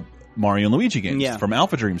Mario and Luigi games, from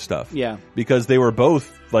Alpha Dream stuff. Yeah, because they were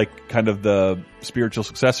both like kind of the spiritual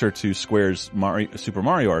successor to Square's Super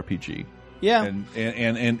Mario RPG. Yeah,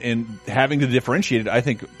 and having to differentiate it, I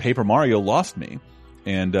think Paper Mario lost me,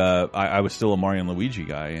 and I was still a Mario and Luigi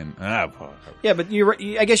guy. And yeah, but you're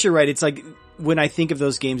right. I guess you're right. It's like when I think of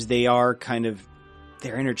those games, they're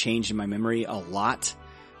interchanged in my memory a lot,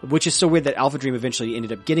 which is so weird that Alpha Dream eventually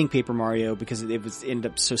ended up getting Paper Mario because it ended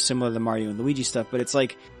up so similar to the Mario and Luigi stuff. But it's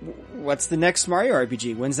like, what's the next Mario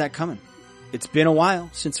RPG? When's that coming? It's been a while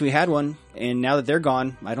since we had one, and now that they're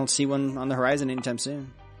gone, I don't see one on the horizon anytime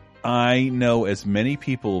soon. I know as many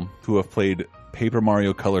people who have played Paper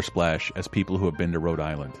Mario Color Splash as people who have been to Rhode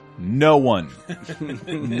Island. No one.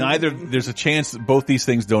 Neither. There's a chance that both these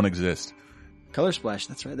things don't exist. Color Splash,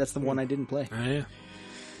 that's right. That's the one I didn't play. Oh, yeah.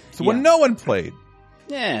 It's the one no one played.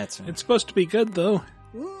 Yeah, it's supposed to be good, though.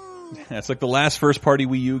 Yeah, it's like the last first-party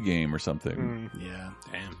Wii U game or something. Yeah.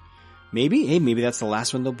 Damn. Maybe that's the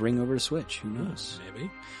last one they'll bring over to Switch. Who knows?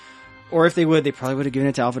 Maybe. Or if they would, they probably would have given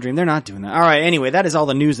it to Alpha Dream. They're not doing that. All right, anyway, that is all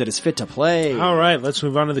the news that is fit to play. All right, let's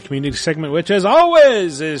move on to the community segment, which as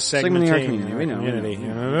always is segmenting our community. We know.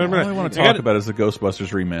 All I want to talk about is the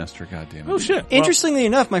Ghostbusters remaster. God damn it. Oh, shit. Interestingly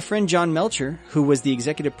enough, my friend John Melcher, who was the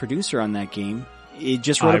executive producer on that game, he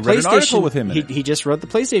just wrote I read an article with him in he just wrote the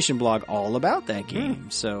PlayStation blog all about that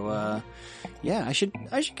game. So, yeah, I should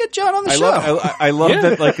get John on the show. I love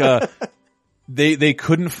that, like, they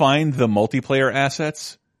couldn't find the multiplayer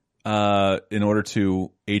assets in order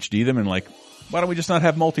to HD them, and like, why don't we just not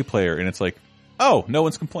have multiplayer? And it's like, oh, no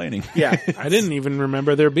one's complaining. Yeah. I didn't even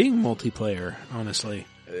remember there being multiplayer, honestly.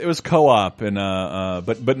 It was co-op and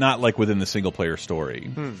but not like within the single player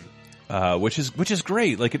story. Which is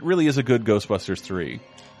great. Like, it really is a good Ghostbusters 3.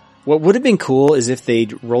 What would have been cool is if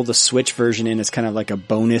they'd rolled the Switch version in as kind of like a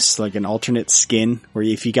bonus, like an alternate skin, where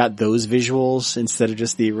if you got those visuals instead of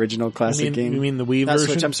just the original classic game. You mean the Wii version?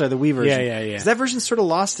 Switch, I'm sorry, the Wii version. Yeah. Because that version's sort of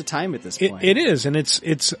lost to time at this point. It is, and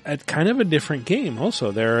it's a kind of a different game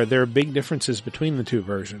also. There are big differences between the two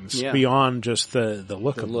versions, beyond just the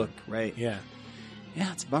look of them. Right. Yeah.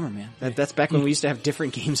 Yeah, it's a bummer, man. That's back when we used to have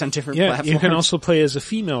different games on different platforms. You can also play as a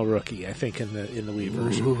female rookie, I think, in the Wii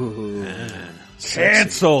version.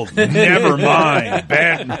 Canceled. Never mind.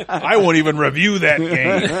 Bad. I won't even review that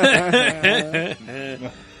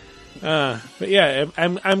game. But yeah,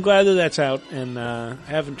 I'm glad that that's out, and I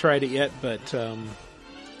haven't tried it yet. But I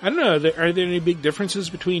don't know. Are there any big differences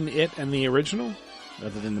between it and the original,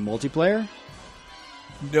 other than the multiplayer?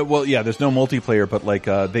 No, well, yeah, there's no multiplayer, but like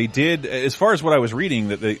they did, as far as what I was reading,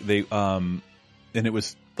 that they and it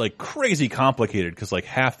was like crazy complicated because like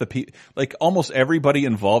half the like almost everybody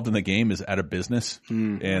involved in the game is out of business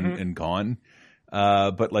and gone.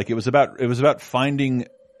 But like it was about finding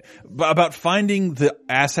the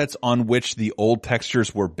assets on which the old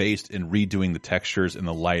textures were based and redoing the textures and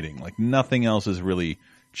the lighting. Like nothing else is really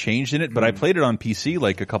changed in it, but I played it on PC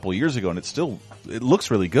like a couple of years ago and it looks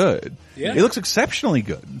really good. Yeah. It looks exceptionally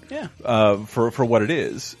good. Yeah. For what it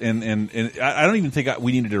is. And I don't even think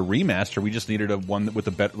we needed a remaster. We just needed one with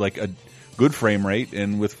a good frame rate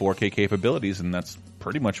and with 4K capabilities, and that's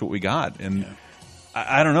pretty much what we got. And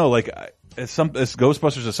I don't know, like as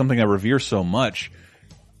Ghostbusters is something I revere so much.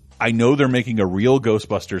 I know they're making a real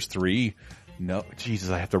Ghostbusters 3. No,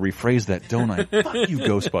 Jesus, I have to rephrase that, don't I? Fuck you,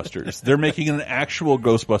 Ghostbusters. They're making an actual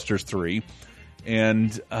Ghostbusters 3.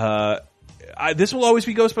 And this will always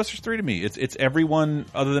be Ghostbusters 3 to me. It's everyone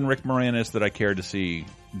other than Rick Moranis that I care to see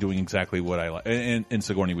doing exactly what I like. And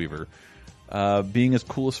Sigourney Weaver. Being as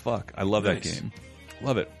cool as fuck. I love that game.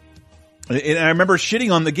 Love it. And I remember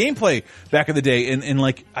shitting on the gameplay back in the day, and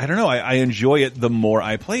like I don't know, I enjoy it the more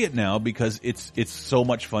I play it now because it's so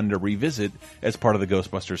much fun to revisit as part of the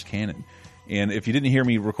Ghostbusters canon. And if you didn't hear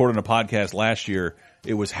me recording a podcast last year,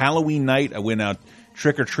 it was Halloween night. I went out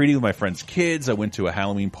trick or treating with my friends' kids. I went to a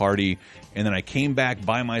Halloween party, and then I came back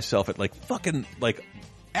by myself at like fucking like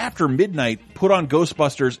after midnight, put on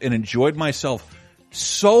Ghostbusters, and enjoyed myself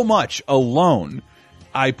so much alone.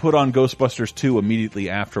 I put on Ghostbusters 2 immediately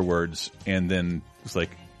afterwards, and then was like,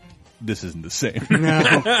 this isn't the same.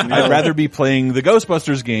 No. I'd rather be playing the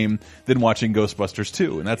Ghostbusters game than watching Ghostbusters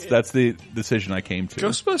 2, and that's the decision I came to.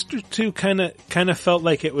 Ghostbusters 2 kind of felt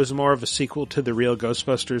like it was more of a sequel to the real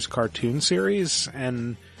Ghostbusters cartoon series,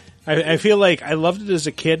 and I feel like I loved it as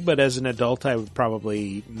a kid, but as an adult I would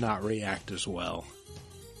probably not react as well.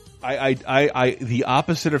 I the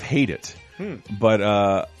opposite of hate it,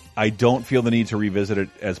 but I don't feel the need to revisit it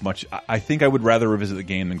as much. I think I would rather revisit the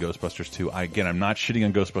game than Ghostbusters 2. Again, I'm not shitting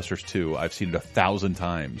on Ghostbusters 2. I've seen it 1,000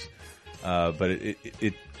 times. But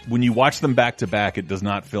it when you watch them back to back, it does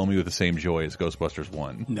not fill me with the same joy as Ghostbusters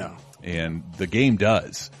 1. No. And the game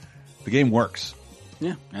does. The game works.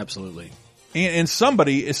 Yeah, absolutely. And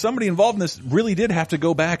somebody involved in this really did have to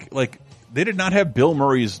go back. Like, they did not have Bill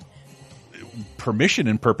Murray's permission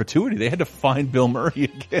in perpetuity. They had to find Bill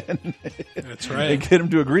Murray again. That's right. And get him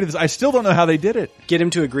to agree to this. I still don't know how they did it. Get him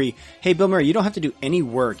to agree. Hey, Bill Murray, you don't have to do any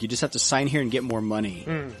work. You just have to sign here and get more money.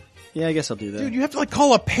 Yeah, I guess I'll do that. Dude, you have to like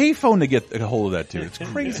call a payphone to get a hold of that dude. It's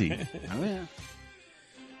crazy. Oh,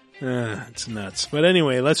 yeah. It's nuts. But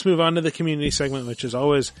anyway, let's move on to the community segment, which is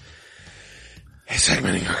always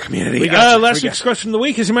segmenting our community. Last week's question of the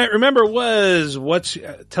week, as you might remember, was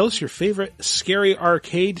tell us your favorite scary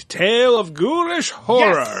arcade tale of ghoulish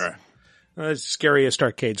horror. Yes. Scariest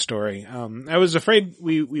arcade story. I was afraid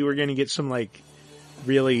we were going to get some like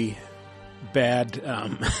really bad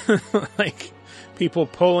like people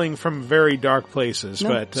pulling from very dark places. No,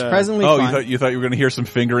 but surprisingly fun. You thought you were going to hear some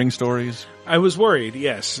fingering stories? I was worried,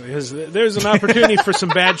 yes, because there's an opportunity for some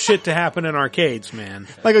bad shit to happen in arcades, man.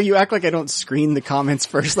 Michael, you act like I don't screen the comments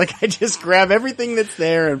first. Like I just grab everything that's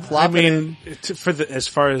there and plop it in. As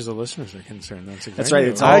far as the listeners are concerned, that's exactly right.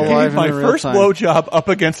 It's all I live gave my in real first time. blowjob up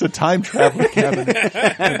against a time travel cabinet.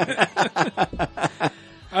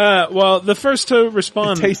 Well, the first to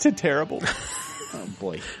respond It tasted terrible. Oh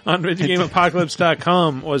boy. on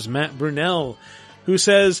VidjagameApocalypse.com was Matt Brunell, who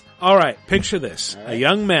says, all right, picture this. A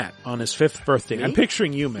young Matt on his 5th birthday. Me? I'm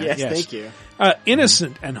picturing you, Matt. Yes, thank you.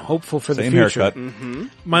 Innocent and hopeful for the Same future. haircut. Mm-hmm.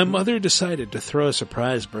 My mother decided to throw a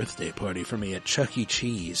surprise birthday party for me at Chuck E.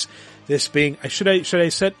 Cheese. This being, should I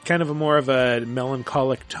set kind of a more of a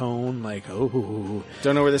melancholic tone, like, oh.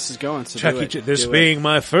 Don't know where this is going, so Chuck do E. it. Cheese. This being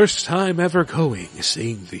my first time ever going,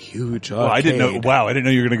 seeing the huge arcade. I didn't know. Wow, I didn't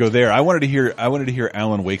know you were going to go there. I wanted to hear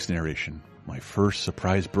Alan Wake's narration. My first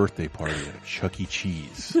surprise birthday party at Chuck E.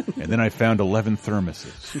 Cheese, and then I found 11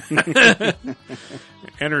 thermoses,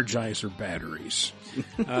 Energizer batteries.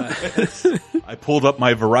 I pulled up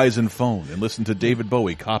my Verizon phone and listened to David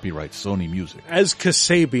Bowie, copyright Sony Music. As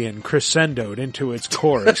Kasabian crescendoed into its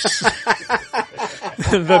chorus,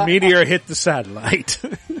 the meteor hit the satellite.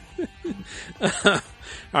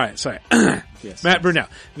 All right, sorry. Yes. Matt Brunel.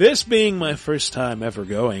 This being my first time ever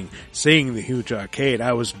seeing the huge arcade,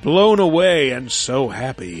 I was blown away and so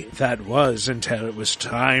happy. That was until it was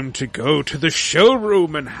time to go to the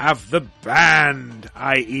showroom and have the band,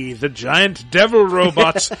 i.e. the giant devil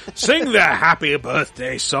robots, sing their happy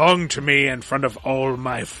birthday song to me in front of all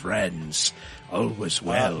my friends. All was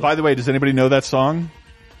well. By the way, does anybody know that song?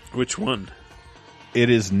 Which one? It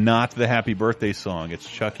is not the happy birthday song. It's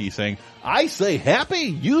Chucky saying, I say happy,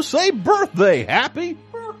 you say birthday. Happy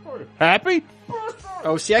birthday. Happy birthday.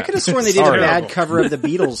 Oh, see, I could have sworn they did a bad cover of the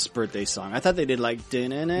Beatles' birthday song. I thought they did like...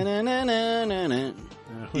 da-na-na-na-na-na-na.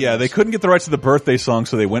 Yeah, they couldn't get the rights to the birthday song,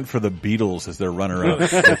 so they went for the Beatles as their runner-up.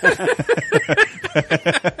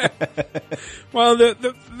 Well,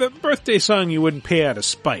 the birthday song you wouldn't pay out of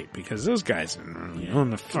spite, because those guys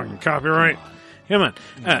own the fucking copyright. Come on.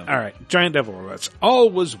 All right. Giant devil robots. All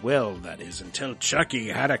was well, that is, until Chucky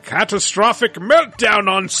had a catastrophic meltdown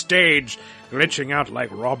on stage, glitching out like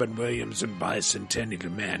Robin Williams in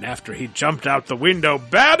Bicentennial Man after he jumped out the window.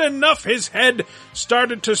 Bad enough his head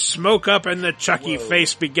started to smoke up and the Chucky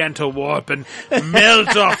face began to warp and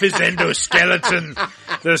melt off his endoskeleton.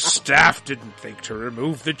 The staff didn't think to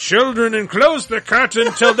remove the children and close the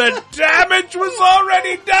curtain till the damage was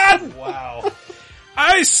already done. Wow.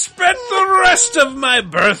 I spent the rest of my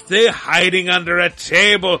birthday hiding under a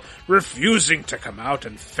table, refusing to come out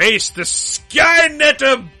and face the Skynet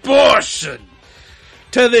abortion.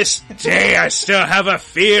 To this day, I still have a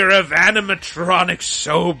fear of animatronics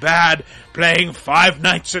so bad, playing Five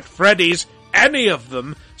Nights at Freddy's, any of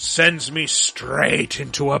them, sends me straight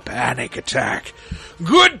into a panic attack.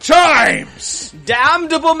 Good times!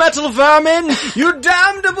 Damnable metal vermin! You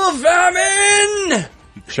damnable vermin!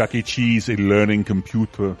 Chuck E. Cheese, a learning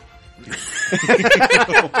computer.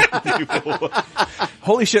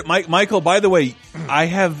 Holy shit, Michael, by the way, I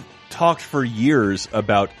have talked for years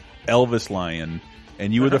about Elvis Lion,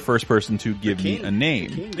 and you were the first person to give me a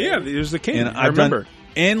name. Yeah, it was the king. And I I've remember.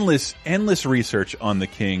 done endless research on the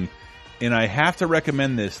king, and I have to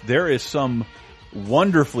recommend this. There is some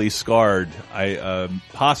wonderfully scarred,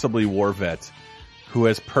 possibly war vet, who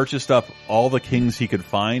has purchased up all the kings he could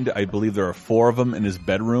find. I believe there are 4 of them in his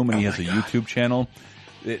bedroom, and he has a YouTube channel.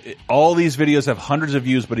 All these videos have hundreds of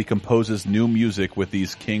views, but he composes new music with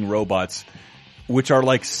these king robots, which are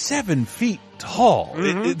like 7 feet tall.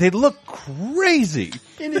 Mm-hmm. They look crazy.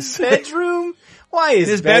 In his bedroom? Why is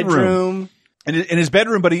his bedroom? In his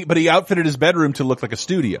bedroom, but he outfitted his bedroom to look like a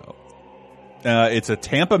studio. It's a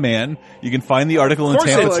Tampa man. You can find the article in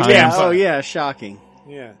Tampa Times. Yeah. Oh, yeah. Shocking.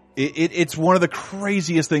 Yeah. It's one of the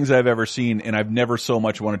craziest things I've ever seen, and I've never so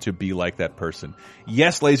much wanted to be like that person.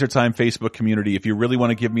 Yes, Laser Time Facebook community, if you really want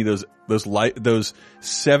to give me those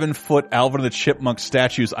 7-foot Alvin and the Chipmunk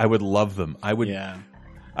statues, I would love them. I would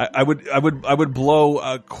blow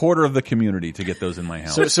a quarter of the community to get those in my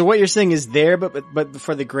house. So what you're saying is there, but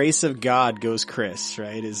for the grace of God goes Chris,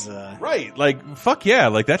 right? Right. Like, fuck yeah.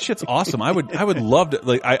 Like, that shit's awesome. I would love to,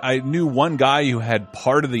 like, I knew one guy who had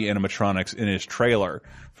part of the animatronics in his trailer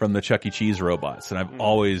from the Chuck E. Cheese robots, and I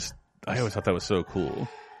always thought that was so cool.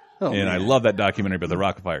 Oh, and man. I love that documentary about the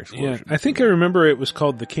Rockafire explosion. Yeah, I think I remember it was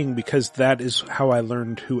called The King because that is how I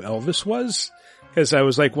learned who Elvis was. Because I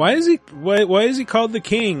was like, why is he called the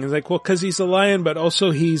King? It's like, well, because he's a lion, but also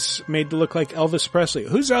he's made to look like Elvis Presley.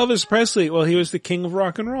 Who's Elvis Presley? Well, he was the king of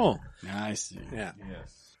rock and roll. I see. Yeah.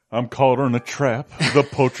 Yes. I'm caught in a trap. The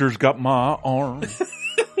poacher's got my arm.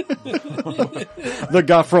 The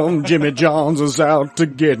guy from Jimmy John's is out to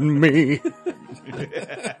get me.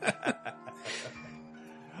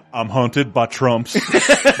 I'm hunted by Trumps.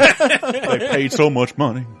 They paid so much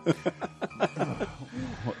money.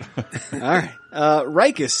 All right.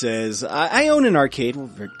 Rikus says, I own an arcade. Well,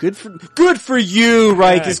 good for you,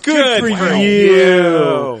 Rikus. Good for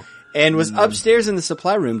you. And was upstairs in the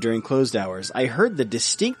supply room during closed hours. I heard the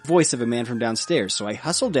distinct voice of a man from downstairs, so I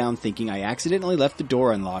hustled down thinking I accidentally left the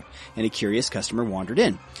door unlocked and a curious customer wandered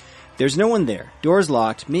in. There's no one there. Door's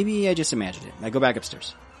locked. Maybe I just imagined it. I go back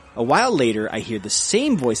upstairs. A while later, I hear the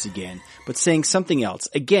same voice again, but saying something else.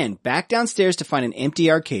 Again, back downstairs to find an empty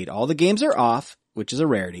arcade. All the games are off, which is a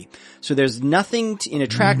rarity. So there's nothing in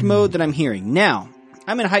attract mode that I'm hearing. Now,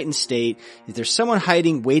 I'm in a heightened state. Is there someone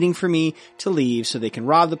hiding, waiting for me to leave so they can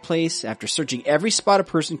rob the place? After searching every spot a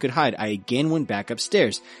person could hide, I again went back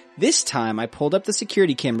upstairs. This time, I pulled up the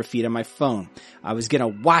security camera feed on my phone. I was gonna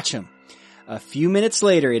watch him. A few minutes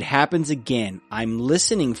later, it happens again. I'm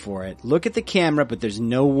listening for it. Look at the camera, but there's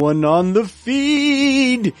no one on the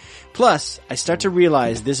feed. Plus, I start to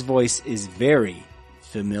realize this voice is very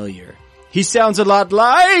familiar. He sounds a lot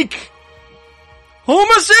like...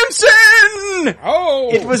 Homer Simpson!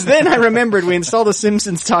 Oh! It was then I remembered we installed a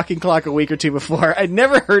Simpsons talking clock a week or two before. I'd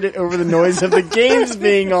never heard it over the noise of the games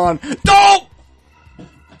being on. Don't!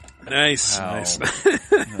 Nice.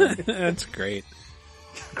 That's great.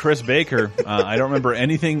 Chris Baker. I don't remember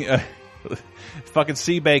anything. Fucking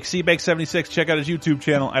Seabake76. Check out his YouTube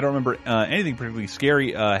channel. I don't remember anything particularly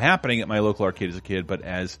scary happening at my local arcade as a kid, but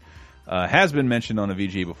as has been mentioned on a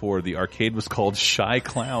VG before, the arcade was called Shy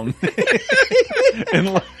Clown.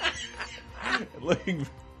 And looking,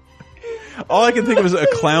 all I can think of is a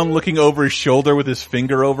clown looking over his shoulder with his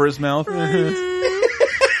finger over his mouth.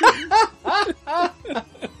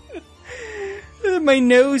 My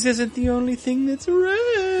nose isn't the only thing that's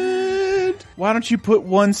red. Why don't you put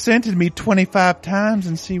 1 cent in me 25 times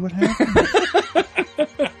and see what happens?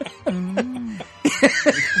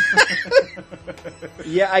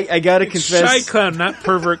 Yeah, I gotta confess. Shy Clown, not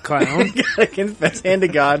pervert clown. I gotta confess, hand to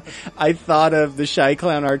God, I thought of the Shy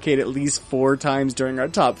Clown arcade at least 4 times during our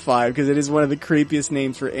top 5 because it is one of the creepiest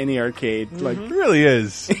names for any arcade. Like, it really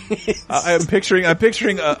is. I'm picturing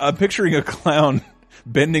a clown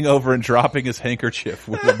bending over and dropping his handkerchief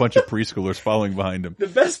with a bunch of preschoolers following behind him. The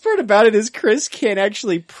best part about it is Chris can't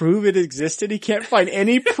actually prove it existed. He can't find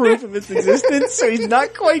any proof of its existence, so he's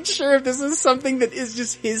not quite sure if this is something that is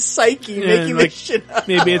just his psyche making this shit up.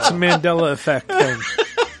 Maybe it's a Mandela effect thing.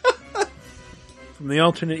 From the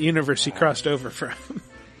alternate universe he crossed over from.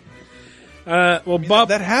 Well, Bob...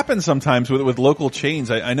 That happens sometimes with local chains.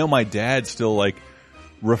 I know my dad still,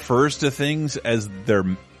 refers to things as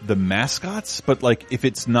the mascots, but if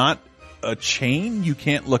it's not a chain, you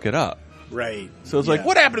can't look it up. Right. So it's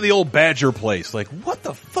what happened to the old Badger place? What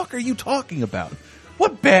the fuck are you talking about?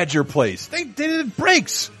 What Badger place? They did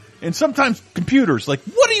brakes and sometimes computers.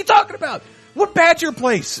 What are you talking about? What Badger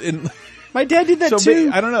place? And my dad did that too.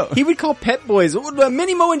 I don't know. He would call Pet Boys,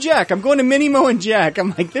 Minnie Mo and Jack. I'm going to Minnie Mo and Jack.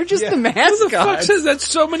 I'm like, they're just the mascots. Who the fuck says that's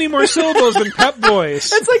so many more syllables than Pet Boys?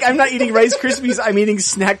 That's like, I'm not eating Rice Krispies, I'm eating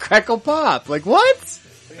Snack Crackle Pop. What?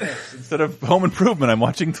 Yes, instead of Home Improvement, I'm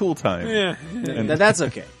watching Tool Time. Yeah. And that's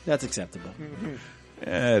okay. That's acceptable.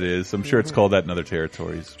 Yeah, it is. I'm sure it's called that in other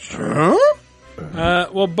territories. Huh?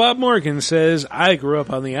 Well, Bob Morgan says, I grew up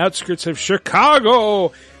on the outskirts of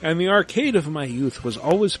Chicago, and the arcade of my youth was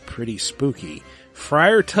always pretty spooky.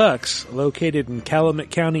 Friar Tuck's, located in Calumet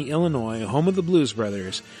County, Illinois, home of the Blues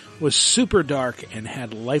Brothers, was super dark and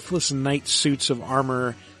had lifeless knight suits of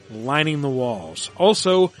armor lining the walls.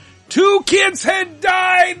 Also, 2 kids had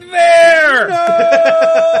died there! No!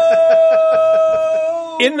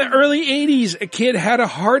 In the early 80s, a kid had a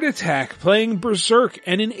heart attack playing Berserk,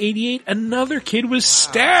 and in 88, another kid was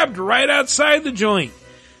stabbed right outside the joint.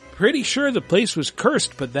 Pretty sure the place was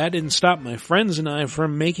cursed, but that didn't stop my friends and I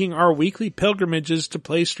from making our weekly pilgrimages to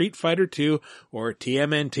play Street Fighter II or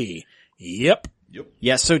TMNT. Yep.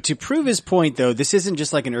 Yeah, so to prove his point, though, this isn't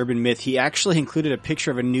just like an urban myth. He actually included a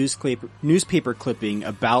picture of a newspaper clipping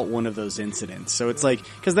about one of those incidents. So it's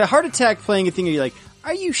because the heart attack playing a thing, you're like,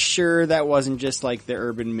 are you sure that wasn't just the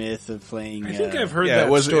urban myth of playing? I think I've heard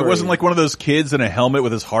that story. It wasn't like one of those kids in a helmet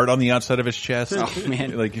with his heart on the outside of his chest. Oh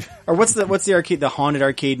man! Or what's the arcade? The haunted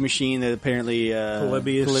arcade machine that apparently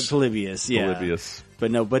Polybius. Polybius, yeah. Polybius.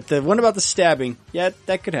 But the one about the stabbing, yeah,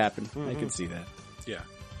 that could happen. Mm-hmm. I can see that. Yeah.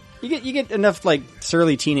 You get enough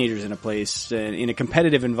surly teenagers in a place in a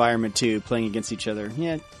competitive environment too, playing against each other.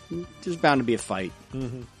 Yeah, there's bound to be a fight.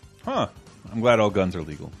 Mm-hmm. Huh? I'm glad all guns are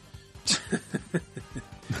legal.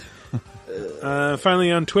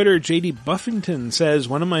 Finally on Twitter, JD Buffington says,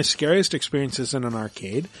 one of my scariest experiences in an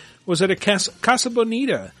arcade was at a Casa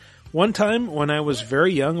Bonita. One time when I was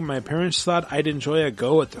very young, my parents thought I'd enjoy a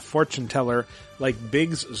go at the fortune teller like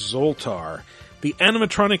Biggs Zoltar. The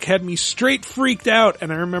animatronic had me straight freaked out,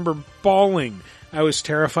 and I remember bawling. I was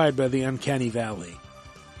terrified by the uncanny valley.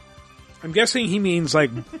 I'm guessing he means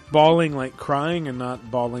bawling like crying and not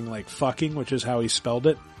bawling like fucking, which is how he spelled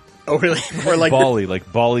it. Oh, really? Or Bally,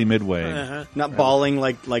 like Bally Midway. Uh-huh. Not balling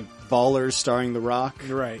like Ballers starring The Rock.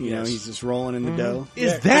 Right. You know, he's just rolling in the dough.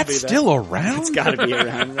 Is that still around? It's got to be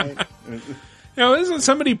around, right? Isn't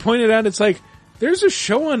somebody pointed out, it's there's a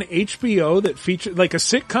show on HBO that features, a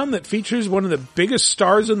sitcom that features one of the biggest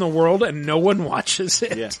stars in the world and no one watches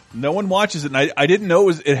it. Yeah. No one watches it. And I didn't know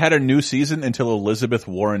it had a new season until Elizabeth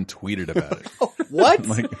Warren tweeted about it. What?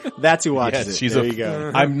 That's who watches it. There you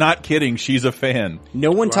go. I'm not kidding. She's a fan. No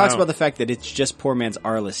one talks about the fact that it's just poor man's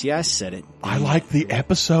Arliss. Yeah, I said it. I like the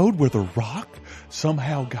episode where The Rock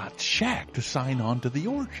somehow got Shaq to sign on to the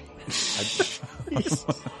orgy.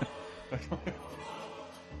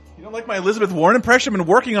 You don't like my Elizabeth Warren impression? I've been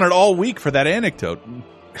working on it all week for that anecdote.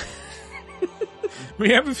 We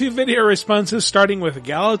have a few video responses, starting with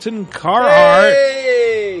Gallatin Carhart.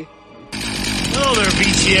 Hey! Hello there,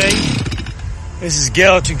 VGA. This is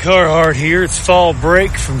Gallatin Carhart here. It's fall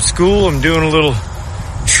break from school. I'm doing a little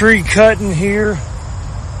tree cutting here.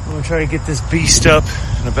 I'm going to try to get this beast up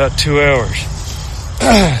in about 2 hours.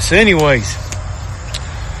 So anyways,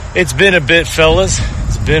 it's been a bit, fellas.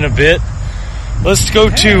 It's been a bit. Let's go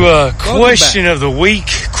to question of the week.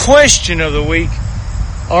 Question of the week.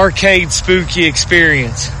 Arcade spooky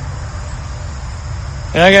experience.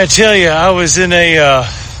 And I got to tell you, I was a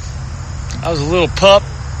little pup.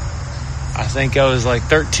 I think I was like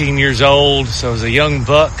 13 years old, so I was a young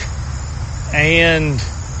buck. And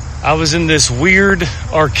I was in this weird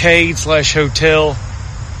arcade / hotel.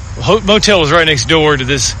 Motel was right next door to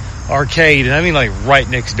this arcade, and I mean like right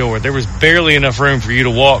next door. There was barely enough room for you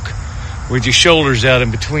to walk with your shoulders out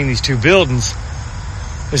in between these two buildings.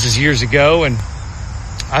 This is years ago, and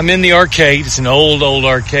I'm in the arcade. It's an old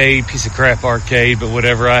arcade, piece of crap arcade, but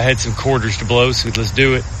whatever. I had some quarters to blow, so let's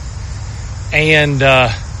do it. And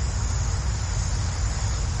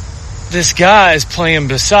this guy is playing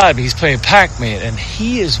beside me. He's playing Pac-Man, and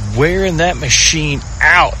he is wearing that machine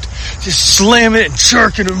out. Just slamming it and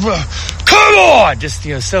jerking it. Come on! Just,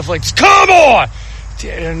 stuff like this. Come on!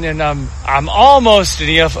 And I'm almost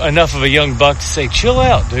enough of a young buck to say, chill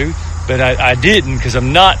out, dude. But I didn't, because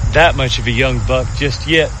I'm not that much of a young buck just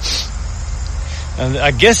yet. And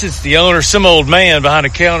I guess it's the owner, some old man behind the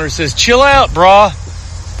counter, says, chill out, brah.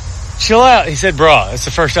 Chill out. He said brah. That's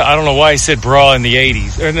the first time. I don't know why he said brah in the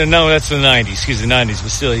 80s. Or no, that's the 90s. Excuse the 90s, but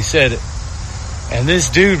still, he said it. And this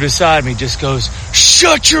dude beside me just goes,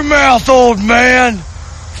 shut your mouth, old man.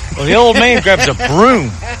 Well, the old man grabs a broom.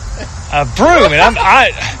 And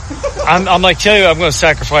I'm like, tell you, I'm going to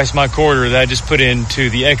sacrifice my quarter that I just put into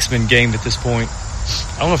the X-Men game at this point.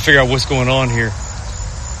 I want to figure out what's going on here.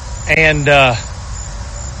 And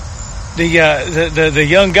the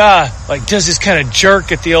young guy like does this kind of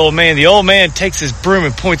jerk at the old man. The old man takes his broom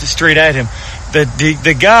and points it straight at him.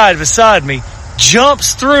 The guy beside me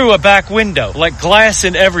jumps through a back window, like glass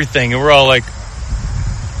and everything, and we're all like,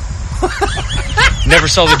 never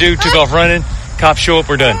saw the dude, took off running. Cops show up,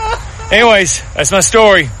 we're done. Anyways, that's my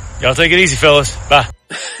story. Y'all take it easy, fellas. Bye.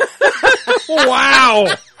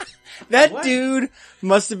 Wow. That dude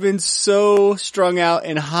must have been so strung out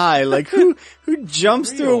and high. Like, who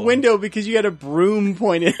jumps through a window because you had a broom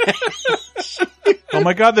pointed at you? Oh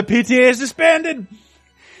my god, the PTA is disbanded!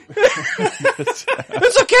 It's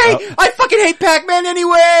okay! I fucking hate Pac-Man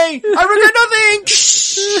anyway! I regret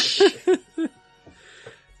nothing!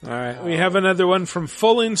 Alright, we have another one from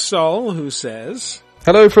Full Install who says...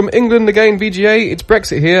 Hello from England again, VGA. It's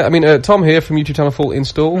Brexit here. Tom here from YouTube channel Full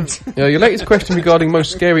Install. Your latest question regarding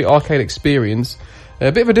most scary arcade experience.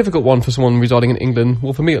 A bit of a difficult one for someone residing in England.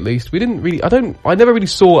 Well, for me at least. I never really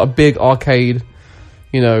saw a big arcade,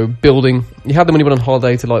 building. You had them when you went on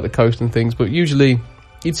holiday to like the coast and things, but usually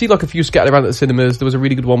you'd see like a few scattered around at the cinemas. There was a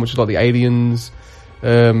really good one which was like the Aliens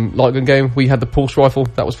light gun game. We had the pulse rifle.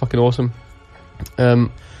 That was fucking awesome.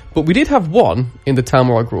 But we did have one in the town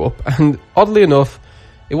where I grew up, and oddly enough,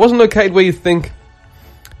 it wasn't located where you think.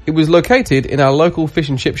 It was located in our local fish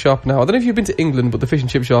and chip shop. Now, I don't know if you've been to England, but the fish and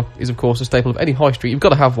chip shop is, of course, a staple of any high street. You've got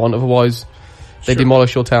to have one, otherwise they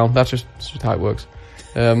demolish your town. That's just how it works.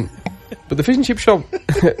 But the fish and chip shop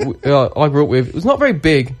I grew up with, it was not very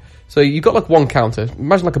big. So you got like one counter.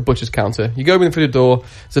 Imagine like a butcher's counter. You go in through the door,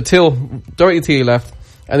 there's a till directly to your left,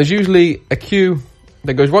 and there's usually a queue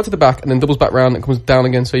that goes right to the back and then doubles back round and comes down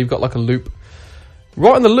again, so you've got like a loop.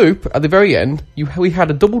 Right in the loop, at the very end, we had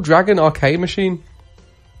a Double Dragon arcade machine,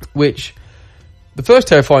 which, the first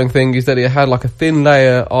terrifying thing is that it had like a thin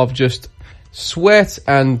layer of just sweat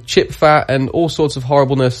and chip fat and all sorts of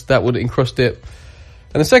horribleness that would encrust it.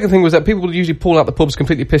 And the second thing was that people would usually pull out the pubs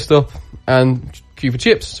completely pissed up and queue for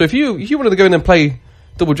chips. So if you wanted to go in and play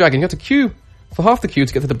Double Dragon, you had to queue for half the queue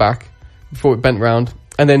to get to the back before it bent round,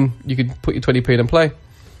 and then you could put your 20p in and play.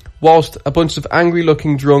 Whilst a bunch of angry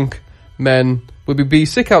looking drunk men would be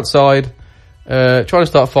sick outside, trying to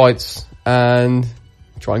start fights and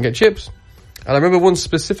try and get chips. And I remember one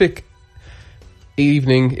specific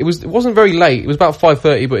evening, it wasn't very late, it was about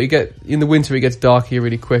 5:30, but in the winter it gets dark here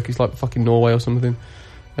really quick. It's like fucking Norway or something.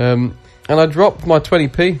 And I dropped my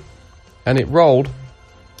 20p and it rolled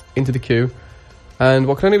into the queue, and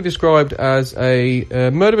what can only be described as a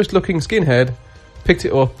murderous looking skinhead picked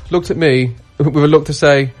it up, looked at me with a look to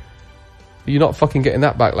say, you're not fucking getting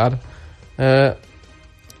that back, lad.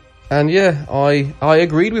 And yeah, I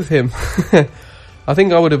agreed with him. I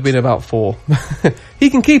think I would have been about 4. He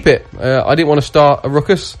can keep it. I didn't want to start a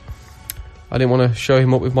ruckus. I didn't want to show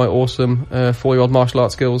him up with my awesome 4-year-old martial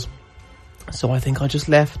arts skills. So I think I just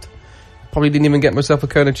left. Probably didn't even get myself a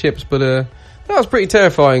cone of chips, but that was pretty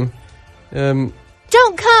terrifying. Don't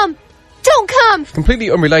come! Don't come!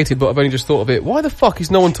 Completely unrelated, but I've only just thought of it. Why the fuck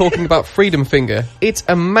is no one talking about Freedom Finger? It's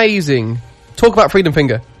amazing. Talk about Freedom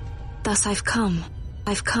Finger. Thus I've come.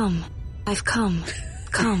 I've come. I've come.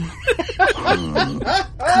 Come. Come.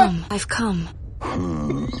 I've come.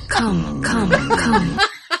 Come.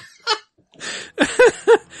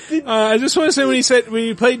 I just want to say when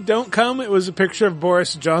he played "Don't Come," it was a picture of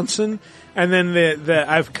Boris Johnson, and then the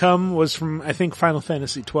 "I've come" was from I think Final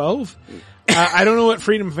Fantasy 12. I don't know what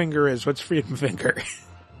Freedom Finger is. What's Freedom Finger?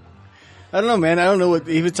 I don't know, man. I don't know what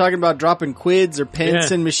he was talking about. Dropping quids or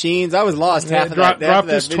pence in machines. I was lost half of that. Drop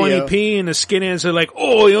this 20p, and the skinheads are like,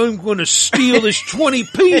 "Oh, I'm going to steal this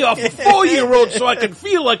 20p off a 4-year-old so I can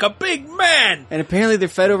feel like a big man." And apparently they're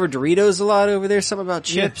fed over Doritos a lot over there. Something about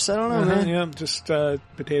chips. I don't know, man. Yeah, just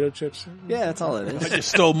potato chips. Yeah, that's all it is. I just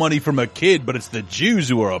stole money from a kid, but it's the Jews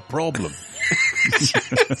who are a problem.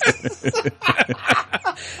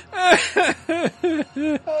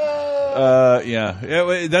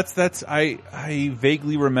 That's I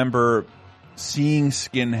vaguely remember seeing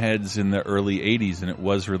skinheads in the early 80s, and it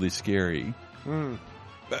was really scary.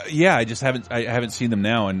 Yeah, I haven't seen them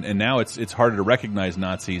now, and now it's harder to recognize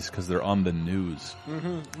Nazis because they're on the news.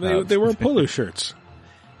 They wear polo shirts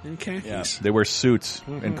and khakis. Yeah, they wear suits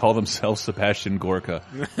and call themselves Sebastian Gorka.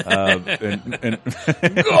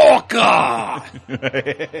 Gorka,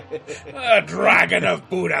 a dragon of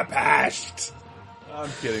Budapest. I'm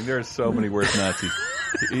kidding. There are so many worse Nazis.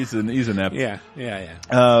 He's an F. Yeah.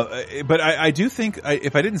 But I do think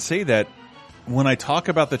if I didn't say that, when I talk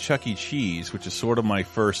about the Chuck E. Cheese, which is sort of my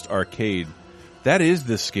first arcade, that is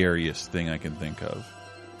the scariest thing I can think of,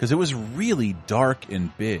 because it was really dark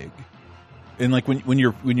and big, and like when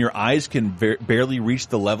your eyes can barely reach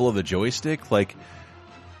the level of the joystick. Like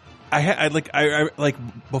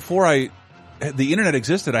before the internet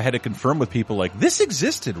existed, I had to confirm with people like, this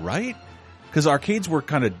existed, right? Because arcades were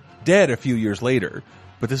kind of dead a few years later,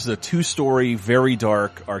 but this is a 2-story, very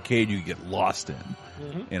dark arcade you could get lost in.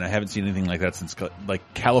 And I haven't seen anything like that since like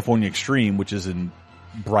California Extreme, which is in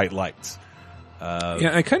bright lights.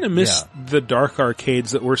 I kind of miss the dark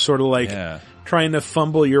arcades that were sort of like trying to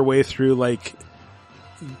fumble your way through like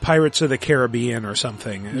Pirates of the Caribbean or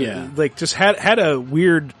something. Yeah. Like just had a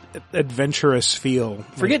weird adventurous feel.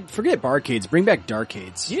 Forget barcades. Bring back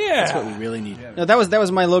darkades. Yeah. That's what we really need. No, that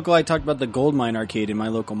was my local. I talked about the Gold Mine arcade in my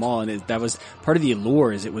local mall, and that was part of the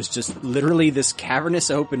allure. Is it was just literally this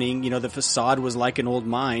cavernous opening. You know, the facade was like an old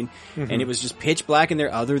mine, and it was just pitch black. And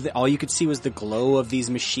all you could see was the glow of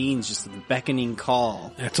these machines, just the beckoning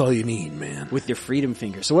call. That's all you need, man. With your Freedom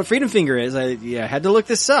Finger. So what Freedom Finger is? I had to look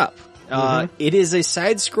this up. It is a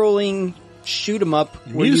side-scrolling shoot 'em up,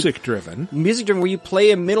 music driven, where you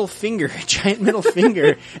play a middle finger, a giant middle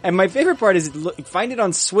finger. And my favorite part is find it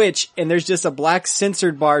on Switch, and there's just a black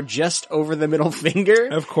censored bar just over the middle finger.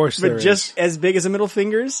 Of course, but just as big as a middle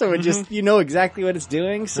finger, so it just you know exactly what it's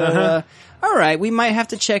doing. So, all right, we might have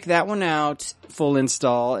to check that one out, full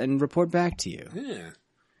install, and report back to you. Yeah,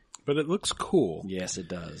 but it looks cool. Yes, it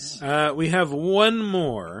does. We have one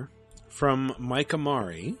more from Mike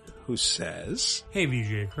Amari, who says, "Hey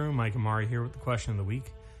VGA crew, Mike Amari here with the question of the week.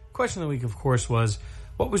 Question of the week, of course, was,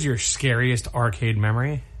 what was your scariest arcade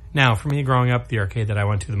memory? Now, for me, growing up, the arcade that I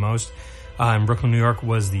went to the most in Brooklyn, New York,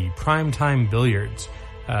 was the Primetime Billiards.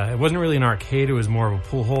 It wasn't really an arcade, it was more of a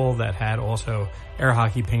pool hall that had also air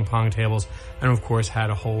hockey, ping pong tables, and of course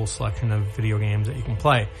had a whole selection of video games that you can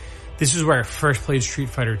play. This is where I first played Street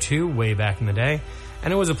Fighter II way back in the day.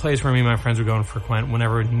 And it was a place where me and my friends would go and frequent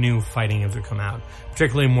whenever new fighting games would come out,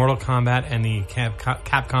 particularly Mortal Kombat and the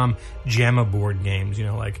Capcom JAMA board games, you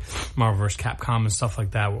know, like Marvel vs. Capcom and stuff like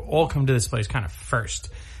that, would all come to this place kind of first.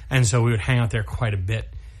 And so we would hang out there quite a bit.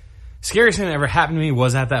 Scariest thing that ever happened to me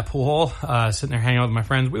was at that pool hall, sitting there hanging out with my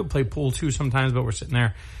friends. We would play pool too sometimes, but we're sitting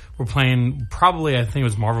there. We're playing probably, I think it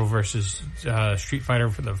was Marvel vs. Street Fighter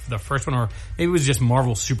for the first one, or maybe it was just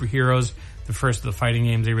Marvel Superheroes, the first of the fighting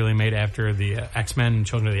games they really made after the X-Men and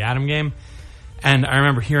Children of the Atom game. And I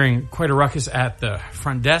remember hearing quite a ruckus at the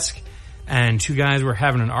front desk, and two guys were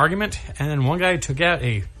having an argument, and then one guy took out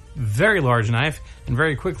a very large knife and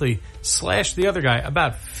very quickly slashed the other guy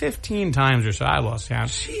about 15 times or so. I lost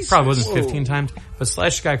count. Jesus. Probably wasn't 15 times, but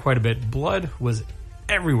slashed the guy quite a bit. Blood was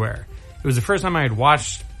everywhere. It was the first time I had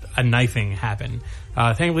watched a knifing happen.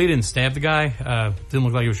 Thankfully, he didn't stab the guy. Didn't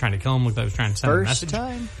look like he was trying to kill him. Looked like he was trying to send a message.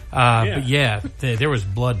 Time? But yeah, there was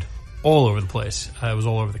blood all over the place. It was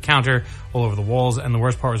all over the counter, all over the walls, and the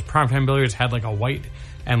worst part was Primetime Billiards had like a white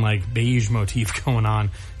and like beige motif going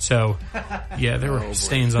on. So yeah, there were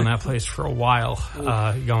stains on that place for a while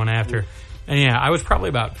going after. And yeah, I was probably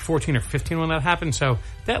about 14 or 15 when that happened, so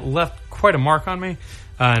that left quite a mark on me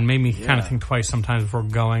and made me kind of think twice sometimes before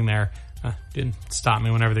going there. Didn't stop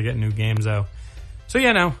me whenever they get new games, though. So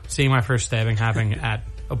yeah, no, seeing my first stabbing happening at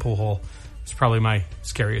a pool hole is probably my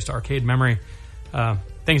scariest arcade memory.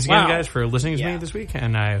 Thanks again, guys, for listening to me this week,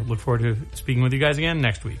 and I look forward to speaking with you guys again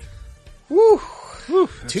next week. Woo!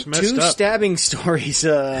 Two stabbing stories.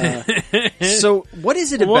 So, what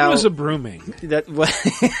is it about? One was a brooming.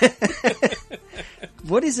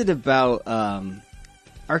 What is it about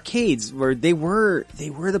arcades where they were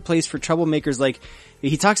the place for troublemakers? Like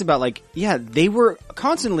he talks about, like, yeah, they were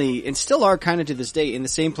constantly and still are kind of to this day in the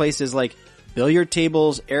same places, like billiard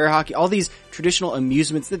tables, air hockey, all these traditional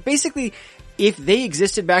amusements that basically, if they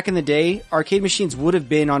existed back in the day, arcade machines would have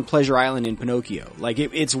been on Pleasure Island in Pinocchio. Like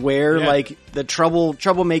it's where like the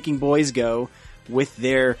troublemaking boys go with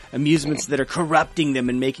their amusements that are corrupting them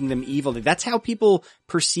and making them evil. That's how people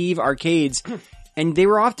perceive arcades. And they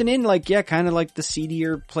were often in kind of like the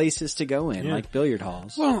seedier places to go in, like billiard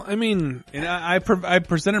halls. Well, I mean, and I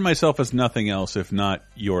presented myself as nothing else if not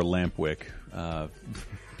your Lampwick. I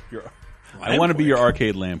want to be your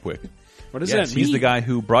arcade Lampwick. What does that mean? He's the guy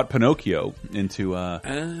who brought Pinocchio into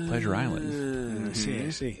Pleasure Island. I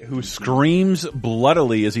see. Who screams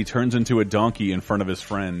bloodily as he turns into a donkey in front of his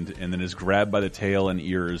friend and then is grabbed by the tail and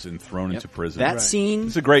ears and thrown into prison. That scene...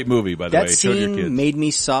 It's a great movie, by the way. That scene made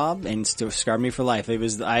me sob and still scarred me for life.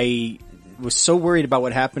 I was so worried about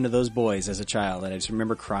what happened to those boys as a child that I just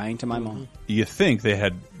remember crying to my mom. You think they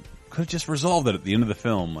could have just resolved it at the end of the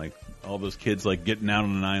film, like all those kids getting out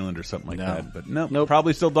on an island or something like that. But nope.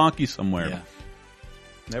 Probably still donkeys somewhere. Yeah.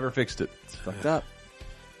 Never fixed it. It's fucked up.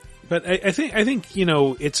 But I think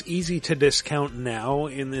it's easy to discount now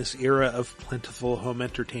in this era of plentiful home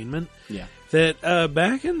entertainment. Yeah. That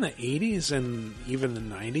back in the 80s and even the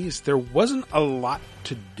 90s, there wasn't a lot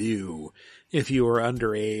to do if you were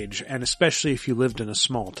underage, and especially if you lived in a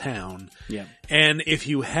small town. Yeah. And if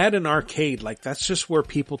you had an arcade, that's just where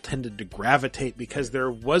people tended to gravitate because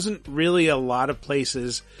there wasn't really a lot of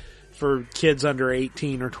places for kids under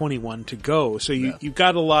 18 or 21 to go. So you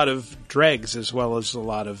got a lot of dregs as well as a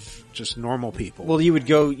lot of just normal people. Well,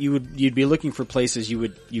 you'd be looking for places you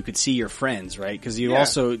could see your friends, right? Because you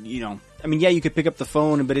also, you could pick up the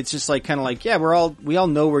phone, but it's just we all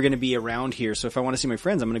know we're going to be around here. So if I want to see my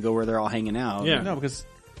friends, I'm going to go where they're all hanging out. Yeah. No, because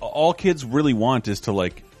all kids really want is to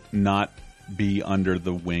not be under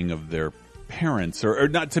the wing of their parents or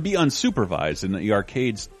not to be unsupervised, and the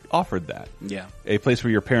arcades offered that. Yeah. A place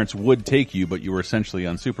where your parents would take you, but you were essentially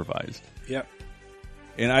unsupervised. Yep.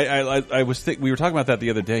 And I was we were talking about that the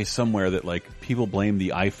other day somewhere that people blame the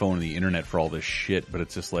iPhone and the internet for all this shit, but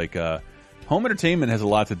it's just home entertainment has a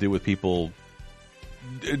lot to do with people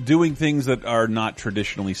doing things that are not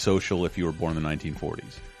traditionally social if you were born in the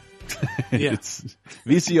 1940s. Yeah.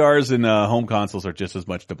 VCRs and home consoles are just as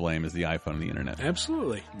much to blame as the iPhone and the internet.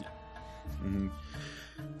 Absolutely.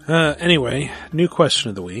 Anyway, new question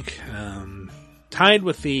of the week. Tied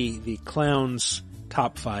with the clown's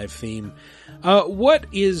top 5 theme. What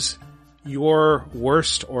is your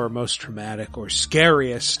worst or most traumatic or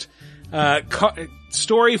scariest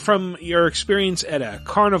story from your experience at a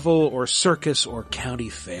carnival or circus or county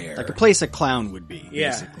fair? Like a place a clown would be,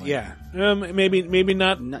 basically. Yeah. Maybe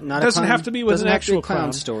not doesn't have to be with an actual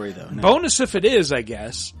clown story, though. No. Bonus if it is, I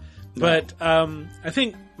guess. No. But I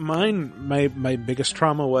think my biggest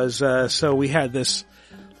trauma was so we had this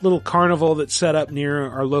little carnival that's set up near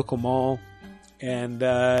our local mall, and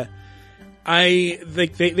they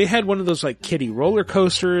had one of those kiddie roller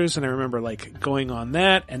coasters, and I remember going on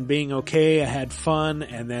that and being okay. I had fun,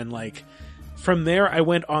 and then from there I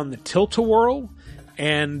went on the Tilt-A-Whirl,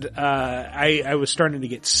 and I was starting to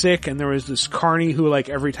get sick, and there was this carny who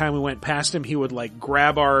every time we went past him, he would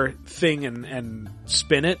grab our thing and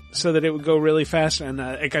spin it so that it would go really fast, and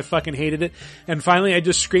I fucking hated it. And finally I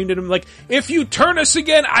just screamed at him if you turn us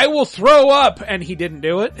again, I will throw up, and he didn't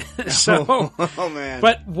do it. So, oh man.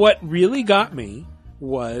 But what really got me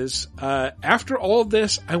was after all of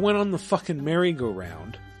this, I went on the fucking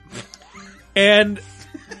merry-go-round, and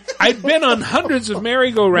I'd been on hundreds of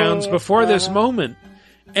merry-go-rounds before this moment.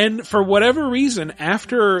 And for whatever reason,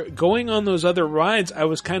 after going on those other rides, I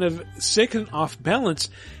was kind of sick and off balance.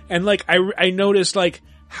 And I noticed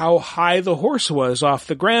how high the horse was off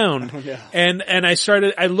the ground. Oh, yeah. And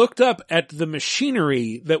I looked up at the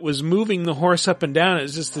machinery that was moving the horse up and down. It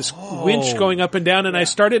was just this winch going up and down. And I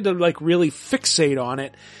started to really fixate on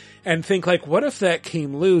it and think what if that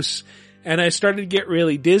came loose? And I started to get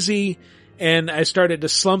really dizzy. and I started to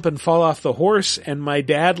slump and fall off the horse, and my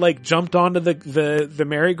dad like jumped onto the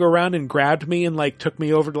merry-go-round and grabbed me and like took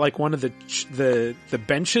me over to like one of the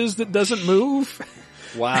benches that doesn't move.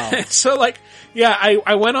 Wow. So like, yeah,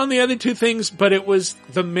 I went on the other two things, but it was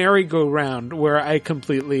the merry-go-round where I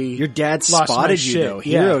completely Your dad lost my spotted you shit. though,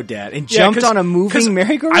 hero dad, and jumped on a moving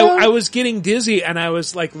merry-go-round? I was getting dizzy and I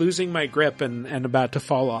was like losing my grip and about to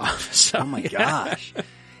fall off. So, oh my gosh.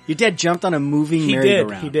 Your dad jumped on a moving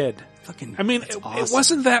merry-go-round. He did. Fucking, I mean, awesome. it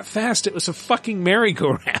wasn't that fast. It was a fucking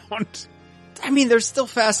merry-go-round. I mean, they're still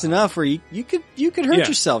fast enough where you could hurt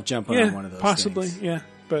yourself jumping on one of those possibly, things. yeah.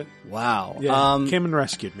 But wow. Yeah, came and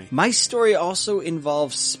rescued me. My story also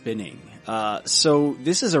involves spinning. So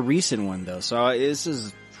this is a recent one though. So this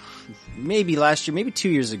is maybe last year, maybe 2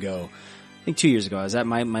 years ago. I think 2 years ago, I was at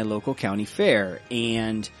my local county fair,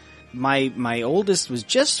 and my oldest was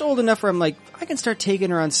just old enough where I'm like, I can start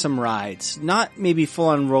taking her on some rides. Not maybe full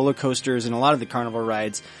on roller coasters and a lot of the carnival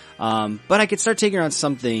rides, but I could start taking her on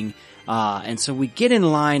something. And so we get in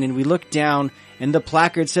line and we look down, and the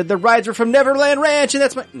placard said the rides were from Neverland Ranch, and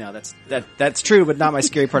that's true, but not my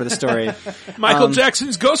scary part of the story. Michael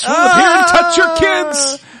Jackson's ghost will appear and touch your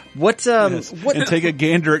kids. What? And take a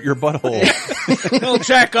gander at your butthole. He'll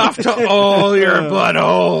jack off to all your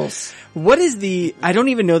buttholes. What is I don't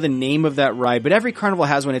even know the name of that ride, but every carnival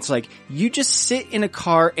has one. It's like, you just sit in a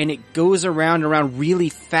car and it goes around and around really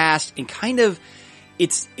fast and kind of,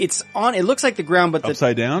 it looks like the ground, but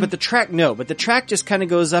upside down? But the track just kind of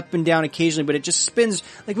goes up and down occasionally, but it just spins,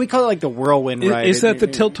 like we call it like the whirlwind ride. Is that the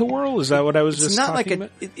tilt-a-whirl? Is that what I was just talking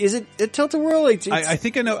about? Is it a tilt-a-whirl? I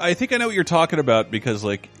think I know what you're talking about, because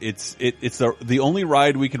like it's the only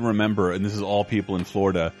ride we can remember, and this is all people in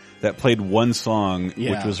Florida, that played one song,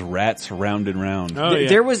 which was Rats Round and Round. Oh, yeah.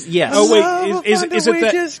 There was, yes. Oh wait, is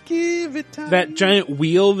it that giant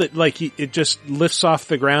wheel that like it just lifts off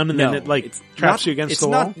the ground and then it like traps you against the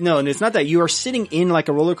wall? No, and it's not that. You are sitting in like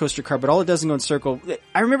a roller coaster car, but all it does is go in a circle.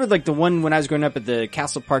 I remember like the one when I was growing up at the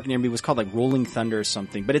Castle Park near me was called like Rolling Thunder or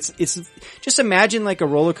something. But it's just imagine like a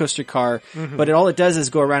roller coaster car, but all it does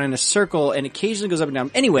is go around in a circle and occasionally goes up and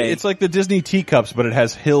down. Anyway, it's like the Disney teacups, but it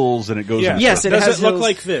has hills and it goes. Yeah. Yes, it has Does it look hills.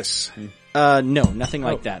 like this? No, nothing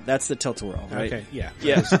like that. That's the tilt-a-whirl, right? Okay, yeah.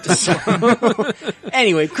 Yes.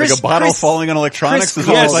 Anyway, Chris, like a bottle falling on electronics. Does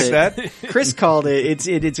it look like that? Chris called it.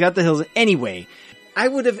 It's got the hills. Anyway, I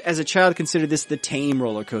would have, as a child, considered this the tame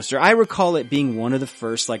roller coaster. I recall it being one of the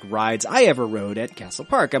first like rides I ever rode at Castle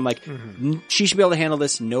Park. I'm like, she should be able to handle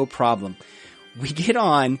this, no problem. We get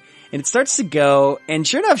on, and it starts to go, and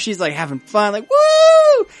sure enough, she's like having fun, like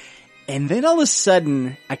woo! And then all of a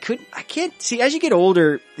sudden, I can't see. As you get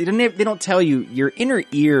older, they don't tell you your inner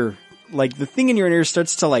ear, like the thing in your ear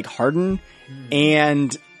starts to like harden,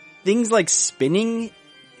 and things like spinning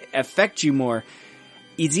affect you more.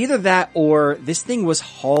 It's either that or this thing was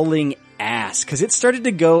hauling ass, because it started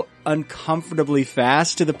to go uncomfortably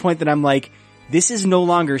fast to the point that I'm like, this is no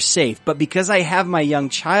longer safe. But because I have my young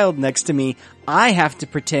child next to me, I have to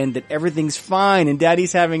pretend that everything's fine and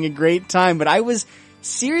daddy's having a great time. But I was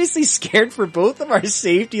seriously scared for both of our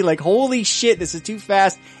safety. Like, holy shit, this is too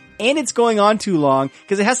fast. And it's going on too long,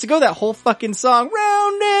 because it has to go that whole fucking song,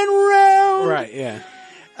 round and round. Right, yeah.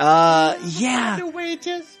 Yeah.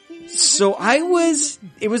 So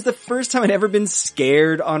it was the first time I'd ever been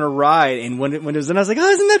scared on a ride. And when it was done, I was like, oh,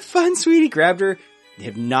 isn't that fun, sweetie? Grabbed her.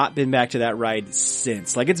 Have not been back to that ride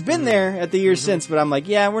since. Like, it's been there at the year since, but I'm like,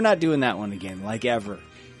 yeah, we're not doing that one again, like ever.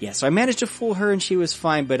 Yeah, so I managed to fool her and she was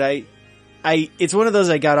fine, but it's one of those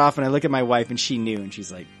I got off and I look at my wife and she knew, and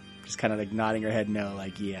she's like, just kind of like nodding her head no,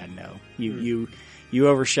 like, yeah, no. You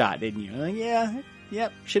overshot, didn't you? I'm like, yeah,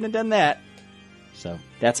 yep, shouldn't have done that. So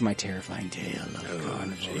that's my terrifying tale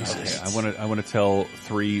of Jesus. Okay, I want to tell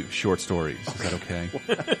 3 short stories. Is that okay?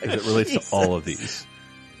 Because it relates to all of these.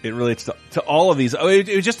 It relates to all of these. Oh, it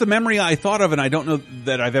was just a memory I thought of, and I don't know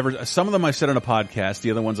that I've ever. Some of them I've said on a podcast.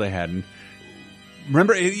 The other ones I hadn't.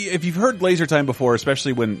 Remember, if you've heard Laser Time before,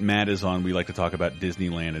 especially when Matt is on, we like to talk about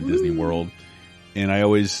Disneyland and Disney World. And I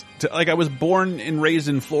always, I was born and raised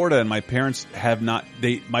in Florida, and my parents have not.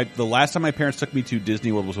 The last time my parents took me to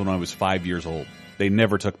Disney World was when I was 5 years old. They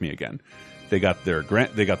never took me again. They got their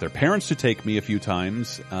parents to take me a few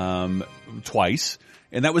times, twice,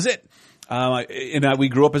 and that was it. We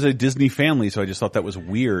grew up as a Disney family, so I just thought that was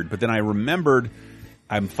weird. But then I remembered,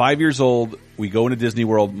 I'm 5 years old. We go into Disney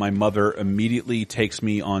World. My mother immediately takes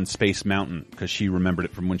me on Space Mountain because she remembered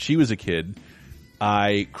it from when she was a kid.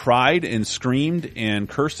 I cried and screamed and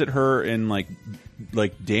cursed at her and like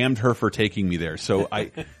damned her for taking me there. So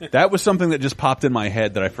that was something that just popped in my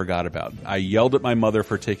head that I forgot about. I yelled at my mother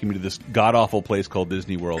for taking me to this god awful place called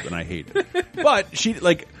Disney World, and I hate it. But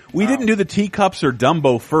we didn't do the teacups or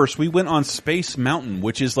Dumbo first. We went on Space Mountain,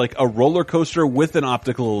 which is like a roller coaster with an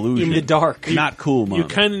optical illusion in the dark. Not cool, Mom. You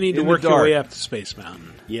kind of need to work your way up to Space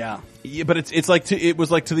Mountain. Yeah, but it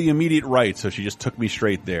was like to the immediate right. So she just took me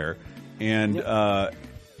straight there, and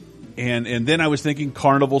then I was thinking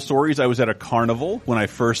carnival stories. I was at a carnival when I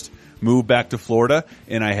first moved back to Florida,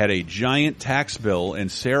 and I had a giant tax bill,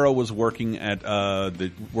 and Sarah was working at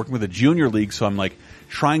working with a junior league, so I'm like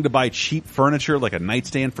trying to buy cheap furniture like a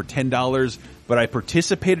nightstand for $10, but I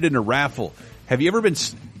participated in a raffle. Have you ever been?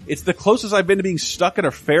 It's the closest I've been to being stuck at a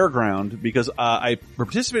fairground because I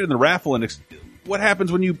participated in the raffle, and what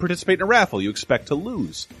happens when you participate in a raffle? You expect to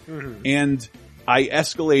lose. Mm-hmm. And I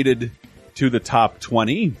escalated to the top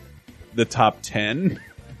 20, the top 10,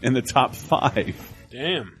 and the top 5.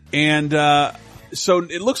 Damn. And so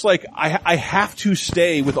it looks like I have to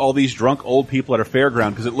stay with all these drunk old people at a fairground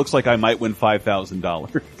because it looks like I might win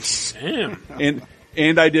 $5,000. Damn.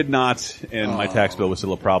 And I did not, and my tax bill was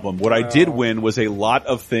still a problem. What I did win was a lot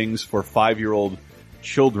of things for 5-year-old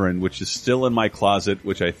children, which is still in my closet,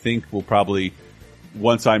 which I think will probably,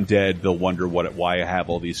 once I'm dead, they'll wonder why I have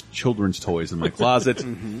all these children's toys in my closet.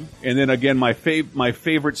 Mm-hmm. And then again, my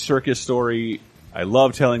favorite circus story, I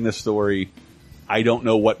love telling this story. I don't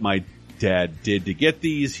know what my dad did to get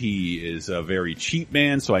these. He is a very cheap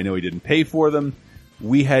man, so I know he didn't pay for them.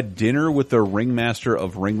 We had dinner with the ringmaster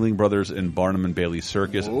of Ringling Brothers and Barnum and Bailey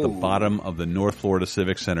Circus at the bottom of the North Florida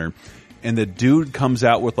Civic Center. And the dude comes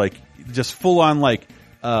out with just full on what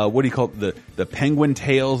do you call it? The penguin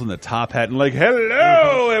tails and the top hat and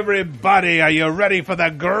hello everybody, are you ready for the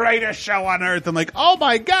greatest show on earth? I'm like, oh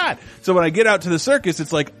my God. So when I get out to the circus,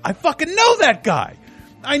 it's like, I fucking know that guy.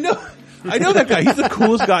 I know that guy. He's the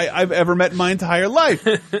coolest guy I've ever met in my entire life.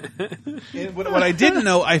 And what I didn't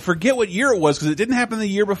know, I forget what year it was because it didn't happen the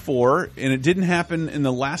year before, and it didn't happen in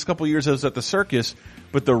the last couple of years I was at the circus,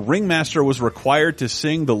 but the ringmaster was required to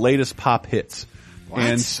sing the latest pop hits. What?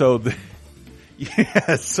 And so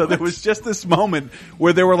so there was just this moment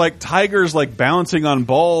where there were tigers bouncing on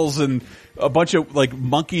balls and a bunch of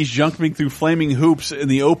monkeys jumping through flaming hoops in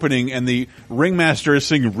the opening, and the ringmaster is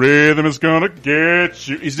singing "Rhythm is gonna get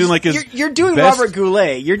you." He's doing his. You're doing best. Robert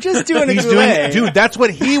Goulet. You're just doing a Goulet, dude. That's what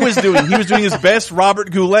he was doing. He was doing his best Robert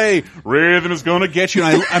Goulet. "Rhythm is gonna get you."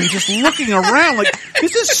 And I'm just looking around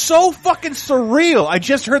this is so fucking surreal. I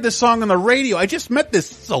just heard this song on the radio. I just met this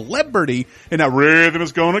celebrity, and that "Rhythm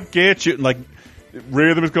is gonna get you," and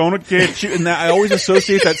 "Rhythm is gonna get you," and I always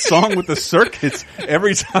associate that song with the circus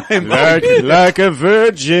every time. Like a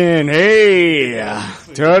virgin, hey,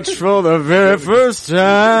 touched for the very first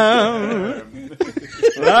time.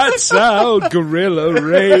 Lights out, Gorilla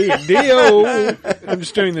Radio. I'm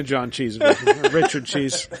just doing the John Cheese version, Richard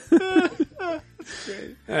Cheese.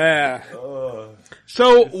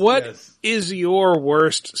 So, what is your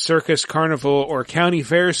worst circus, carnival, or county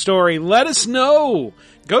fair story? Let us know.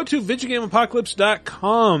 Go to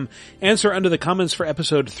VidjagameApocalypse.com, answer under the comments for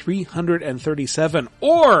episode 337,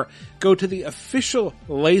 or go to the official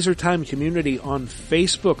LaserTime community on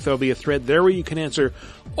Facebook. There'll be a thread there where you can answer,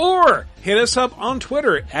 or hit us up on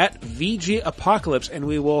Twitter at VGApocalypse, and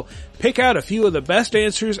we will pick out a few of the best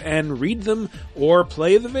answers and read them or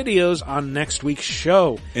play the videos on next week's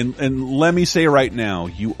show. And let me say right now,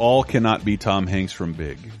 you all cannot be Tom Hanks from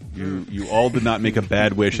Big. You all did not make a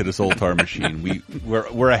bad wish at a Zoltar machine.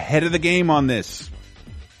 We're ahead of the game on this.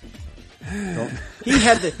 He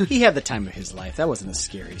had the time of his life. That wasn't a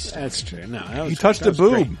scary story. That's true. No, he touched a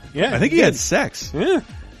boob. Great. Yeah, I think he had sex. Yeah.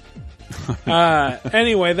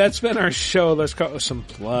 Anyway, that's been our show. Let's go with some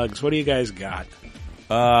plugs. What do you guys got?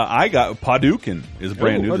 I got Hadouken is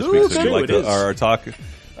brand new this week. So you like our talk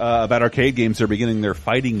about arcade games. They're beginning their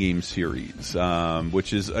fighting game series,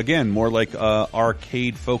 which is again more like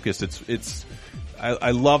arcade focused.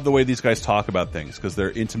 I love the way these guys talk about things because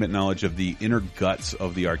they're intimate knowledge of the inner guts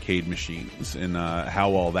of the arcade machines and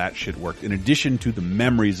how all that shit worked. In addition to the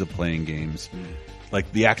memories of playing games,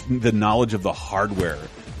 like the knowledge of the hardware.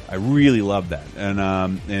 I really love that.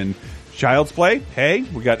 And Child's Play. Hey,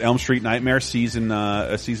 we got Elm Street Nightmare season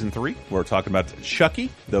 3. We're talking about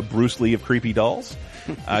Chucky, the Bruce Lee of creepy dolls.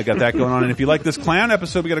 I got that going on. And if you like this clown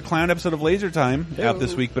episode, we got a clown episode of Laser Time out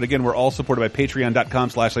this week. But again, we're all supported by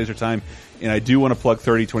patreon.com/lasertime. And I do want to plug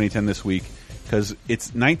 30-2010 this week because it's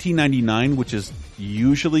 1999, which is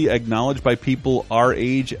usually acknowledged by people our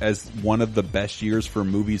age as one of the best years for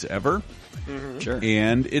movies ever. Mm-hmm. Sure.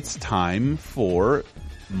 And it's time for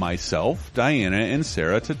myself, Diana, and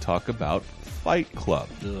Sarah to talk about Fight Club.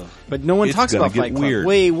 But no one It's talks gonna about get Fight Club. weird.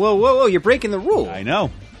 Wait, whoa, you're breaking the rule. I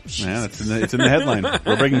know. Man, it's in the headline.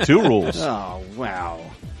 We're breaking 2 rules. Oh, wow.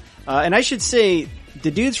 And I should say, the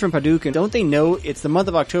dudes from Paducah, don't they know it's the month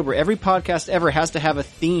of October? Every podcast ever has to have a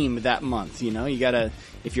theme that month, you know? You gotta,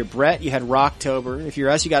 if you're Brett, you had Rocktober. If you're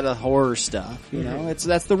us, you got the horror stuff, you know?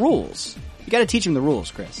 That's the rules. You gotta teach them the rules,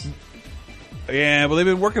 Chris. Yeah, well, they've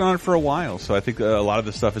been working on it for a while, so I think a lot of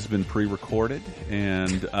the stuff has been pre-recorded.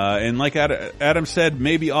 And like Adam said,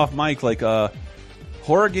 maybe off mic, like,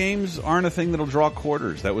 horror games aren't a thing that'll draw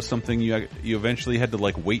quarters. That was something you eventually had to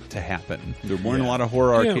like wait to happen. There weren't a lot of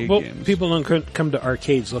horror arcade games. People don't come to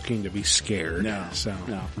arcades looking to be scared. No.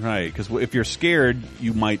 Right, because if you're scared,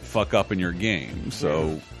 you might fuck up in your game.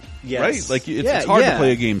 So, Yes. right, like it's hard to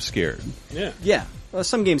play a game scared. Yeah. Well,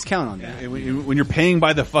 some games count on that. When you're paying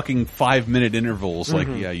by the fucking 5-minute intervals, like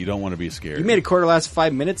you don't want to be scared. You made a quarter last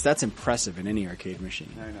 5 minutes. That's impressive in any arcade machine.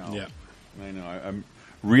 I know. Yeah, I know. I'm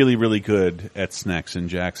really, really good at Snacks and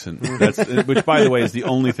Jackson. Which, by the way, is the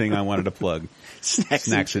only thing I wanted to plug.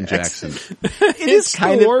 Snacks and Jackson. It's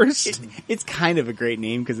kind the worst. It's kind of a great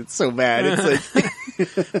name because it's so bad. It's like,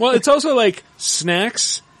 well, it's also like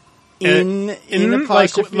snacks in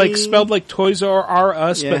apostrophe, like spelled like Toys R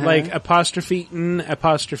Us, but Yeah. like apostrophe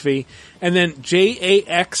apostrophe, and then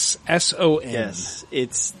JAXSON. Yes,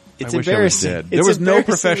 it's I wish I was embarrassing. dead. It's There was no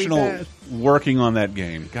embarrassingly professional bad. working on that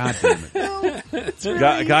game. God damn it.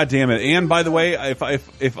 God damn it. And by the way,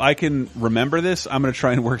 if I can remember this, I'm going to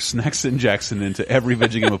try and work Snacks and Jackson into every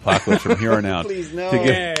Vidjagame Apocalypse from here on out. Please, no.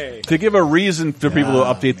 To give a reason for people to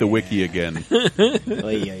update the wiki again.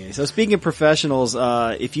 So speaking of professionals,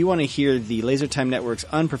 if you want to hear the Laser Time Network's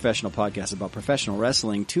unprofessional podcast about professional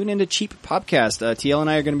wrestling, tune into Cheap Podcast. TL and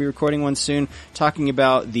I are going to be recording one soon, talking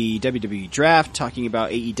about the WWE Draft, talking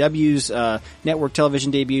about AEW's network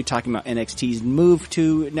television debut, talking about NXT's move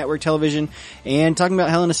to network television, and talking about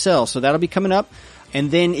Hell in a Cell. So that'll be coming up.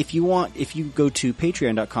 And then if you go to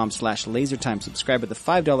patreon.com/lasertime, subscribe at the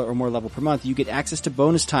 $5 or more level per month, you get access to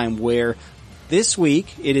bonus time where this week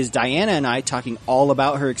it is Diana and I talking all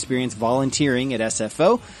about her experience volunteering at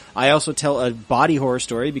SFO. I also tell a body horror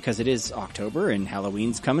story because it is October and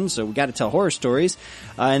Halloween's coming, so we got to tell horror stories.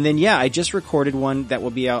 And then, I just recorded one that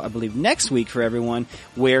will be out, I believe, next week for everyone,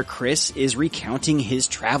 where Chris is recounting his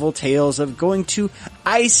travel tales of going to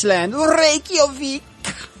Iceland, Reykjavik,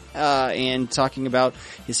 and talking about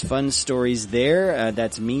his fun stories there.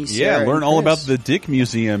 That's me, Sarah, learn and all Chris. about the Dick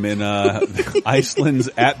Museum in Iceland's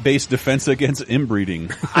at-base defense against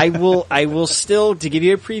inbreeding. I will still, to give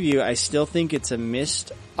you a preview, I still think it's a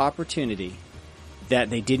missed opportunity that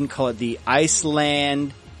they didn't call it the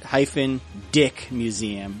Iceland-Dick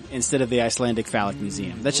Museum instead of the Icelandic Phallic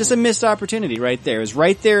Museum. That's just a missed opportunity right there. It was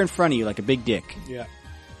right there in front of you like a big dick. Yeah.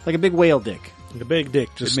 Like a big whale dick. The big dick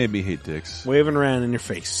just It made me hate dicks. waving around in your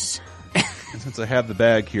face. Since I have the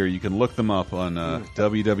bag here, you can look them up on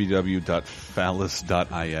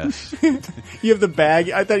www.phallus.is. You have the bag?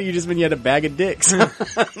 I thought you just meant you had a bag of dicks.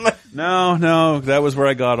 No, that was where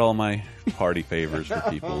I got all my party favors for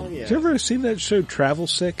people. Did you ever see that show Travel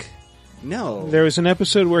Sick? No. There was an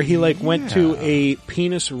episode where he went to a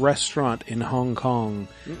penis restaurant in Hong Kong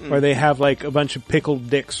where they have like a bunch of pickled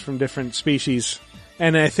dicks from different species.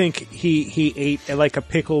 And I think he ate like a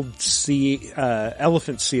pickled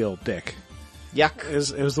elephant seal dick. Yuck.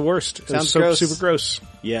 It was the worst. It Sounds was so gross. super gross.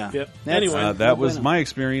 Yeah. Yep. Anyway. That was my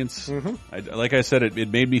experience. Like I said, it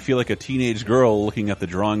made me feel like a teenage girl looking at the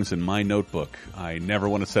drawings in my notebook. I never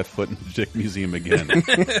want to set foot in the Dick Museum again.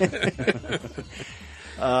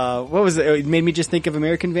 What was it? It made me just think of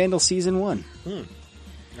American Vandal Season 1.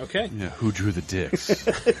 Okay. Yeah, who drew the dicks?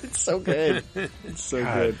 It's so good. It's so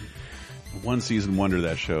good. One season wonder,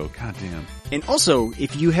 that show. God damn. And also,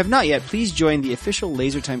 if you have not yet, please join the official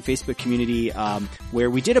LaserTime Facebook community, where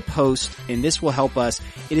we did a post, and this will help us.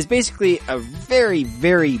 It is basically a very,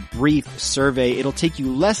 very brief survey. It'll take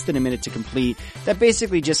you less than a minute to complete. That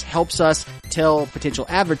basically just helps us tell potential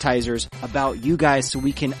advertisers about you guys so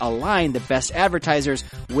we can align the best advertisers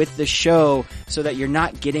with the show so that you're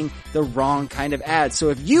not getting the wrong kind of ads. So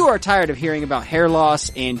if you are tired of hearing about hair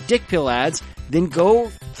loss and dick pill ads, then go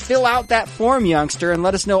fill out that form, youngster, and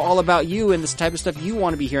let us know all about you and this type of stuff you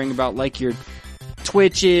want to be hearing about, like your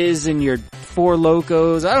Twitches and your Four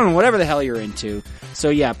Locos. I don't know, whatever the hell you're into. So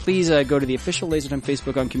yeah, please go to the official LaserTime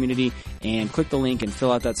Facebook on community and click the link and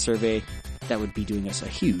fill out that survey. That would be doing us a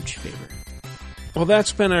huge favor. Well,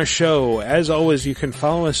 that's been our show. As always, you can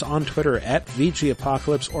follow us on Twitter at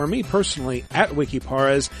VGApocalypse or me personally at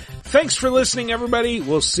Wikiparas. Thanks for listening, everybody.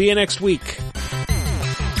 We'll see you next week.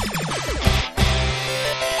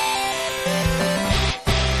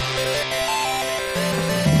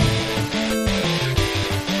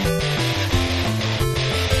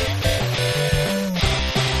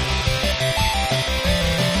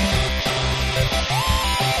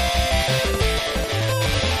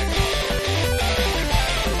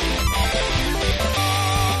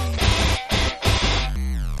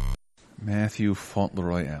 Matthew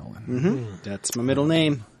Fauntleroy Allen. Mm-hmm. That's my middle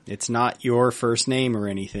name. It's not your first name or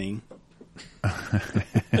anything. I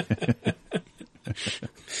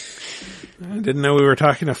didn't know we were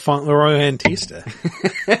talking to Fauntleroy Antista.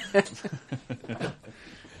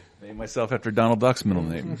 Named myself after Donald Duck's middle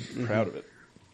name. Proud of it.